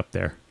Stanley Cup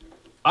there.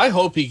 I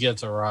hope he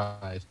gets a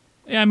ride.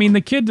 Yeah, I mean,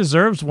 the kid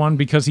deserves one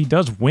because he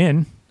does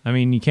win. I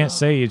mean, you can't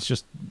say it's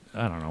just,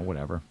 I don't know,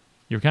 whatever.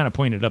 You're kind of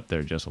pointed up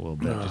there just a little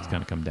bit, just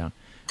kind of come down.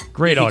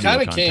 Great He audio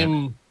kind of content.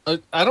 came. I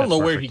don't That's know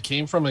where perfect. he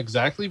came from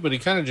exactly, but he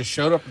kind of just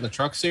showed up in the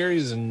truck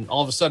series, and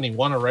all of a sudden he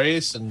won a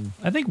race. And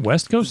I think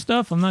West Coast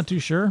stuff. I'm not too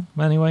sure.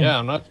 Anyway. yeah,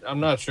 I'm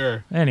not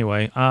sure.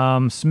 Anyway,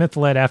 Smith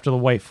led after the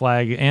white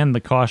flag and the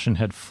caution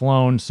had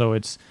flown, so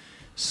it's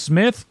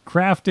Smith,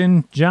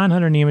 Crafton, John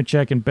Hunter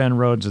Nemechek, and Ben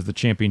Rhodes as the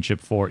championship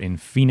 4 in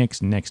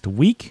Phoenix next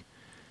week.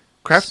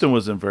 Crafton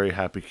wasn't very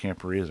happy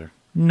camper either.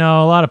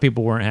 No, a lot of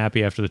people weren't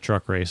happy after the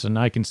truck race, and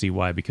I can see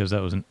why, because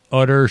that was an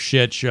utter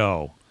shit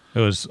show. It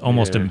was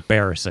almost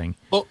embarrassing.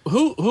 Well,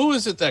 who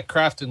is it that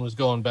Crafton was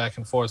going back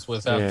and forth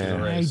with after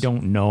the race? I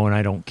don't know, and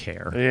I don't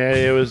care. Yeah,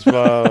 it was.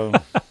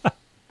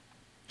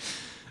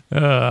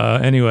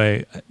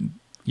 Anyway,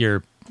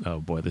 oh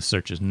boy, the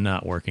search is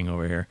not working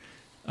over here.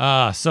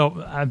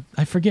 So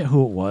I forget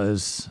who it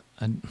was.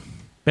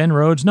 Ben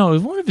Rhodes? No, it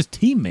was one of his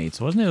teammates,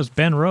 wasn't it? It was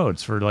Ben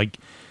Rhodes for like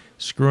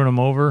screwing him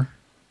over.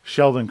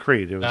 Sheldon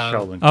Creed. It was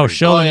Sheldon Creed. Oh,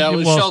 Sheldon. Oh, yeah, it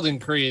was Sheldon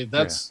Creed.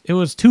 It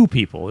was two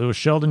people. It was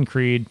Sheldon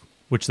Creed,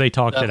 which they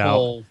talked it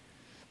out.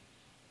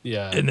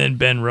 Yeah. And then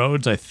Ben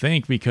Rhodes, I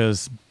think,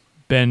 because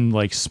Ben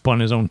like spun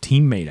his own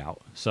teammate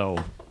out.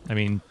 So, I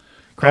mean,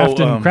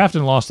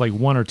 Crafton lost like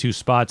 1 or 2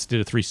 spots,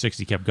 did a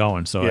 360, kept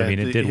going. So, I mean,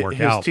 it did work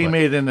out. His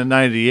teammate in the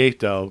 98,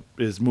 though,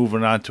 is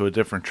moving on to a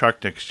different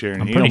truck next year.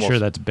 And I'm pretty sure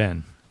that's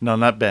Ben. No,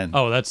 not Ben.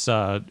 Oh, that's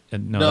that's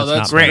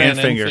not Grant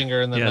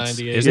Enfinger in the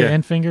 98. Is it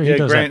Enfinger? He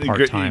does that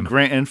part-time.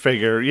 Grant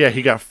Enfinger, yeah,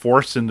 he got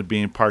forced into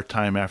being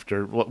part-time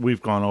after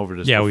we've gone over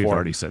this before. We've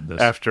already said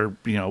this. After,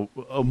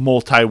 a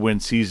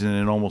multi-win season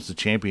and almost a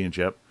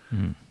championship.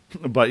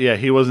 But, yeah,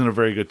 he wasn't a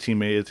very good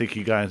teammate. I think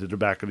he got into the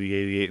back of the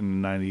 88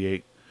 and the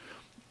 98.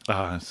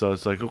 So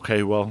it's like,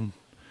 okay, well,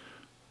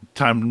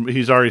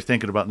 he's already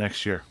thinking about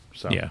next year.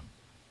 So yeah,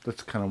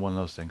 that's kind of one of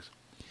those things.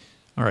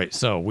 All right,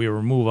 so we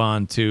will move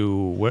on to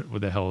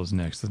what the hell is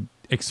next? The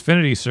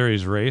Xfinity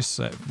Series race.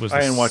 I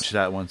didn't watch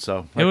that one,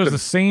 so it was the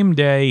same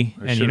day,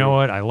 and you know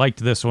what? I liked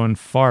this one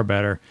far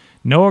better.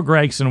 Noah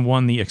Gragson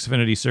won the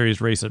Xfinity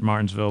Series race at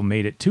Martinsville,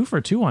 made it 2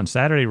 for 2 on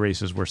Saturday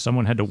races where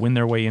someone had to win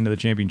their way into the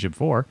championship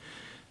 4.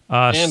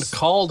 And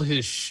called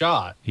his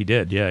shot. He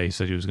did, yeah. He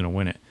said he was going to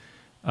win it.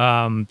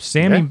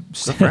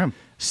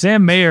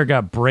 Sam Mayer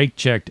got brake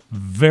checked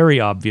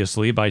very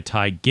obviously by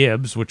Ty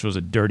Gibbs, which was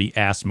a dirty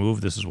ass move.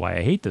 This is why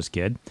I hate this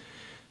kid.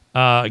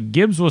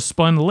 Gibbs was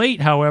spun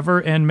late, however,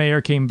 and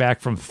Mayer came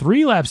back from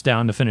 3 laps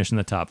down to finish in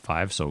the top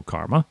 5, so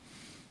karma.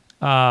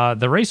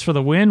 The race for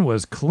the win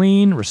was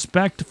clean,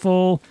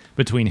 respectful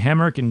between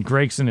Hemrick and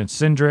Gragson and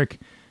Cindric.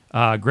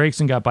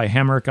 Gragson got by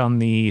Hemrick on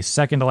the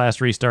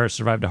second-to-last restart,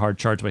 survived a hard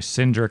charge by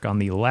Cindric on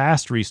the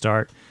last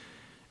restart.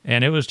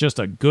 And it was just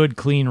a good,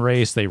 clean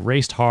race. They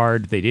raced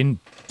hard. They didn't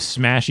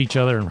smash each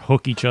other and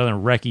hook each other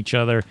and wreck each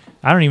other.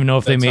 I don't even know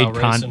if they made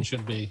contact.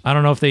 I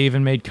don't know if they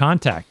even made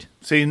contact.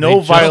 See, no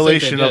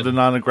violation of the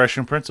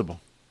non-aggression principle.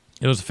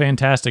 It was a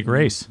fantastic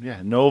race.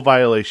 Yeah, no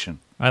violation.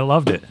 I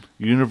loved it.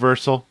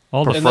 Universal,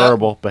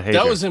 preferable behavior.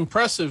 That was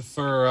impressive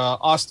for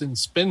Austin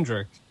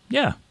Spindrick.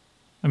 Yeah.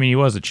 I mean, he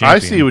was a champion. I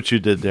see what you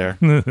did there.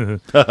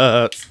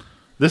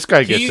 This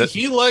guy gets it.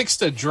 He likes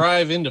to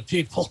drive into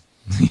people.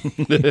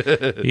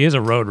 He is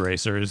a road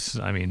racer. It's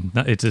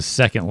his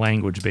second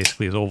language,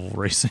 basically, is oval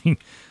racing.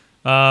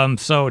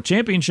 So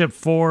championship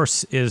 4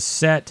 is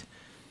set.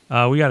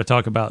 We got to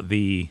talk about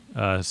the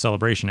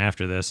celebration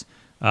after this.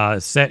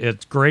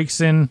 It's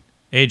Gragson,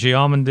 AJ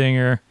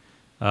Allmendinger,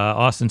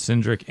 Austin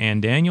Cindric,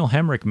 and Daniel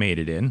Hemrick made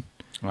it in.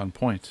 On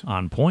points.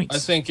 I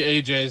think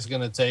AJ is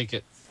going to take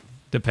it.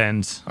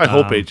 Depends. I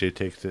hope AJ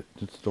takes it.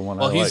 It's the one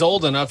I like. Well, he's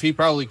old enough. He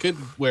probably could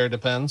wear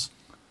Depends.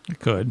 It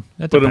could.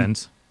 That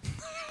depends.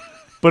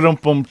 But Noah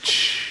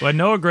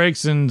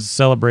Gragson's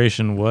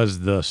celebration was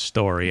the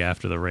story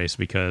after the race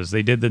because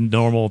they did the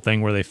normal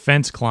thing where they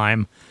fence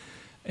climb,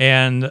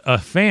 and a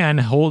fan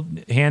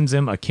hands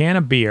him a can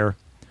of beer,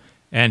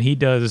 and he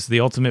does the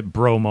ultimate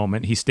bro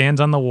moment. He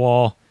stands on the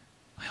wall,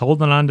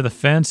 holding onto the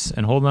fence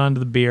and holding onto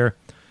the beer,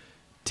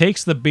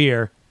 takes the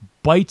beer,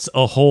 bites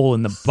a hole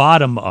in the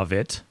bottom of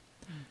it,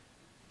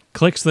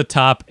 clicks the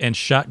top, and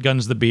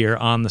shotguns the beer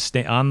on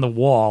the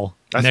wall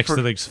next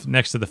to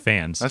the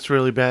fans. That's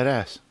really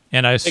badass.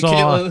 And I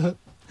saw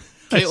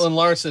Caitlin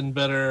Larson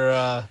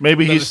better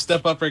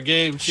step up her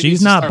game.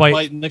 She's not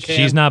biting the can.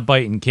 She's not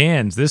biting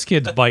cans. This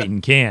kid's biting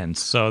cans.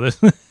 So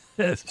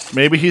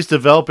maybe he's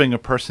developing a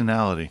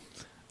personality.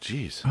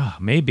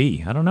 Jeez.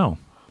 Maybe. I don't know.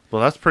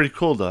 Well, that's pretty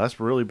cool though. That's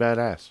really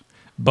badass.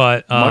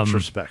 But much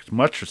respect.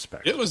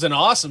 It was an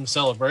awesome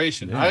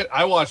celebration. Yeah.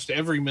 I watched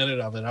every minute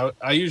of it.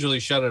 I usually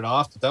shut it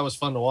off, but that was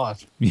fun to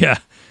watch. Yeah.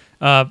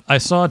 I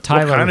saw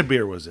Tyler. What kind of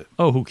beer was it?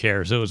 Oh, who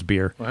cares? It was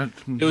beer.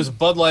 It was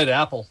Bud Light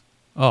Apple.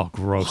 Oh,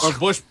 gross. Or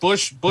Bush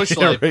Light,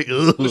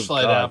 Bush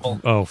Light Apple.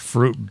 Oh,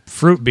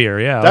 fruit beer.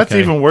 Yeah, that's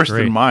even worse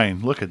than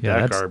mine. Look at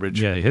that garbage.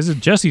 Yeah,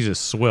 Jesse's is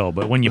swill,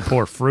 but when you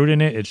pour fruit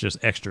in it, it's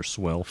just extra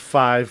swill.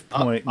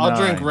 5.9. I'll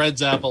drink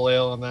Red's Apple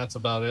Ale, and that's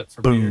about it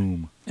for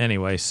Boom. beer.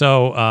 Anyway,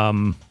 so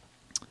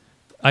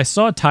I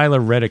saw Tyler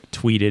Reddick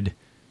tweeted.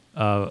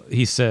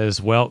 He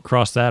says, well,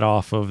 cross that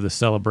off of the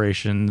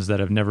celebrations that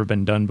have never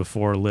been done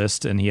before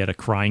list, and he had a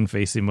crying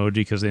face emoji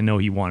because they know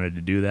he wanted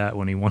to do that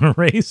when he won a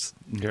race.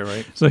 Yeah,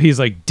 right. So he's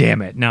like,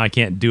 damn it, now I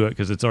can't do it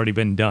because it's already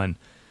been done.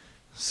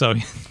 So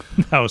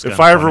that was if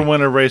I ever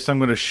win a race, I'm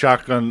going to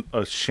shotgun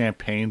a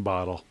champagne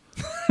bottle.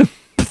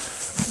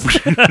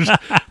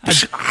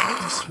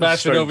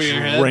 Smash it over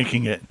your head.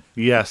 Drinking it.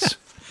 Yes.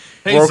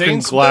 Hey, broken Zane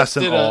glass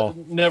Smith and all.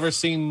 Never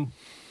seen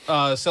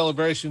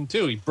celebration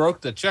too. He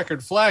broke the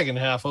checkered flag in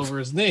half over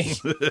his knee.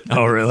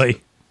 Oh,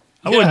 really?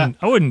 I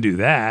wouldn't do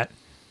that.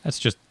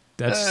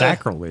 That's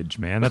sacrilege,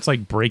 man. That's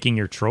like breaking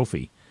your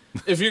trophy.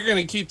 if you're going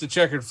to keep the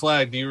checkered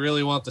flag, do you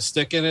really want the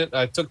stick in it?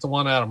 I took the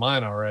one out of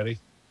mine already.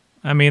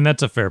 I mean,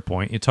 that's a fair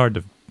point. It's hard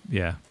to,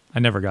 yeah. I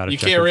never got a You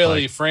checkered can't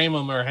really flag. frame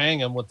them or hang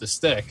them with the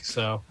stick,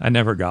 so. I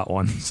never got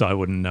one, so I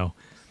wouldn't know.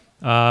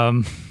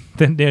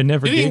 Then they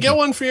never. You didn't get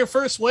one for your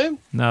first win?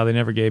 No, they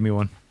never gave me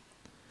one.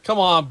 Come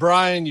on,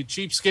 Brian, you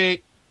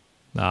cheapskate.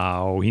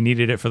 No, he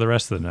needed it for the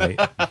rest of the night.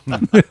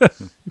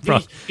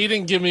 He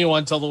didn't give me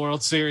one till the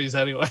World Series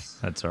anyway.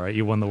 That's all right.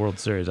 You won the World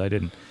Series. I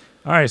didn't.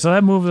 All right, so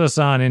that moves us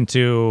on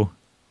into.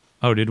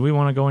 Oh, did we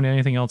want to go into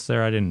anything else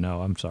there? I didn't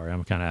know. I'm sorry.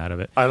 I'm kind of out of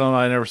it. I don't know.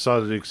 I never saw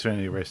the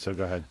Xfinity race, so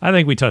go ahead. I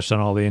think we touched on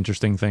all the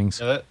interesting things.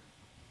 Yeah,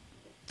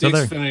 So the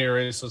they're- Xfinity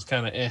race was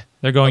kind of eh.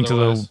 They're going to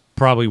the otherwise.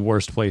 probably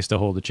worst place to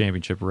hold a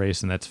championship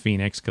race, and that's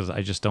Phoenix, because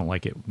I just don't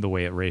like it the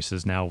way it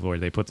races now, where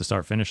they put the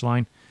start-finish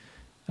line.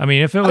 I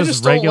mean, if it I was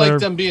just regular, don't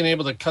like them being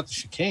able to cut the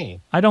chicane.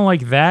 I don't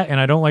like that, and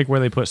I don't like where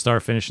they put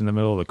start-finish in the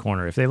middle of the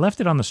corner. If they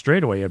left it on the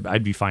straightaway,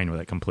 I'd be fine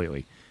with it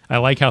completely. I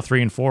like how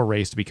 3 and 4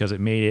 raced because it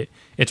made it.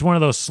 It's one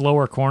of those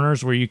slower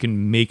corners where you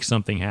can make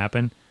something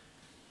happen,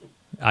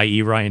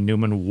 i.e., Ryan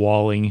Newman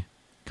walling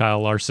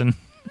Kyle Larson.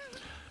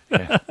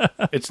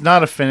 It's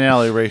not a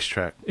finale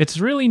racetrack. It's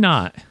really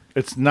not.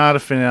 It's not a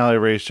finale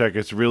racetrack.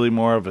 It's really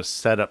more of a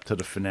setup to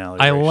the finale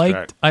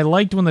racetrack. I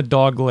liked when the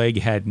dog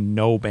leg had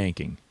no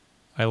banking.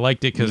 I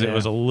liked it because it Yeah.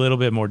 was a little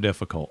bit more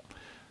difficult.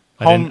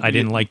 Home- I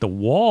didn't like the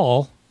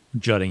wall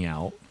jutting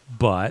out,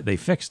 but they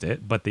fixed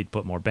it. But they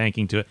put more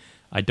banking to it.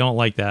 I don't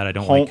like that. I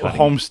don't like cutting.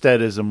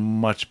 Homestead is a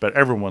much better.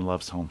 Everyone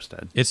loves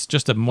Homestead. It's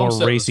just a more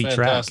Homestead was racy track.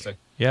 fantastic.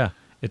 Yeah,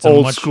 it's a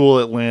Old much, school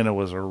Atlanta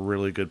was a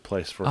really good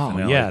place for a Oh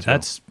finale. yeah, too.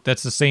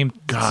 that's the same.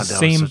 God, it's the that was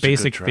same such a good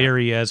basic track.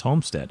 theory as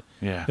Homestead.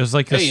 Yeah. It was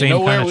like the Hey, you same know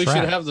where kind we of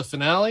track. should have the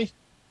finale?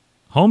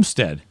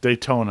 Homestead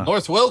Daytona.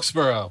 North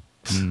Wilkesboro.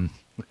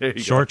 There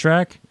you short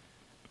track.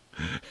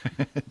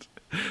 go.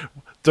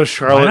 The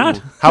Charlotte.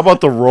 not? How about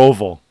the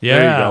Roval? Yeah,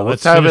 There you go.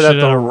 Let's let's have it finish at it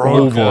the at a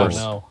Roval. Roval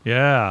No.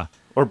 Yeah.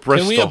 or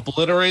Bristol. Can we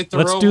obliterate the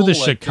Let's Roval, do the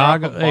like,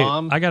 drop Chicago. a Hey,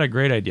 bomb? I got a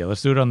great idea.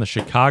 Let's do it on the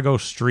Chicago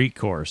Street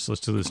Course. Let's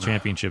do this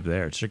championship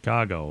there. It's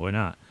Chicago. Why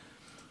not?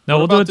 No,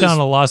 we'll do about it down this-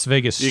 the Las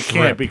Vegas You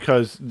Strip. can't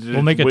because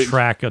We'll make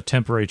a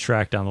temporary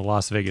track down the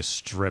Las Vegas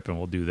Strip, and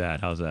we'll do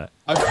that. How's that?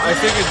 I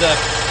figured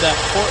that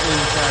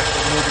Portland track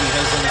that nobody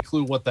has any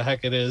clue what the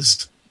heck it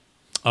is.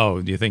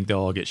 Oh, do you think they'll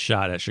all get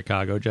shot at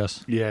Chicago,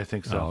 Jess? Yeah, I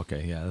think so. Oh,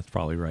 okay. Yeah, that's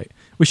probably right.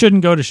 We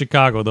shouldn't go to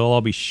Chicago. They'll all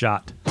be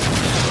shot.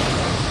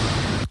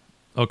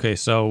 Okay,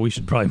 so we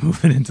should probably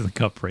move it into the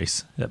Cup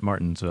race at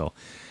Martinsville.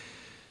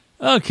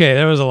 Okay,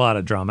 there was a lot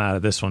of drama out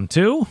of this one,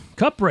 too.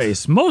 Cup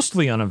race,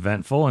 mostly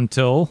uneventful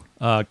until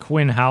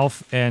Quinn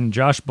Houff and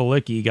Josh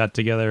Bilicki got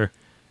together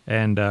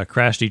and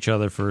crashed each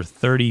other for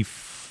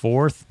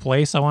 34th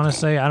place, I want to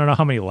say. I don't know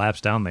how many laps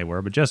down they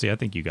were, but Jesse, I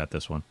think you got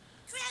this one.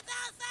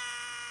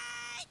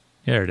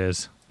 There it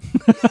is.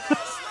 Listen,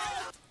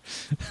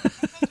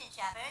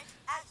 Shepard.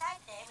 Outside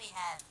today we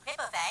have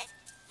Cripple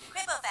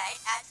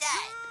Face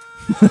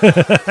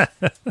outside.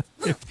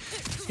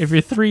 If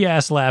you're 3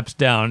 ass laps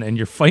down and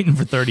you're fighting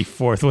for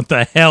 34th, what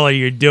the hell are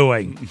you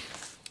doing?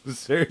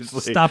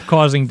 Seriously. Stop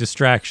causing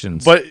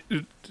distractions. But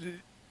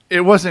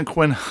it wasn't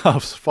Quinn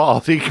Huff's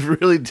fault. He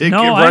really did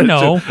No, give I right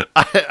know.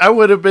 I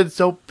would have been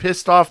so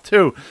pissed off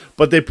too.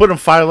 But they put him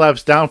 5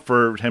 laps down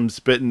for him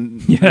spitting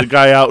the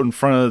guy out in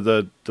front of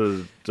the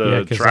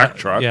track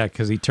truck. Yeah,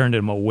 because he turned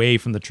him away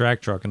from the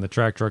track truck, and the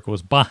track truck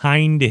was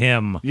behind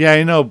him. Yeah,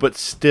 I know, but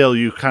still,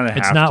 you kind of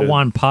have to. It's not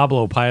Juan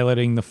Pablo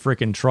piloting the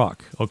freaking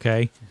truck,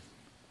 okay?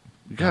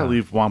 You gotta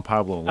leave Juan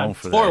Pablo alone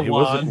for poor that. It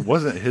Juan.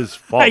 wasn't his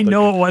fault. I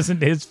know it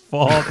wasn't his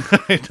fault.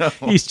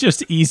 He's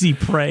just easy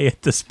prey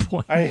at this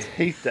point. I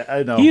hate that.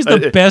 I know. He's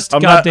the best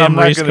I'm goddamn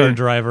not race car gonna-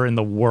 driver in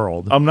the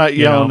world. I'm not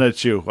you yelling know?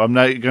 at you. I'm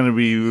not going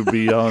to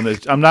be yelling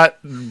at I'm not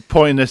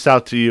pointing this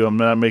out to you. I'm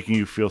not making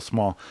you feel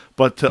small.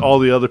 But to all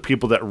the other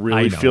people that I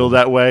really know. feel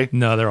that way,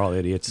 No, they're all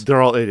idiots.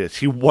 they're all idiots.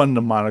 He won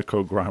the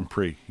Monaco Grand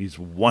Prix. He's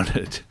won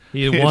it.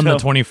 He You won know? the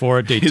 24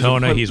 at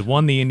Daytona. won- He's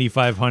won the Indy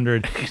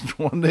 500. He's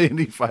won the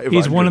Indy 500.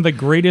 He's one of the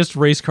greatest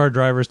race car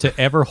drivers to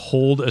ever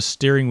hold a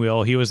steering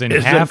wheel. He was in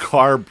His half.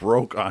 car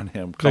broke on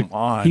him. Come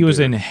on. He was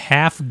dude. in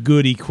half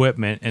good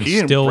equipment and He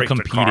didn't still break the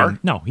competing. car.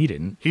 No, he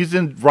didn't. He's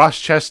in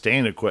Ross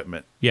Chastain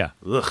equipment. Yeah,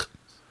 Ugh.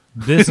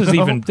 this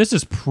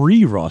is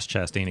pre Ross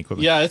Chastain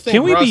equipment. Yeah, I think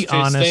Can we Ross be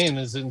honest? Chastain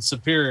is in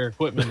superior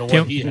equipment to Can-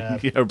 what he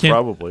had. Yeah, Can-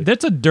 probably.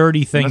 That's a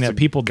dirty thing That's that a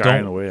people guy on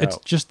the don't. way It's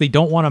out. just they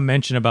don't want to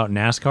mention about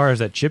NASCAR is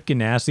that Chip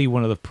Ganassi,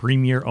 one of the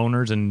premier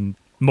owners in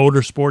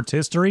motorsports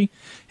history,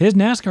 his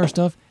NASCAR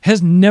stuff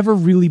has never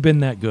really been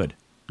that good.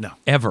 No.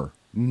 Ever.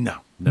 No.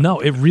 No,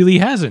 it really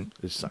hasn't.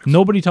 It sucks.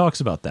 Nobody talks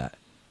about that.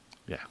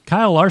 Yeah.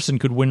 Kyle Larson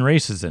could win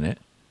races in it,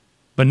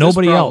 but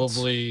nobody This else.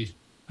 probably,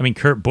 I mean,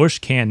 Kurt Busch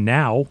can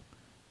now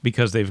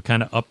because they've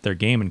kind of upped their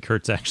game, and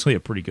Kurt's actually a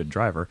pretty good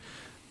driver.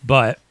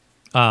 But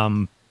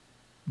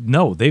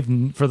no,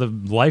 they've for the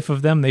life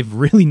of them, they've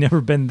really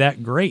never been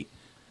that great.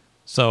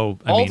 So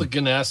I all mean, the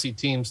Ganassi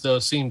teams, though,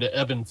 seem to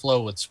ebb and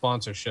flow with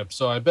sponsorship.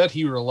 So I bet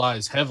he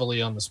relies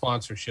heavily on the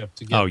sponsorship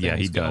to get oh yeah,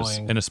 he things does,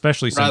 going, and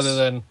especially since rather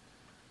than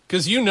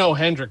Because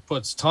Hendrick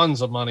puts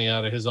tons of money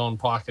out of his own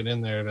pocket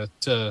in there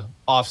to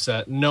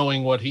offset,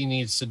 knowing what he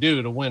needs to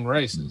do to win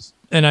races.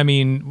 And I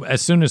mean,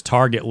 as soon as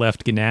Target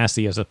left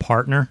Ganassi as a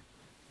partner,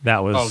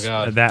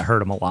 that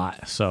hurt him a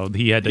lot. So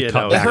he had to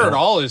cut back. That hurt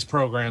all his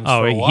programs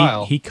for a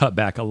while. He cut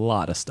back a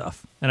lot of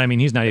stuff. And I mean,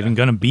 he's not even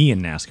going to be in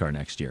NASCAR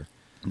next year.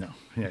 No,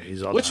 yeah,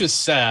 he's all which done. is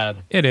sad.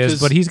 It is,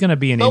 but he's going to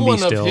be in Indy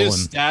still. Someone of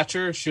his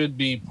stature should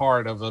be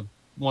part of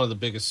one of the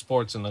biggest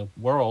sports in the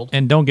world.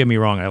 And don't get me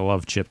wrong, I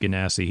love Chip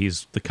Ganassi.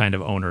 He's the kind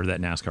of owner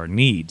that NASCAR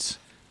needs.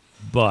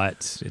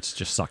 But it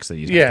just sucks that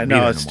he's not gonna be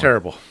there it's no more.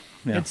 terrible.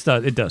 Yeah.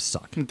 It does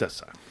suck. It does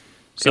suck.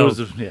 So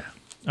yeah.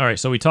 All right,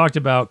 so we talked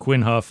about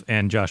Quinn Huff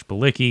and Josh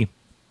Bilicki.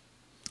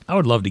 I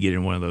would love to get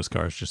in one of those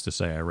cars just to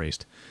say I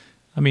raced.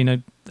 I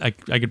mean, I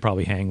could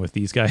probably hang with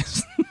these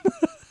guys.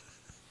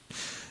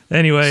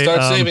 Anyway,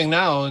 start saving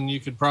now, and you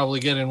could probably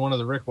get in one of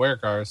the Rick Ware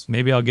cars.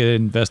 Maybe I'll get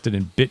invested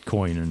in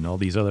Bitcoin and all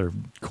these other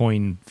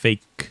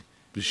fake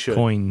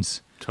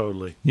coins.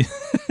 Totally.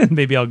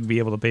 Maybe I'll be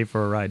able to pay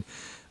for a ride.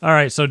 All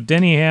right, so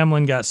Denny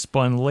Hamlin got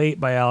spun late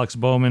by Alex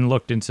Bowman.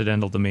 Looked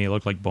incidental to me. It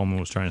looked like Bowman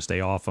was trying to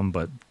stay off him,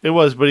 but it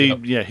was. But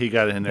he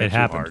got in there. It too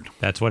happened. Hard.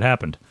 That's what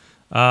happened.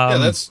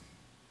 That's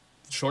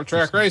short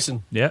track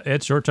racing. Yeah,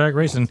 it's short track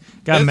racing.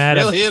 Got mad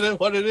at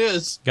what it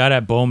is. Got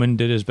at Bowman.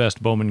 Did his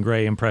best Bowman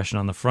Gray impression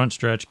on the front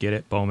stretch. Get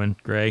it, Bowman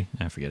Gray.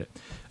 I forget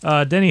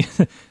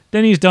it.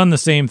 Denny's done the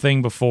same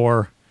thing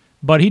before,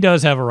 but he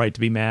does have a right to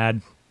be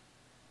mad.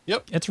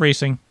 Yep, it's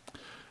racing.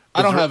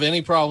 I don't have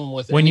any problem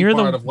with any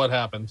part of what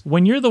happened.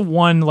 When you're the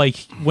one,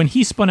 like, when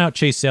he spun out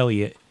Chase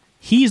Elliott,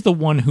 he's the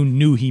one who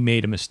knew he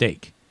made a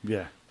mistake.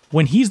 Yeah.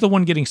 When he's the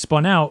one getting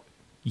spun out,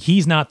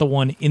 he's not the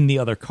one in the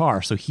other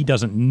car, so he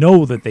doesn't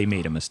know that they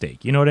made a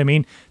mistake. You know what I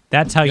mean?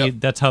 That's how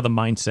that's how the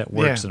mindset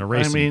works in a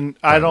racing. I mean,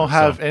 I don't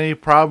have any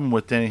problem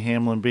with Denny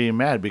Hamlin being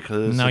mad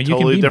because it's a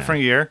totally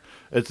different year.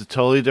 It's a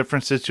totally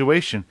different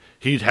situation.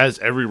 He has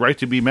every right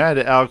to be mad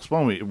at Alex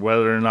Bowman,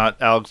 whether or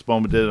not Alex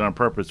Bowman did it on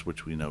purpose,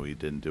 which we know he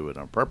didn't do it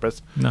on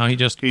purpose. No, he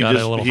got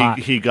it a little hot.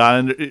 He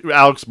got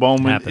Alex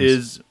Bowman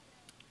is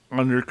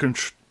under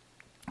control.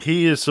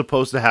 He is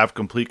supposed to have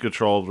complete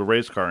control of the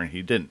race car, and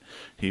he didn't.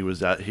 He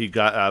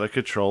got out of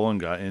control and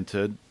got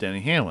into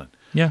Denny Hamlin.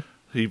 Yeah,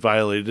 he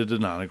violated the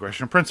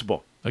non-aggression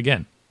principle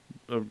again.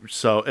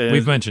 So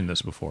we've mentioned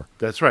this before.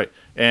 That's right,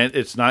 and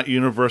it's not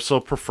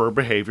universal preferred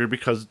behavior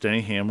because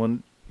Denny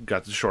Hamlin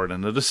got the short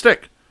end of the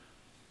stick.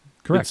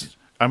 Correct.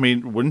 I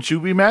mean, wouldn't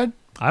you be mad?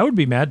 I would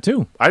be mad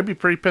too. I'd be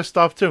pretty pissed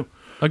off too.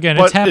 Again,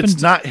 but it's happened.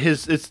 It's not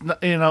his. It's not.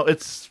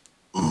 It's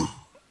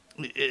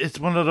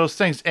one of those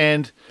things,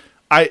 and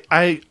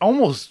I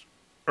almost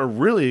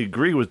really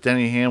agree with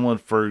Denny Hamlin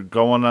for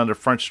going on the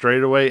front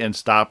straightaway and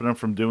stopping him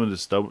from doing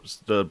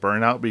the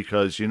burnout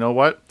because you know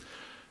what?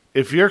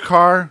 If your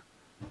car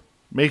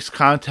makes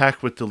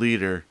contact with the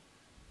leader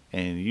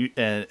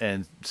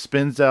and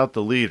spins out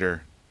the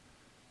leader,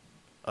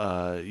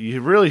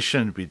 you really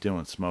shouldn't be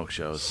doing smoke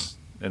shows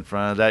in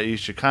front of that. You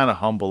should kind of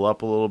humble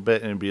up a little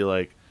bit and be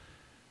like,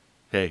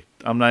 hey,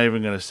 I'm not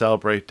even going to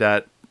celebrate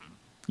that.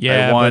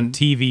 Yeah, but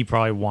TV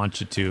probably wants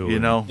you to. You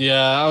know?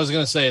 Yeah, I was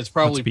going to say it's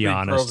probably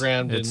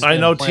pre-programmed. I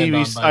know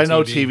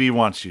TV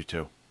wants you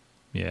to.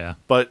 Yeah.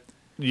 But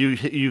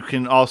you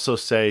can also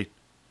say,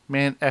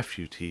 man, F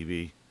you,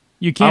 TV.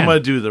 You can. I'm going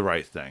to do the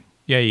right thing.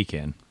 Yeah, you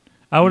can.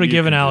 I would have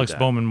given Alex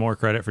Bowman more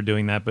credit for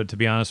doing that, but to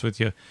be honest with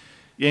you,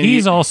 Yeah,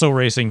 he's also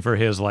racing for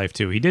his life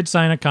too. He did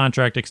sign a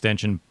contract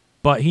extension,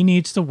 but he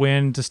needs to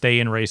win to stay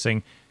in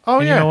racing. Oh,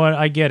 and yeah. You know what?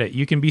 I get it.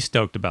 You can be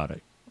stoked about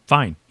it.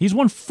 Fine. He's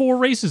won 4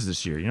 races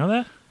this year. You know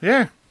that?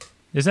 Yeah.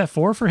 Is that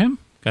 4 for him?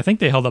 I think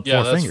they held up 4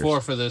 fingers. Yeah, that's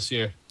 4 for this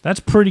year. That's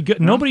pretty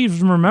good. Nobody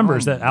even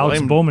remembers that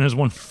Alex Bowman has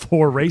won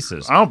 4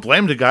 races. I don't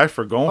blame the guy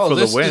for going for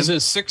the win. This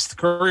is his 6th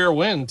career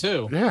win,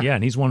 too. Yeah,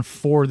 and he's won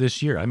 4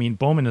 this year. I mean,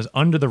 Bowman is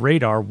under the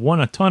radar, won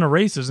a ton of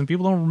races, and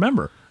people don't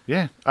remember.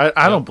 Yeah,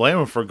 I don't blame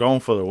him for going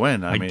for the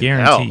win. I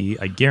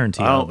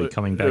guarantee I'll be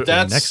coming back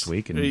next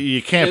week. And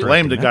you can't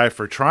blame the guy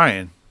for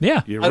trying.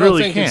 Yeah, you I really don't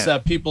think can't. it's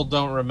that people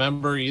don't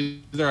remember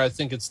either. I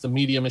think it's the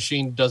media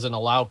machine doesn't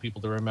allow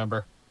people to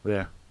remember.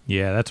 Yeah,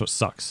 that's what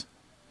sucks.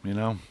 You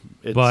know,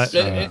 but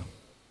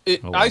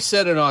I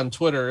said it on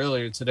Twitter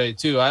earlier today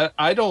too.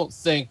 I don't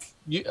think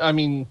you. I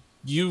mean,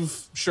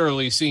 you've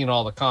surely seen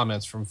all the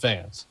comments from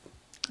fans.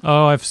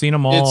 Oh, I've seen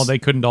them all. They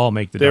couldn't all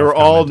make the. They were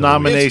all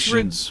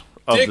nominations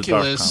of the dark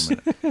ridiculous.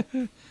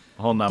 comment.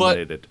 All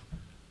nominated.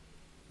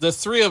 But the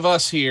 3 of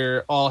us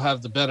here all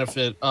have the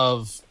benefit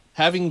of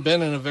having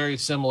been in a very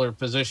similar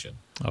position.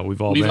 Oh,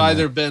 we've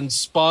either been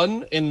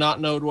spun and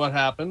not known what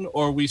happened,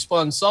 or we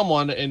spun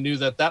someone and knew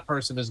that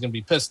person is going to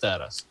be pissed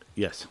at us.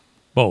 Yes,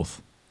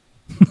 both.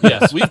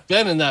 Yes, we've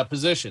been in that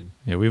position.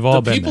 Yeah, we've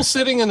all been. People there.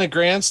 sitting in the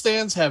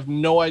grandstands have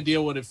no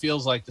idea what it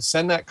feels like to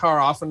send that car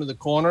off into the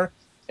corner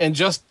and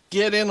just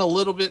get in a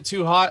little bit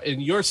too hot,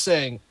 and you're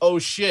saying, "Oh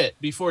shit,"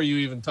 before you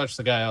even touch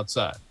the guy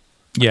outside.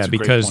 Yeah,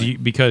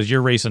 because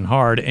you're racing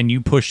hard and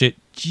you push it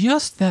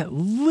just that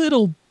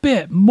little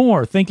bit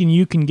more, thinking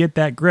you can get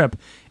that grip,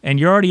 and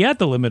you're already at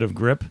the limit of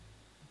grip.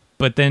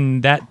 But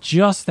then that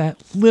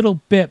little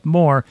bit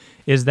more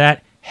is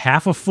that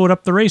half a foot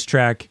up the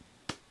racetrack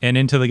and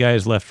into the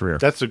guy's left rear.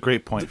 That's a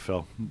great point,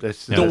 Phil.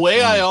 The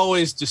way I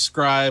always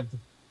describe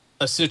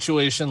a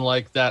situation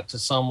like that to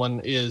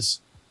someone is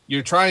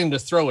you're trying to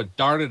throw a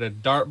dart at a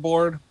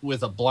dartboard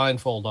with a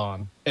blindfold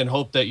on and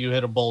hope that you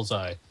hit a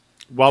bullseye.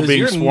 While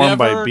being swarmed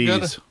by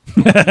bees.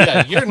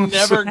 You're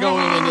never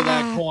going into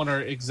that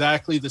corner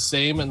exactly the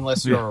same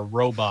unless you're a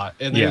robot.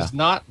 And there's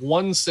not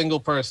one single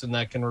person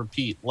that can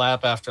repeat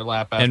lap after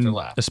lap after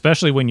lap.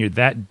 Especially when you're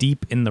that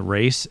deep in the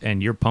race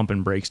and you're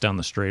pumping brakes down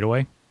the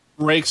straightaway.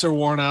 Brakes are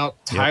worn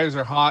out. Tires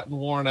are hot and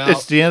worn out.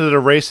 It's the end of the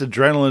race.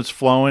 Adrenaline's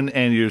flowing,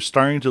 and you're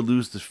starting to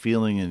lose the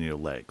feeling in your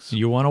legs.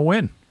 You want to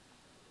win.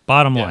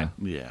 Bottom line.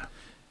 Yeah.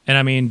 And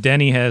I mean,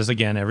 Denny has,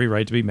 again, every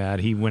right to be mad.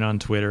 He went on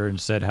Twitter and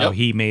said how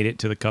he made it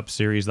to the Cup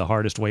Series the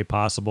hardest way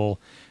possible.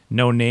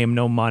 No name,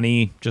 no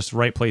money, just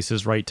right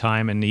places, right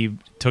time. And he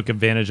took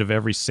advantage of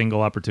every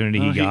single opportunity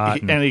he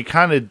got. And he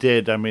kind of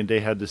did. I mean, they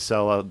had to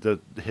sell out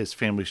his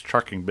family's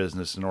trucking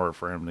business in order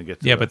for him to get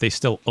to but they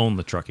still own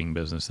the trucking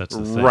business. That's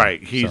the thing.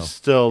 Right. He's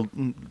still,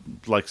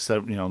 like,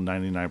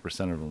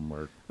 99% of them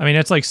were. I mean,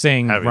 that's like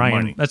saying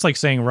money. That's like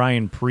saying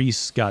Ryan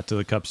Preece got to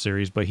the Cup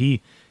Series, but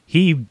he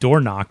door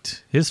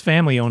knocked. His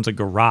family owns a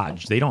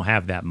garage. They don't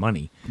have that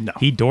money. No.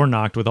 He door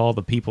knocked with all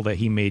the people that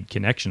he made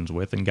connections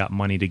with and got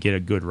money to get a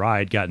good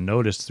ride, got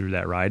noticed through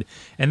that ride.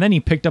 And then he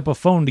picked up a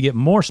phone to get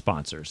more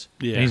sponsors.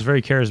 Yeah. And he's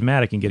very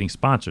charismatic in getting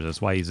sponsors.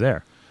 That's why he's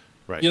there.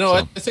 Right. You know,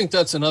 I think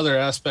that's another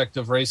aspect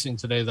of racing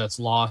today that's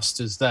lost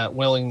is that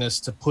willingness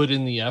to put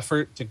in the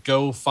effort to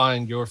go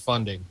find your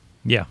funding.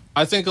 Yeah.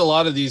 I think a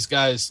lot of these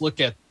guys look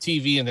at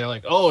TV and they're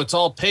like, oh, it's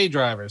all pay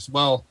drivers.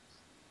 Well,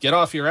 get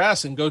off your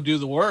ass and go do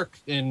the work,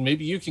 and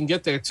maybe you can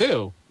get there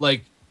too.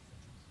 Like,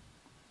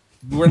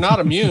 we're not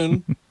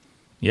immune.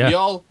 We're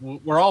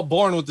all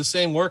born with the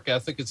same work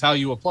ethic. It's how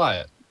you apply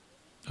it.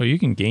 Oh, you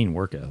can gain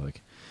work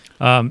ethic.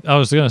 I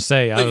was going to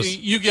say,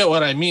 you get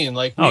what I mean.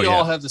 Like, we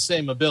all have the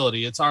same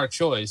ability. It's our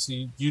choice.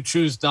 You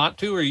choose not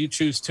to, or you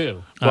choose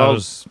to. Well,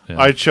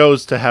 I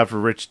chose to have a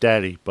rich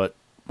daddy, but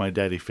my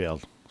daddy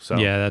failed. So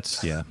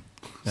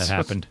that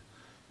happened.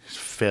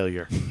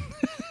 Failure.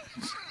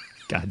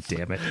 God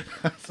damn it.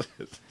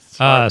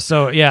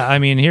 I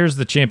mean, here's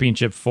the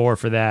championship for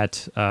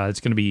that. It's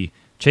going to be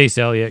Chase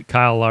Elliott,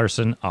 Kyle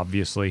Larson,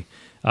 obviously,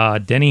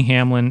 Denny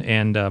Hamlin,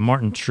 and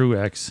Martin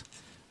Truex,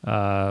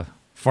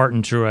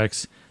 Farton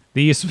Truex.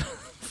 These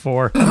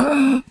four.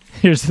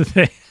 Here's the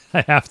thing.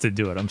 I have to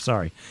do it. I'm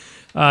sorry.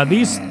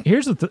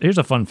 Here's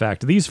a fun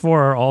fact. These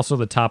four are also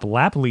the top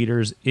lap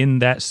leaders in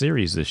that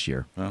series this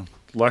year. Well,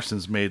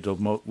 Larson's made the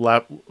most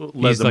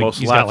He's laps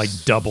got like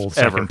double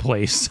second ever.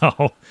 place.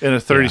 So in a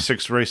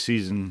 36 race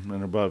season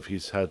and above,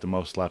 he's had the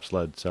most laps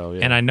led. So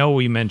And I know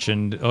we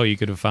mentioned, you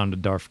could have found a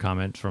DARF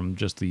comment from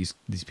just these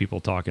people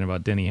talking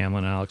about Denny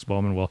Hamlin and Alex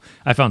Bowman. Well,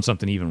 I found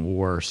something even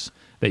worse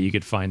that you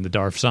could find the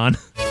DARFs on.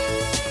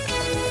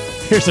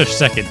 Here's our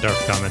second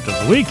DARF comment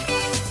of the week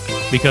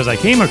because I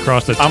came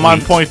across a tweet. I'm on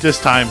point this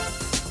time.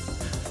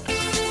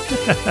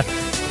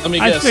 Let me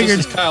guess, this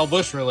is Kyle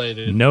Busch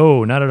related.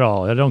 No, not at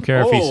all. I don't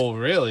care if he's... Oh,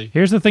 really?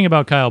 Here's the thing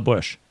about Kyle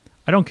Busch.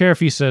 I don't care if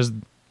he says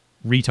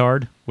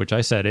retard, which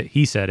I said it.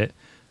 He said it.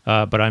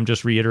 But I'm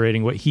just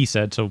reiterating what he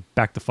said, so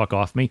back the fuck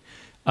off me.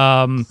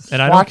 And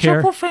I don't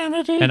care.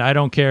 Profanity. And I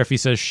don't care if he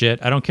says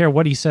shit. I don't care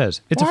what he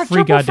says. It's a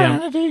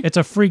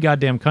free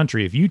goddamn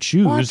country. If you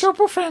choose...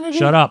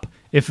 Shut up.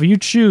 If you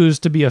choose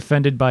to be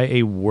offended by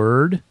a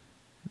word,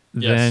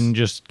 then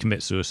just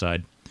commit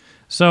suicide.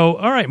 So,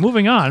 all right,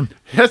 moving on.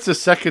 That's the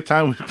second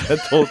time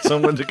we've told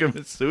someone to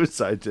commit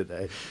suicide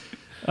today.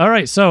 All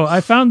right, so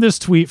I found this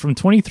tweet from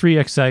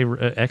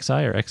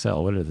 23XI or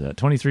XL. What is that?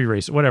 23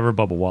 Race, whatever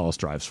Bubba Wallace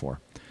drives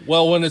for.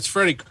 Well, when it's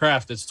Freddie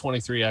Kraft, it's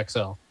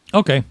 23XL.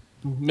 Okay.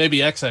 Maybe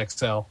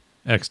XXL.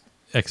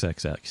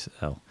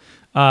 XXXL.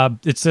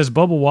 It says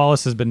Bubba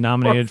Wallace has been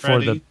nominated for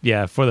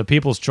the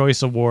People's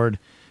Choice Award,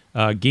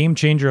 Game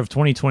Changer of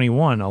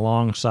 2021,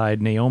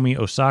 alongside Naomi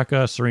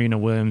Osaka, Serena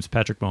Williams,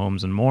 Patrick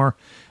Mahomes, and more.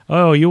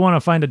 Oh, you want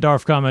to find a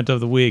DARF comment of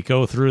the week?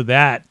 Go through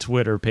that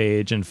Twitter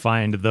page and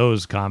find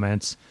those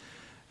comments.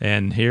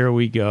 And here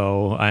we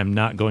go. I'm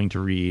not going to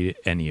read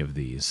any of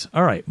these.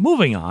 All right,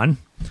 moving on.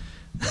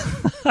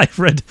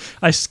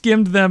 I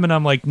skimmed them, and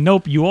I'm like,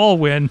 nope, you all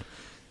win.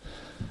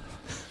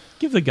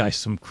 Give the guy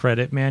some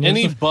credit, man.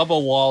 Any Bubba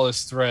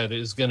Wallace thread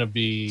is going to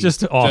be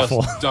just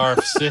awful. Just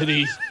DARF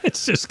City.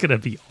 It's just going to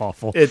be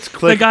awful. It's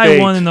clickbait. The guy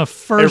won in the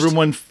first.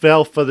 Everyone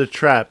fell for the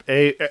trap.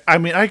 I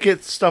mean, I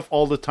get stuff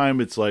all the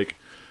time. It's like,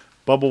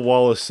 Bubba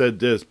Wallace said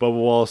this, Bubba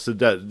Wallace said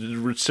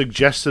that.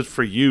 Suggested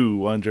for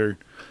you under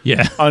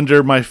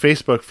my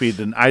Facebook feed,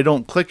 and I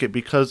don't click it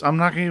because I'm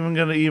not even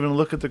going to even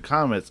look at the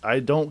comments. I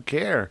don't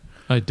care.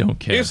 I don't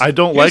care. I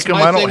don't like him.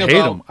 I don't hate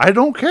him. I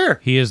don't care.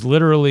 He is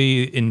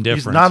literally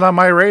indifferent. He's not on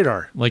my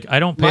radar. Like, I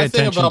don't pay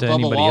attention to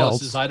anybody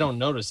else. Is I don't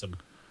notice him.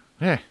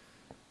 Yeah.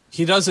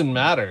 He doesn't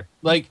matter.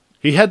 Like,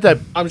 he had that.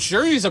 I'm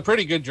sure he's a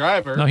pretty good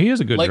driver. No, he is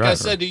a good driver. Like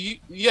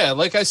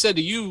I said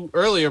to you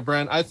earlier,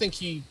 Brent, I think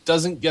he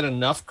doesn't get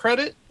enough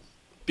credit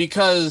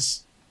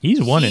because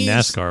he's won in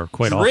NASCAR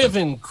quite often.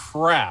 Driven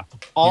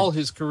crap all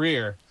his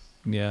career.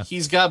 Yeah.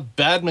 He's got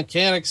bad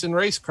mechanics in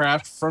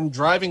racecraft from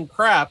driving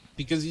crap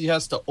because he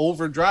has to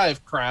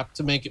overdrive crap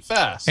to make it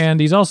fast. And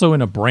he's also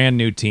in a brand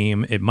new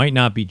team. It might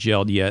not be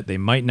gelled yet. They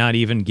might not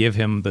even give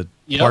him the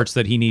parts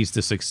that he needs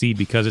to succeed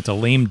because it's a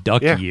lame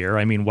duck year.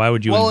 I mean, why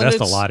would you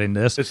invest a lot in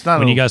this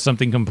when you got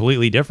something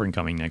completely different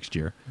coming next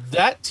year?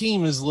 That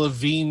team is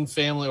Levine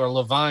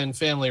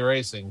Family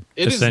Racing.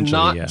 It is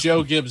not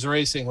Joe Gibbs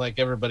Racing like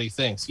everybody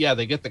thinks. Yeah,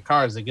 they get the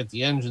cars, they get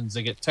the engines,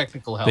 they get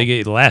technical help. They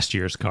get last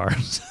year's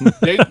cars.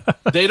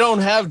 they don't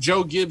have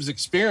Joe Gibbs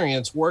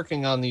experience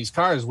working on these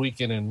cars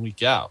week in and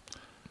week out.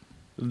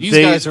 These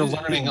guys are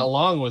learning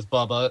along with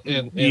Bubba.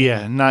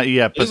 And not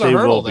yet, but they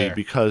will be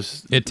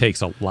because it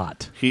takes a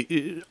lot.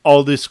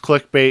 All this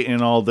clickbait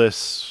and all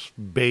this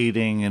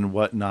baiting and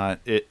whatnot,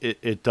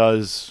 it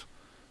does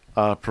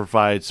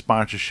provide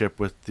sponsorship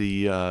with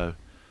the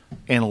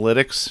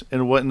analytics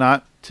and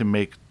whatnot to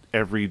make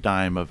every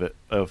dime of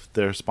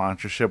their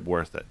sponsorship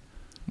worth it.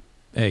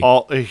 Hey.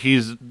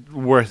 He's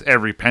worth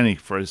every penny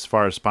for as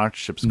far as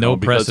sponsorships go. No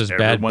press is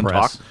bad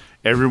press.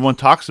 Everyone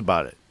talks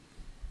about it.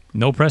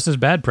 No press is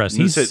bad press.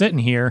 He's sitting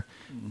here.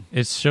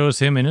 It shows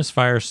him in his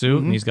fire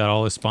suit, and he's got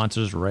all his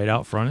sponsors right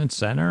out front and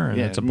center, and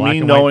it's a black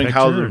and white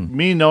picture.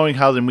 Me knowing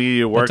how the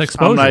media works,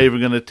 I'm not even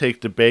going to take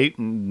debate,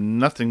 and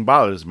nothing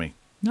bothers me.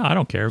 No, I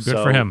don't care. Good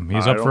for him.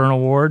 He's up for an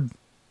award.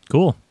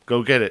 Cool.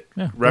 Go get it.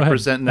 Yeah,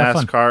 represent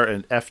NASCAR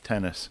and F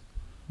tennis.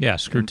 Yeah,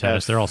 screw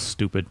tennis. They're all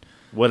stupid.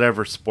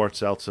 Whatever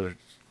sports else are.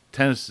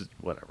 Tennis is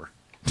whatever.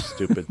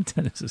 Stupid.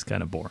 Tennis is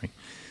kind of boring.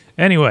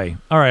 Anyway,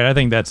 all right, I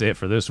think that's it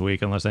for this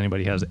week, unless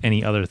anybody has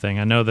any other thing.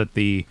 I know that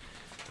the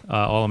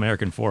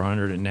All-American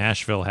 400 at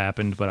Nashville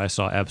happened, but I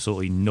saw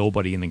absolutely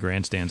nobody in the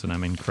grandstands, and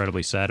I'm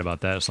incredibly sad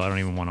about that, so I don't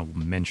even want to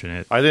mention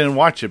it. I didn't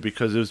watch it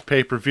because it was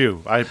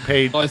pay-per-view. I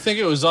paid... Well, I think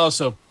it was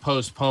also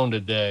postponed a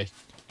day.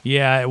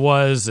 Yeah, it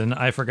was, and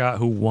I forgot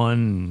who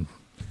won.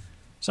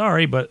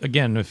 Sorry, but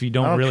again, if you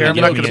don't really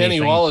care,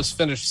 Kenny Wallace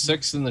finished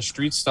 6th in the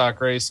street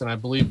stock race, and I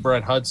believe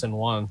Brett Hudson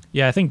won.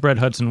 Yeah, I think Brett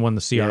Hudson won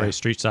the CRA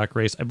street stock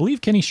race. I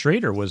believe Kenny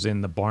Schrader was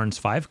in the Barnes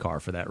 5 car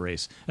for that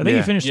race. I think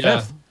he finished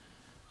 5th.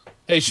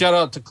 Hey, shout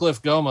out to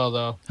Cliff Gomo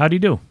though. How'd he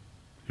do?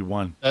 He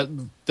won.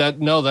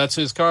 That's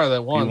his car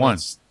that won. He won.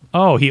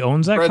 Oh, he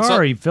owns that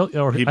car? Or he built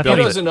he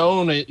doesn't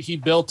own it. He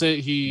built it.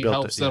 He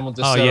helps them with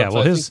the setup. Yeah. Well,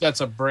 I think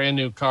that's a brand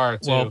new car,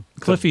 too. Well,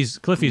 Cliffy's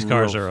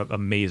cars are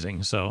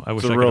amazing, so I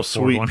wish I could afford one. It's a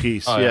real sweet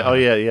piece.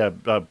 Yeah.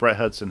 Brett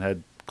Hudson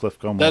had Cliff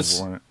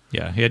Gomo on it.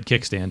 Yeah, he had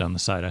kickstand on the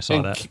side. I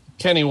saw that.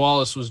 Kenny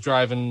Wallace was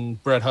driving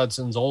Brett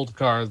Hudson's old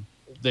car.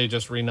 They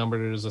just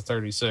renumbered it as a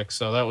 36,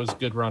 so that was a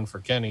good run for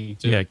Kenny,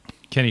 too. Yeah,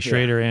 Kenny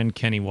Schrader and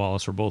Kenny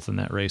Wallace were both in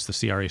that race, the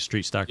CRA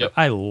Street Stock. Yep.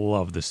 I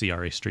love the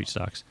CRA Street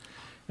Stocks.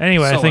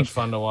 Anyway, I think much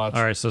fun to watch.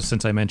 All right, so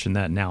since I mentioned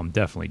that, now I'm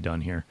definitely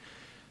done here.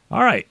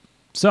 All right,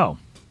 so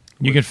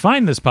you can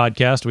find this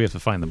podcast. We have to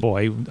find the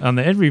boy on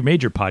every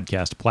major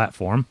podcast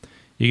platform.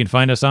 You can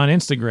find us on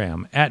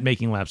Instagram at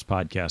Making Laps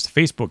Podcast,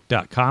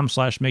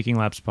 Facebook.com/Making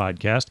Laps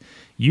Podcast,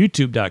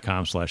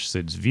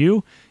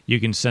 YouTube.com/SidsView. You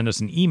can send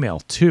us an email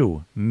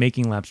to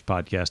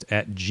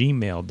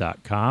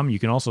makinglapspodcast@gmail.com. You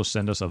can also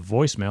send us a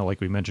voicemail, like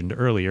we mentioned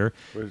earlier,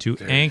 to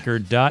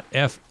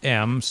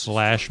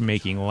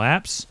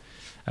anchor.fm/makinglaps.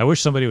 I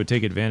wish somebody would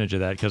take advantage of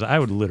that because I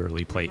would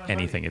literally play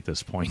anything at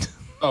this point.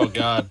 Oh,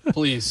 God.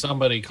 Please,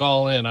 somebody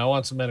call in. I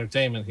want some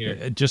entertainment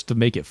here. Just to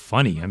make it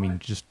funny. I mean,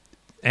 just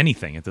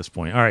anything at this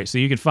point. All right, so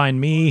you can find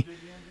me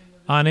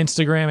on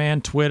Instagram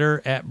and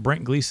Twitter at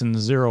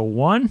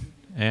BrentGleason01.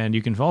 And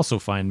you can also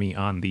find me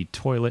on the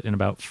toilet in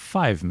about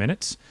 5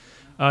 minutes.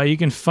 You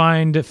can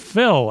find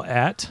Phil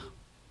at...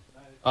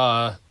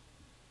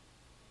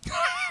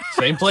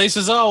 Same place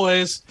as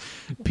always.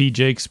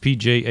 PJakes,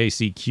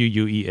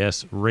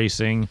 PJACQUES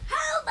Racing.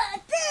 How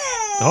about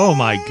this? Oh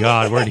my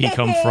God, where'd he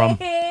come from?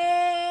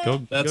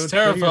 That's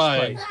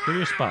terrifying. Do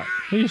your spot.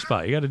 You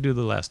got to do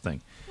the last thing.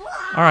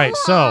 All right,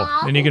 so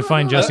then you can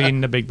find Jesse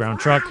in the big brown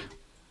truck.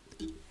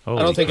 I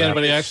don't think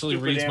anybody actually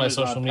reads my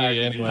social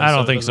media anyway. I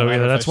don't think so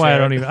either. That's why I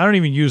don't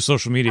even use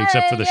social media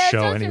except for the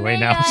show anyway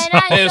now. So.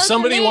 Hey, if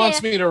somebody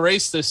wants me to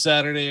race this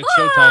Saturday at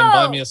Showtime,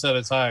 buy me a set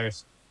of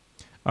tires.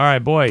 All right,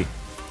 boy.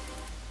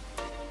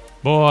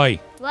 What?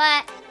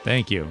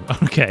 Thank you.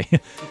 Okay.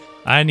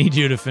 I need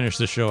you to finish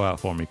the show out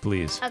for me,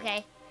 please.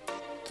 Okay.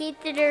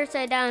 Keep the dirt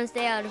side down and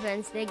stay out of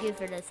fence. Thank you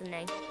for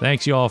listening.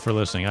 Thanks you all for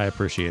listening. I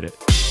appreciate it.